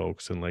lot of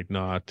folks, and like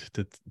not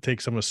to take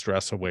some of the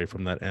stress away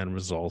from that end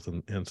result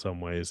in some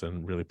ways,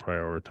 and really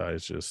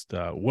prioritize just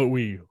what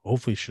we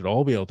hopefully should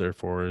all be out there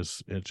for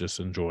is just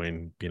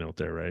enjoying being out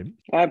there, right?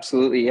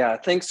 Absolutely. Yeah.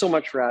 Thanks so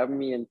much for having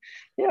me. And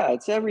yeah,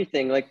 it's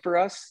everything. Like for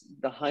us,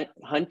 the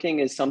hunting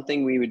is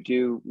something we would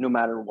do no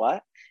matter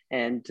what.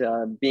 And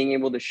being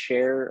able to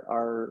share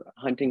our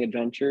hunting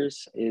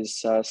adventures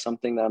is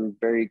something that I'm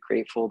very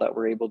grateful that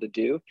we're able to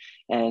do.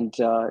 And,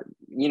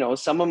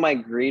 some of my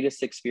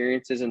greatest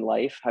experiences in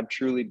life have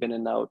truly been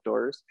in the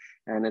outdoors.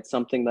 And it's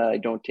something that I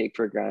don't take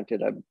for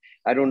granted.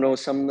 I don't know,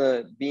 some of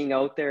the being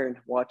out there and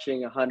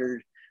watching a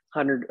herd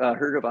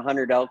of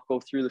 100 elk go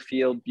through the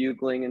field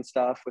bugling and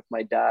stuff with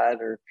my dad,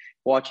 or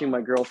watching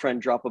my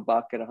girlfriend drop a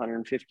buck at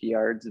 150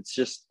 yards. It's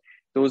just,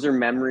 those are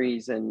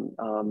memories and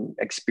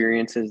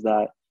experiences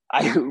that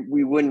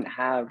we wouldn't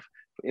have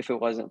if it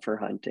wasn't for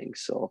hunting.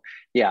 So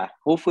yeah,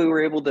 hopefully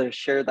we're able to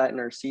share that in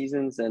our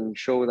seasons and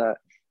show that,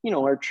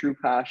 our true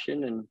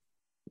passion,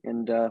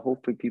 and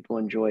hopefully people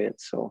enjoy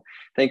it. So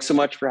thanks so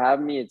much for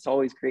having me. It's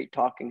always great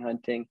talking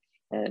hunting,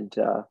 and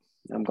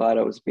I'm glad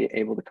I was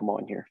able to come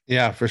on here.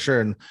 Yeah, for sure.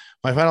 And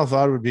my final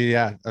thought would be,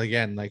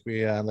 again, like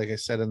we, like I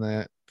said, in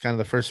the kind of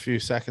the first few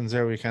seconds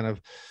there, we kind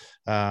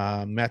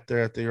of met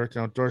there at the Yorkton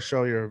Outdoor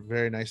Show. You're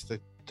very nice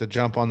to to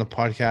jump on the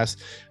podcast.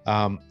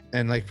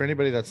 And like for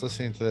anybody that's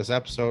listening to this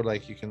episode,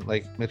 like you can,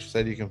 like Mitch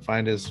said, you can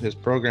find his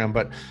program.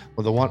 But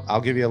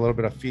I'll give you a little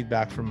bit of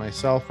feedback from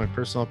myself. My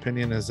personal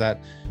opinion is that,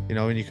 you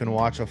know, when you can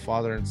watch a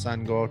father and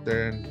son go out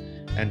there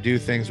and do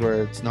things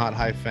where it's not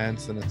high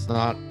fence and it's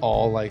not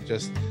all like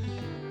just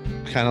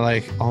kind of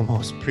like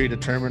almost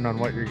predetermined on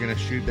what you're going to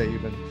shoot, that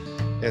you've been,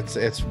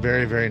 it's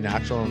very, very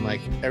natural. And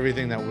like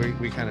everything that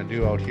we kind of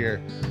do out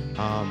here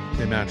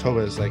in Manitoba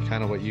is like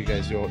kind of what you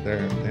guys do out there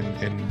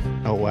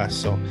in out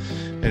west. So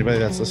anybody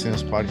that's listening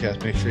to this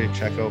podcast, make sure you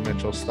check out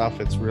Mitchell's stuff.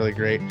 It's really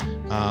great.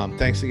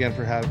 Thanks again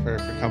for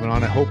coming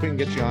on. I hope we can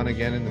get you on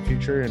again in the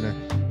future. And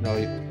you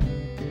know,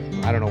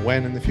 I don't know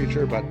when in the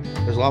future, but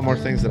there's a lot more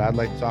things that I'd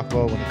like to talk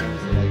about when it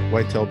comes to like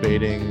whitetail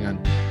baiting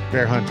and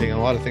bear hunting and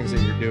a lot of things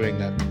that you're doing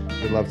that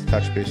we'd love to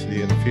touch base with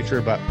you in the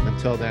future. But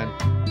until then,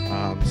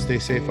 stay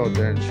safe out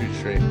there and shoot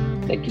straight.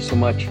 Thank you so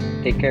much.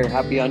 Take care.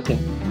 Happy hunting.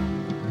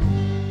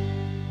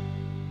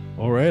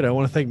 All right. I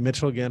want to thank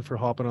Mitchell again for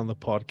hopping on the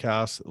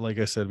podcast. Like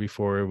I said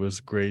before, it was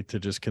great to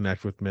just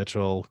connect with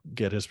Mitchell,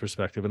 get his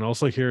perspective, and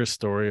also hear a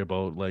story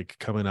about like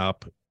coming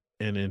up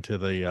and into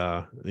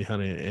the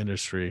hunting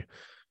industry.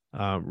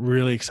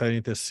 Really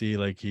exciting to see,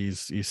 like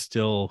he's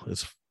still,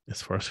 as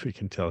far as we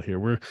can tell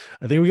here,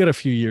 I think we got a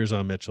few years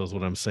on Mitchell is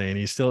what I'm saying.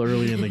 He's still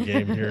early in the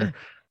game here.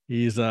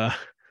 He's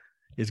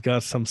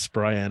got some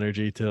spry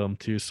energy to him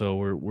too. So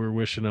we're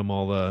wishing him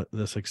all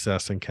the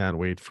success and can't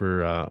wait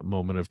for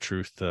Moment of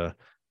Truth to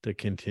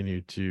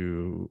continue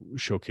to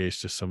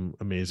showcase just some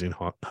amazing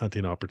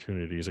hunting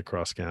opportunities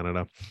across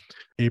Canada.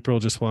 April,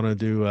 just want to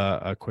do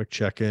a quick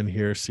check-in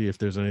here, see if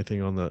there's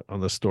anything on the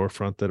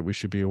storefront that we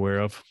should be aware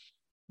of.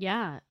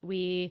 Yeah,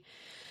 we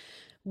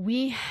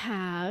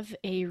have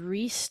a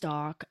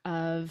restock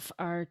of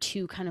our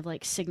two kind of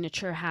like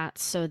signature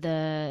hats. So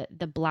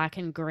the black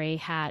and gray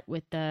hat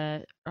with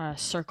the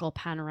circle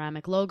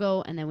panoramic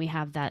logo, and then we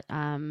have that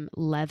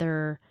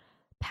leather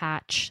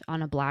patch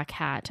on a black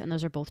hat, and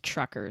those are both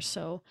truckers.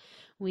 So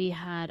we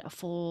had a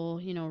full,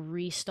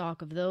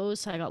 restock of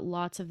those. So I got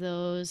lots of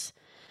those.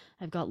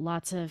 I've got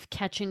lots of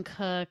Catch and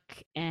Cook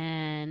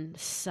and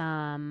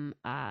some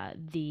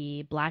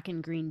the black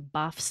and green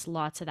buffs,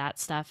 lots of that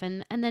stuff,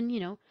 and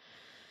then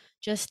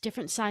just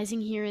different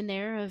sizing here and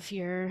there of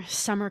your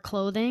summer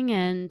clothing.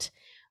 And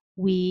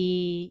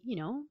we,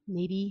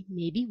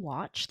 maybe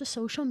watch the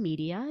social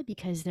media,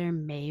 because there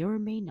may or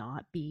may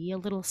not be a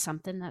little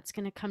something that's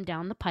going to come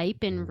down the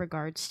pipe in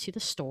regards to the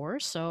store.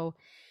 So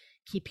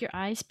keep your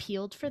eyes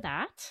peeled for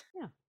that.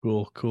 Yeah.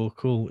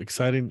 Cool.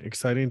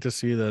 Exciting to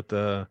see that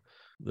the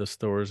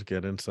stores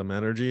getting some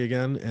energy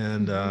again,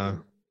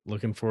 and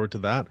looking forward to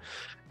that.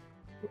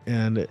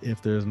 And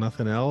if there's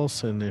nothing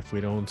else, and if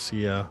we don't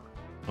see you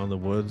in the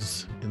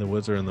woods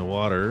or in the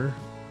water,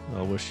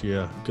 I'll wish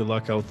you good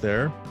luck out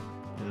there,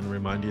 and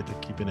remind you to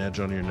keep an edge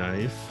on your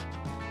knife,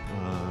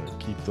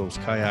 keep those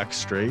kayaks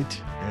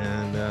straight,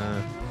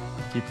 and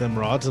keep them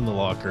rods in the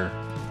locker.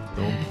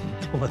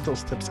 Don't let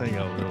those tips hang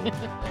out.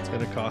 It's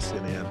going to cost you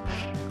in the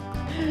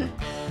end.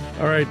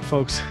 All right,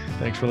 folks,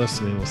 thanks for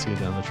listening. We'll see you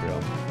down the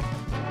trail.